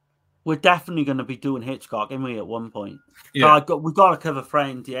we're definitely going to be doing Hitchcock, aren't we? At one point, yeah. We've got to cover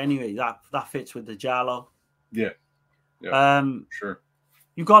Friend anyway. That fits with the Giallo. Yeah. Sure.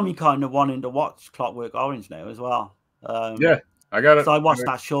 You got me kind of wanting to watch Clockwork Orange now as well. Yeah, I got it. So I watched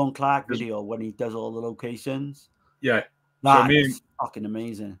that Sean Clark video when he does all the locations. Yeah, that's fucking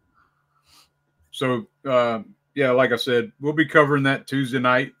amazing. So like I said, we'll be covering that Tuesday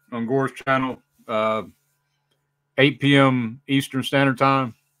night on Gore's channel, 8 p.m. Eastern Standard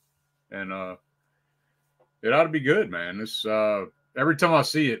Time, and it ought to be good, man. It's every time I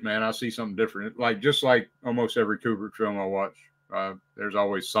see it, man, I see something different. Just like almost every Kubrick film I watch, there's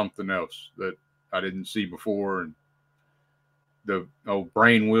always something else that I didn't see before, and the old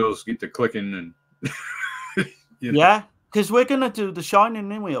brain wheels get to clicking, and yeah, because we're gonna do The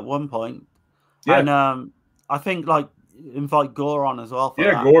Shining, aren't we, at one point? Yeah, and I think invite Gore on as well.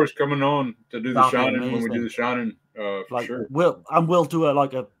 Gore's coming on to do The Shining when we do The Shining. For sure. We'll do it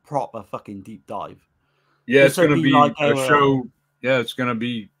like a proper fucking deep dive. Yeah, it's gonna be like a show. Yeah, it's gonna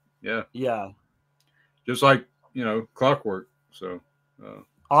be just like Clockwork. So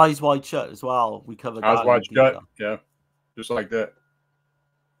Eyes Wide Shut as well. We covered Eyes Wide Shut. Yeah, just like that.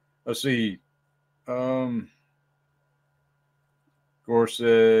 Let's see. Gore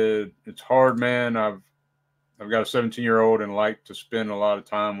said it's hard, man. I've got a 17-year-old and like to spend a lot of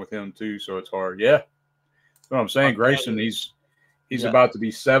time with him too, so it's hard. Yeah, that's what I'm saying. Grayson, he's about to be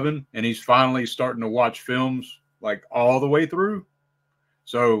 7, and he's finally starting to watch films like all the way through.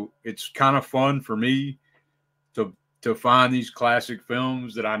 So it's kind of fun for me to find these classic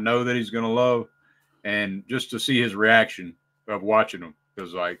films that I know that he's going to love, and just to see his reaction of watching them,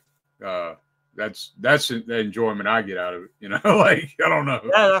 because that's the enjoyment I get out of it. I don't know.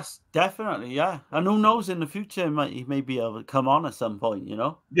 Yeah, that's definitely, and who knows, in the future he may be able to come on at some point.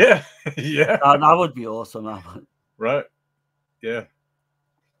 Yeah. That would be awesome. Right. Yeah.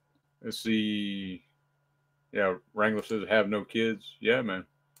 Let's see. Yeah, Wrangler says have no kids. Yeah, man.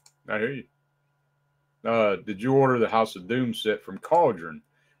 I hear you. Did you order the House of Doom set from Cauldron?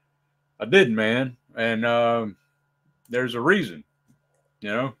 I did, man. And there's a reason.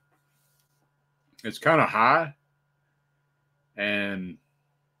 It's kind of high. And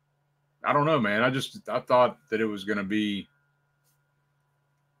I don't know, man. I thought that it was going to be,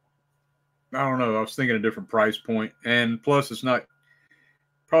 I don't know. I was thinking a different price point. And plus, it's not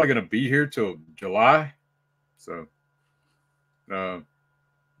probably going to be here till July. So, I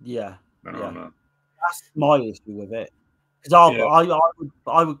don't know. That's my issue with it. Because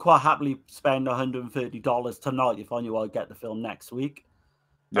I would quite happily spend $130 tonight if I knew I'd get the film next week.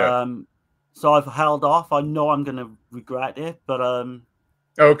 Yeah. So I've held off. I know I'm going to regret it, but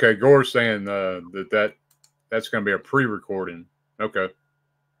okay, Gore's saying that's going to be a pre-recording. Okay.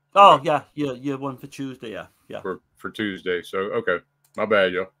 Oh yeah, you're one for Tuesday. Yeah. For Tuesday. So okay, my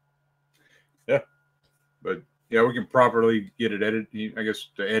bad, y'all. Yeah, but yeah, we can properly get it edited. I guess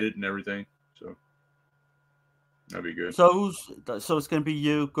to edit and everything. So that'd be good. So it's going to be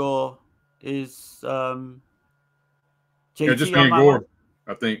you, Gore. Is JT just me and Gore, one?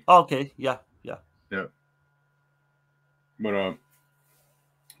 I think. Okay. Yeah.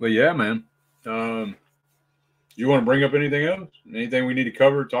 But yeah, man. You want to bring up anything else? Anything we need to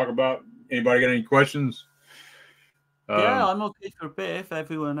cover? Talk about? Anybody got any questions? Yeah, I'm okay for a bit if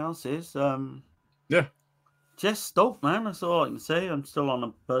everyone else is. Yeah. Just stoked, man. That's all I can say. I'm still on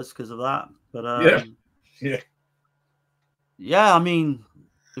a buzz because of that. But yeah. I mean,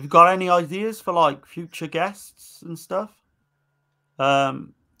 have you got any ideas for future guests and stuff?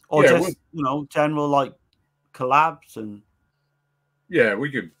 Or just you know, general like collabs and. Yeah,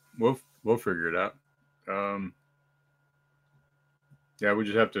 we'll figure it out. Yeah, we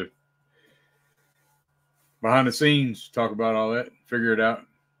just have to behind the scenes talk about all that, figure it out,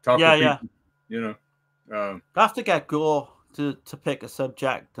 talk to people. You know, I have to get Gore to pick a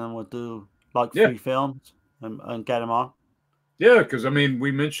subject, and we'll do like 3 films and get them on. Yeah, because I mean,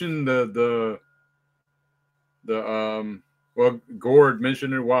 we mentioned the well, Gore had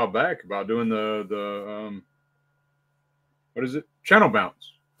mentioned it a while back about doing the what is it, channel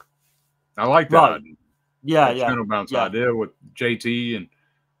bounce. I like that idea. Yeah, channel bounce idea with JT, and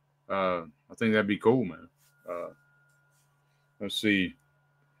I think that'd be cool, man. Let's see.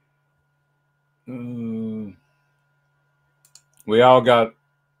 We all got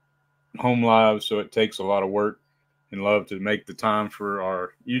home lives, so it takes a lot of work and love to make the time for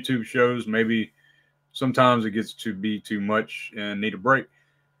our YouTube shows. Maybe sometimes it gets to be too much and need a break.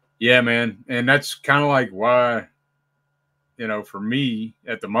 Yeah, man. And that's kind of like why, you know, for me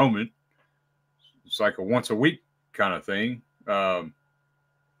at the moment, it's like a once a week kind of thing on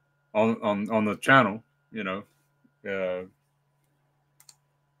the channel, you know.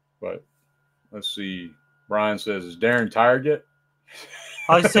 But let's see. Brian says, is Darren tired yet?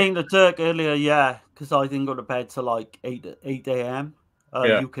 I was saying to Dirk earlier, because I didn't go to bed till like 8 a.m.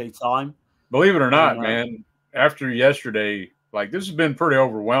 UK time. Believe it or not, man, after yesterday, like this has been pretty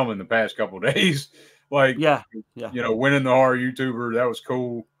overwhelming the past couple of days. Like, you know, winning the horror YouTuber, that was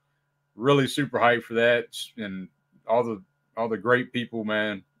cool. Really super hyped for that, and all the great people,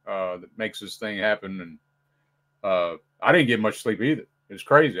 man, that makes this thing happen. And I didn't get much sleep either. It's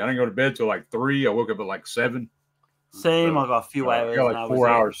crazy. I didn't go to bed till like 3. I woke up at like 7. Same. I got a few hours. I got like 4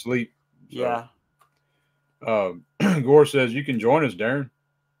 hours sleep. So. Yeah. Gore says you can join us, Darren.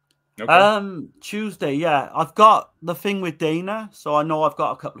 Okay. Tuesday. I've got the thing with Dana, so I know I've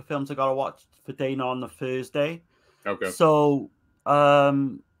got a couple of films I got to watch for Dana on the Thursday. Okay. So I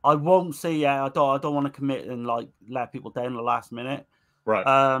won't say I don't want to commit and like let people down the last minute. Right.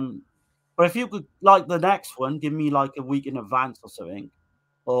 But if you could like the next one, give me like a week in advance or something.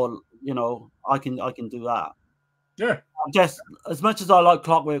 Or you know, I can do that. Yeah. Just as much as I like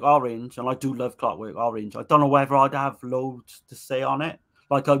Clockwork Orange, and I do love Clockwork Orange, I don't know whether I'd have loads to say on it,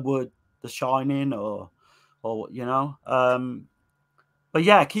 like I would The Shining or you know. But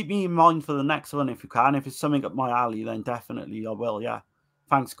yeah, keep me in mind for the next one if you can. If it's something up my alley, then definitely I will. Yeah.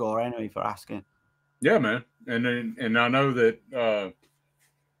 Thanks, Gore, anyway, for asking. Yeah, man. And I know that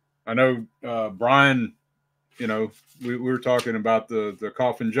Brian. You know, we were talking about the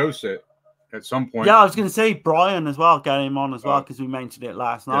Coffin Joe set at some point. Yeah, I was going to say Brian as well, get him on as well, because we mentioned it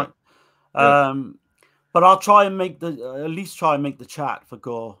last night. But I'll try and make at least try and make the chat for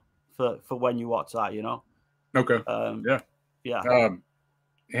Gore for when you watch that, you know. Okay. Yeah.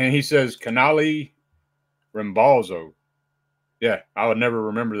 And he says Canali Rimbalzo. Yeah, I would never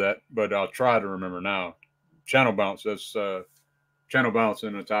remember that, but I'll try to remember now. Channel bounce. That's channel bounce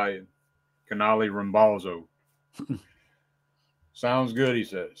in Italian. Canali Rimbalzo. Sounds good, he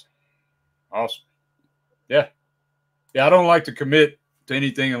says. Awesome. Yeah. I don't like to commit to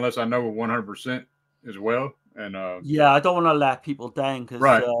anything unless I know 100% as well. And I don't want to let people down because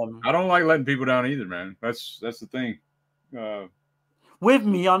I don't like letting people down either, man. That's the thing. With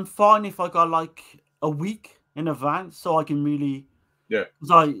me, I'm fine if I got like a week in advance, so I can really. Yeah.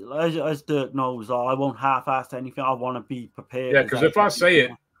 As Dirk knows, I won't half-ass anything. I want to be prepared. Yeah, because if I say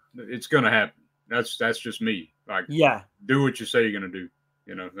it, it's gonna happen. That's just me. Like, do what you say you're gonna do.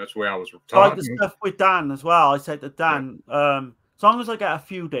 You know, that's the way I was taught. Like the stuff with Dan as well. I said to Dan, as long as I get a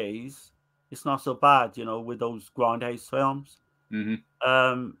few days, it's not so bad. You know, with those Grindhouse films.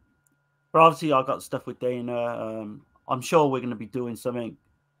 Mm-hmm. But obviously, I got stuff with Dana. I'm sure we're going to be doing something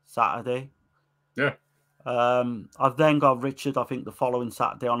Saturday. Yeah. I've then got Richard, I think, the following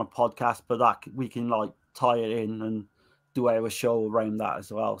Saturday on a podcast, but that we can like tie it in and do our show around that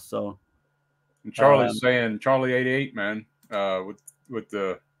as well. So. And Charlie's saying Charlie 88, man, with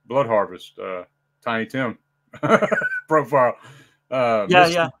the Blood Harvest, Tiny Tim profile.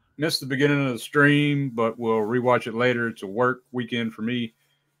 Missed the beginning of the stream, but we'll rewatch it later. It's a work weekend for me.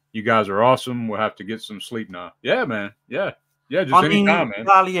 You guys are awesome. We'll have to get some sleep now. Yeah, man. Yeah. Just anytime, man.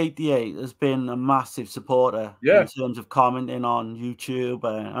 Valley 88 has been a massive supporter in terms of commenting on YouTube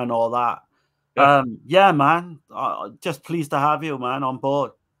and all that. Yeah, man. Just pleased to have you, man, on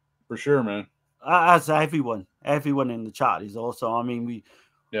board. For sure, man. As everyone in the chat is also. I mean,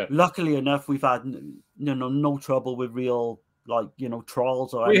 luckily enough, we've had no trouble with real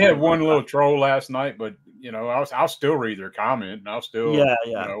trolls or. We had one little troll last night, but I'll still read their comment and I'll still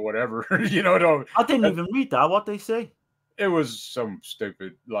whatever. I didn't even read that. What they say? It was some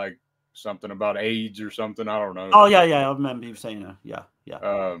stupid, like something about AIDS or something. I don't know. Oh yeah, yeah, I remember you saying that. Yeah,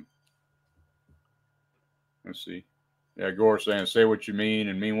 yeah. Let's see. Yeah, Gore saying, "Say what you mean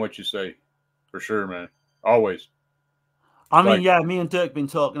and mean what you say." For sure, man. Always. I mean, yeah, me and Dirk been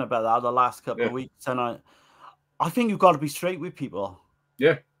talking about that the last couple of weeks, and I think you've got to be straight with people.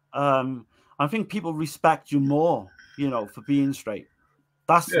 Yeah. I think people respect you more, you know, for being straight.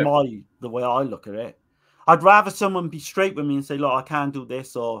 That's the way I look at it. I'd rather someone be straight with me and say, "Look, I can't do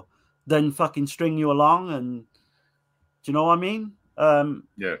this," or then fucking string you along. And do you know what I mean?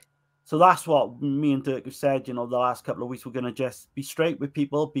 Yeah. So that's what me and Dirk have said. You know, the last couple of weeks, we're going to just be straight with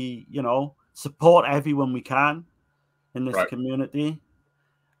people, be, you know, support everyone we can in this community.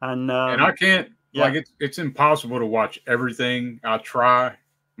 And I can't like it's impossible to watch everything. I try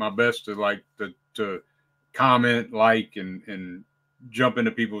my best to like to comment, like, and jump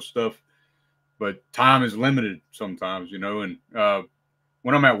into people's stuff, but time is limited sometimes, you know. And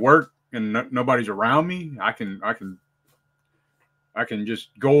when I'm at work and nobody's around me, I can just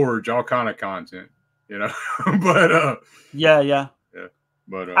gorge all kind of content, you know. But yeah.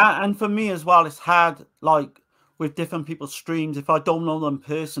 But and for me as well, it's hard, like with different people's streams. If I don't know them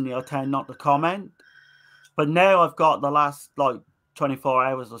personally, I tend not to comment. But now I've got the last like 24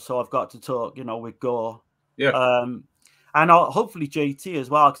 hours or so, I've got to talk, you know, with Gore. Yeah. And hopefully JT as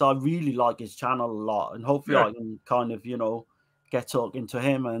well, because I really like his channel a lot, and hopefully I can kind of, you know, get talking to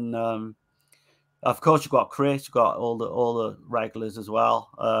him. And of course you've got Chris, you've got all the regulars as well,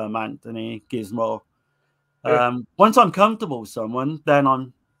 Anthony, Gizmo. Once I'm comfortable with someone, then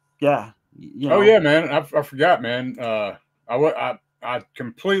I'm you know. Oh yeah, man, I forgot, man. I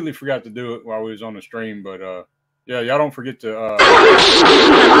completely forgot to do it while we was on the stream, but yeah, y'all don't forget to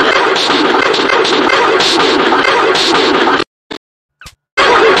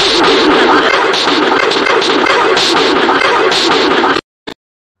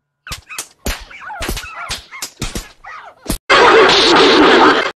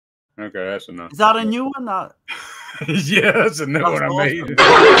okay, that's enough. Is that a new one? That yeah, that's a new one I made.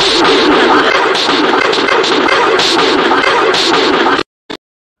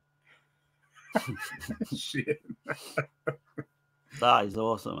 Shit. That is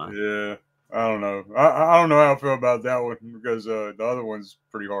awesome, man. Yeah, I don't know. I don't know how I feel about that one because the other one's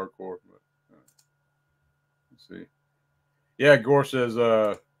pretty hardcore. But let's see. Yeah, Gore says,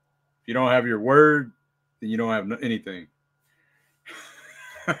 if you don't have your word, then you don't have anything.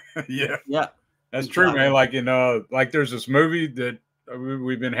 Yeah, that's true, man. Like in like there's this movie that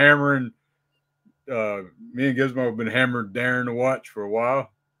we've been hammering. Me and Gizmo have been hammered Darren to watch for a while.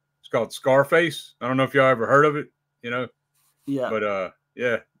 It's called Scarface. I don't know if y'all ever heard of it, you know. Yeah. But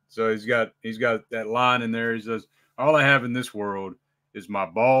yeah. So he's got that line in there. He says, "All I have in this world is my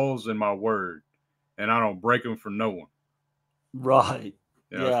balls and my word, and I don't break them for no one." Right.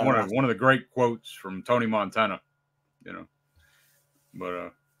 You know, it's one of the great quotes from Tony Montana. You know.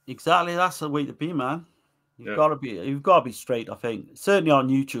 But exactly, that's the way to be, man. You've got to be straight. I think certainly on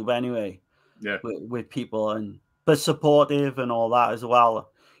YouTube, anyway. Yeah. With people but supportive and all that as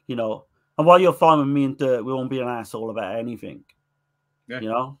well, you know. And what you'll find with me and Dirk, we won't be an asshole about anything. Yeah. You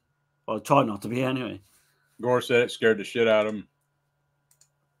know, or try not to be anyway. Gore said it scared the shit out of him.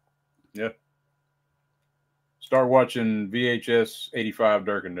 Yeah. Start watching VHS 85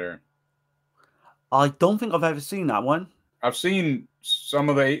 Dirk and Darren. I don't think I've ever seen that one. I've seen some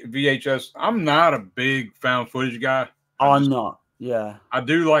of the VHS. I'm not a big found footage guy. I'm not. Yeah. I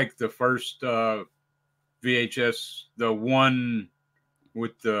do like the first VHS, the one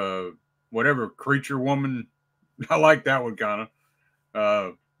with the whatever creature woman. I like that one kind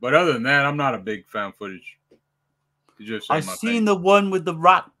of. But other than that, I'm not a big found footage. I've seen the one with the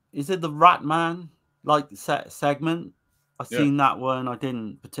rat. Is it the Rat Man? Like the segment? I've seen that one. I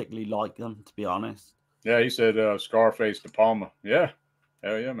didn't particularly like them, to be honest. Yeah, he said Scarface De Palma. Yeah.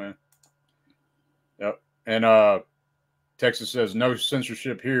 Hell yeah, man. Yep. And Texas says no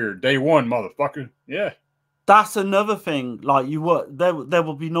censorship here. Day one, motherfucker. Yeah. That's another thing. Like there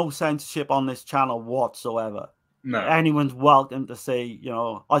will be no censorship on this channel whatsoever. No. Anyone's welcome to say, you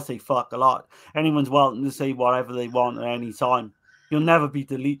know, I say fuck a lot. Anyone's welcome to say whatever they want at any time. You'll never be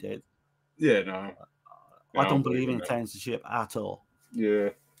deleted. Yeah, no. I don't believe in censorship at all. Yeah.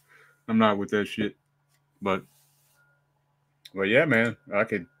 I'm not with that shit. But yeah, man,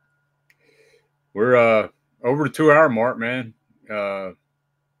 we're over the 2 hour mark, man. Y'all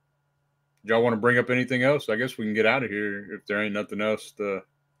want to bring up anything else? I guess we can get out of here if there ain't nothing else to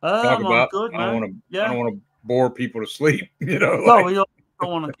talk about. Good, I don't want to bore people to sleep, you know. No, we don't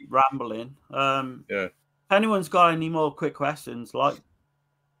want to keep rambling. Yeah. If anyone's got any more quick questions,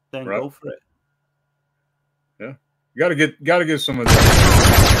 then go for it. Yeah. Gotta get some of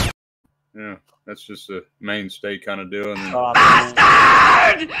that. Yeah, that's just a mainstay kind of deal. And then,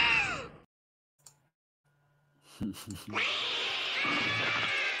 Bastard!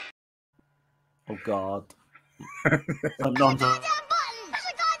 Oh God. Sometimes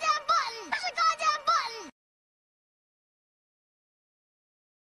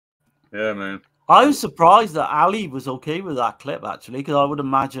yeah, man. I was surprised that Ali was okay with that clip, actually, because I would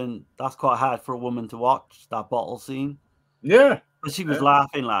imagine that's quite hard for a woman to watch, that bottle scene. Yeah. But she was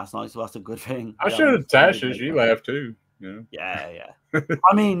laughing last night, so that's a good thing. I showed Tasha. She laughed too. Yeah. Yeah.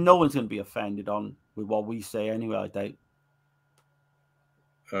 I mean, no one's going to be offended with what we say anyway, I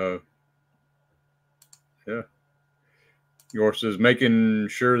doubt. Yeah. Yours says making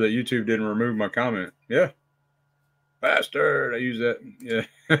sure that YouTube didn't remove my comment. Yeah. Bastard. I use that. Yeah.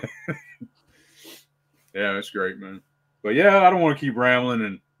 Yeah, that's great, man. But yeah, I don't want to keep rambling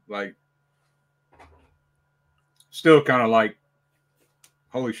and like still kind of like,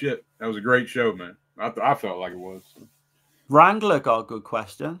 holy shit, that was a great show, man. I felt like it was. Wrangler got a good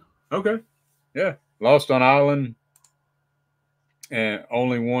question. Okay. Yeah. Lost on Island and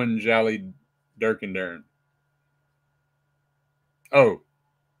only one Gialli Darren. Oh.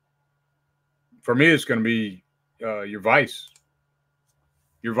 For me, it's going to be your Vice.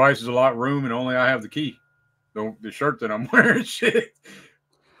 Your Vice is a lot of room and only I have the key. The shirt that I'm wearing, shit.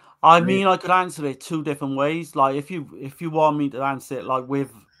 I mean, I could answer it two different ways. Like, if you want me to answer it like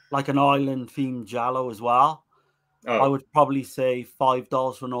with like an island themed Giallo as well, I would probably say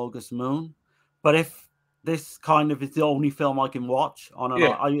 $5 for an August Moon. But if this kind of is the only film I can watch on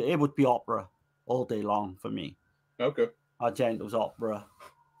it would be opera all day long for me. Okay. Argento's opera.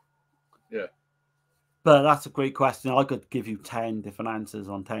 Yeah. But that's a great question. I could give you 10 different answers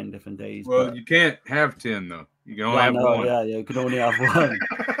on 10 different days. Well, you can't have 10 though. You can only have one. Yeah, you can only have one.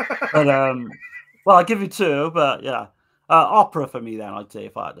 But well, I'll give you two. But yeah, opera for me then. I'd say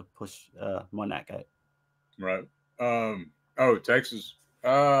if I had to push my neck out. Right. Texas.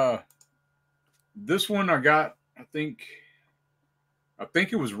 This one I got. I think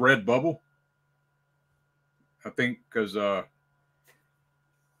it was Red Bubble. I think because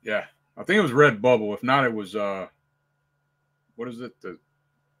yeah. I think it was Red Bubble. If not, it was what is it? The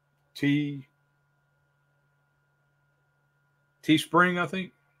Teespring, I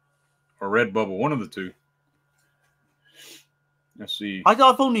think, or Red Bubble. One of the two. Let's see. I've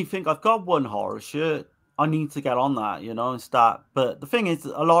got one horror shirt. I need to get on that, and start. But the thing is,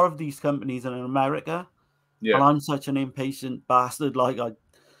 a lot of these companies are in America, and I'm such an impatient bastard. Like I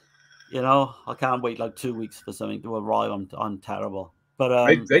can't wait like 2 weeks for something to arrive. I'm terrible.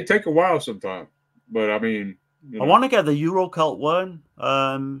 But they take a while sometimes. But I mean, I want to get the Eurocult one.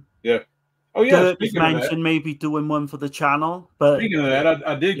 Yeah. Oh yeah. Dirk has mentioned maybe doing one for the channel. But speaking of that,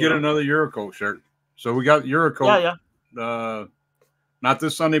 I did get another Eurocult shirt. So we got Eurocult. Yeah. Not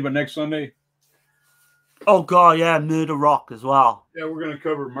this Sunday, but next Sunday. Oh God, yeah, Murder Rock as well. Yeah, we're gonna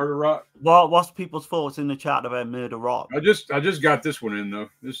cover Murder Rock. What's people's thoughts in the chat about Murder Rock? I just got this one in though.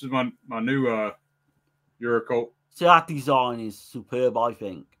 This is my new Eurocult. See, that design is superb, I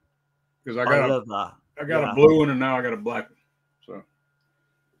think. Because I love that. I got a blue one and now I got a black one. So,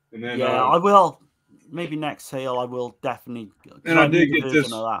 and then I will maybe next sale. I will definitely. And I did get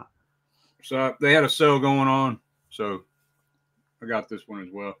this. Of that. So they had a sale going on, so I got this one as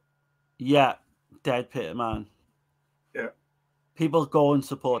well. Yeah, Dead Pit, man. Yeah. People go and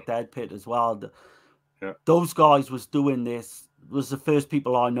support Dead Pit as well. Yeah. Those guys was the first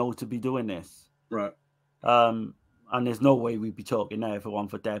people I know to be doing this. Right. And there's no way we'd be talking now if it weren't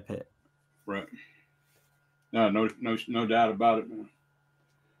for Dead Pit. Right. No doubt about it, man.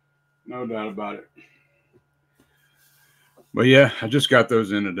 No doubt about it. But yeah, I just got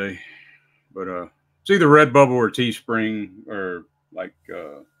those in today. But it's either Red Bubble or Teespring or like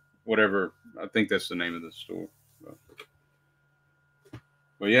whatever. I think that's the name of the store.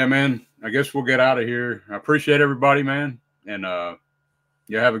 But yeah, man, I guess we'll get out of here. I appreciate everybody, man. And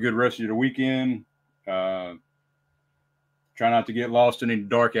you have a good rest of your weekend. Try not to get lost in any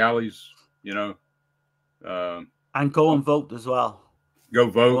dark alleys, And go and vote as well. Go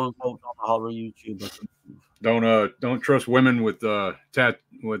vote. Go and vote on the horror YouTuber. Don't trust women with dagger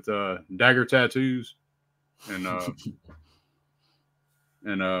tattoos, and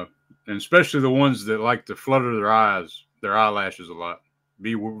especially the ones that like to flutter their eyelashes a lot.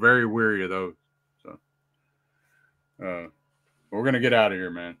 Be very wary of those. So, we're gonna get out of here,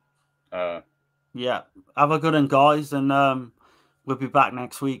 man. Yeah, have a good one, guys, and we'll be back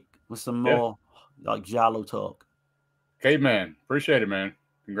next week with some more like Giallo talk. Okay, man. Appreciate it, man.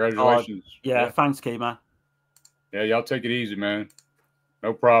 Congratulations. Thanks, K-Man. Yeah, y'all take it easy, man.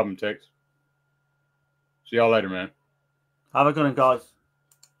 No problem, Tex. See y'all later, man. Have a good one, guys.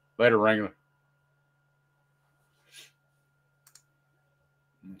 Later, Wrangler.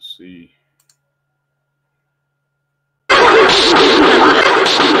 Let's see.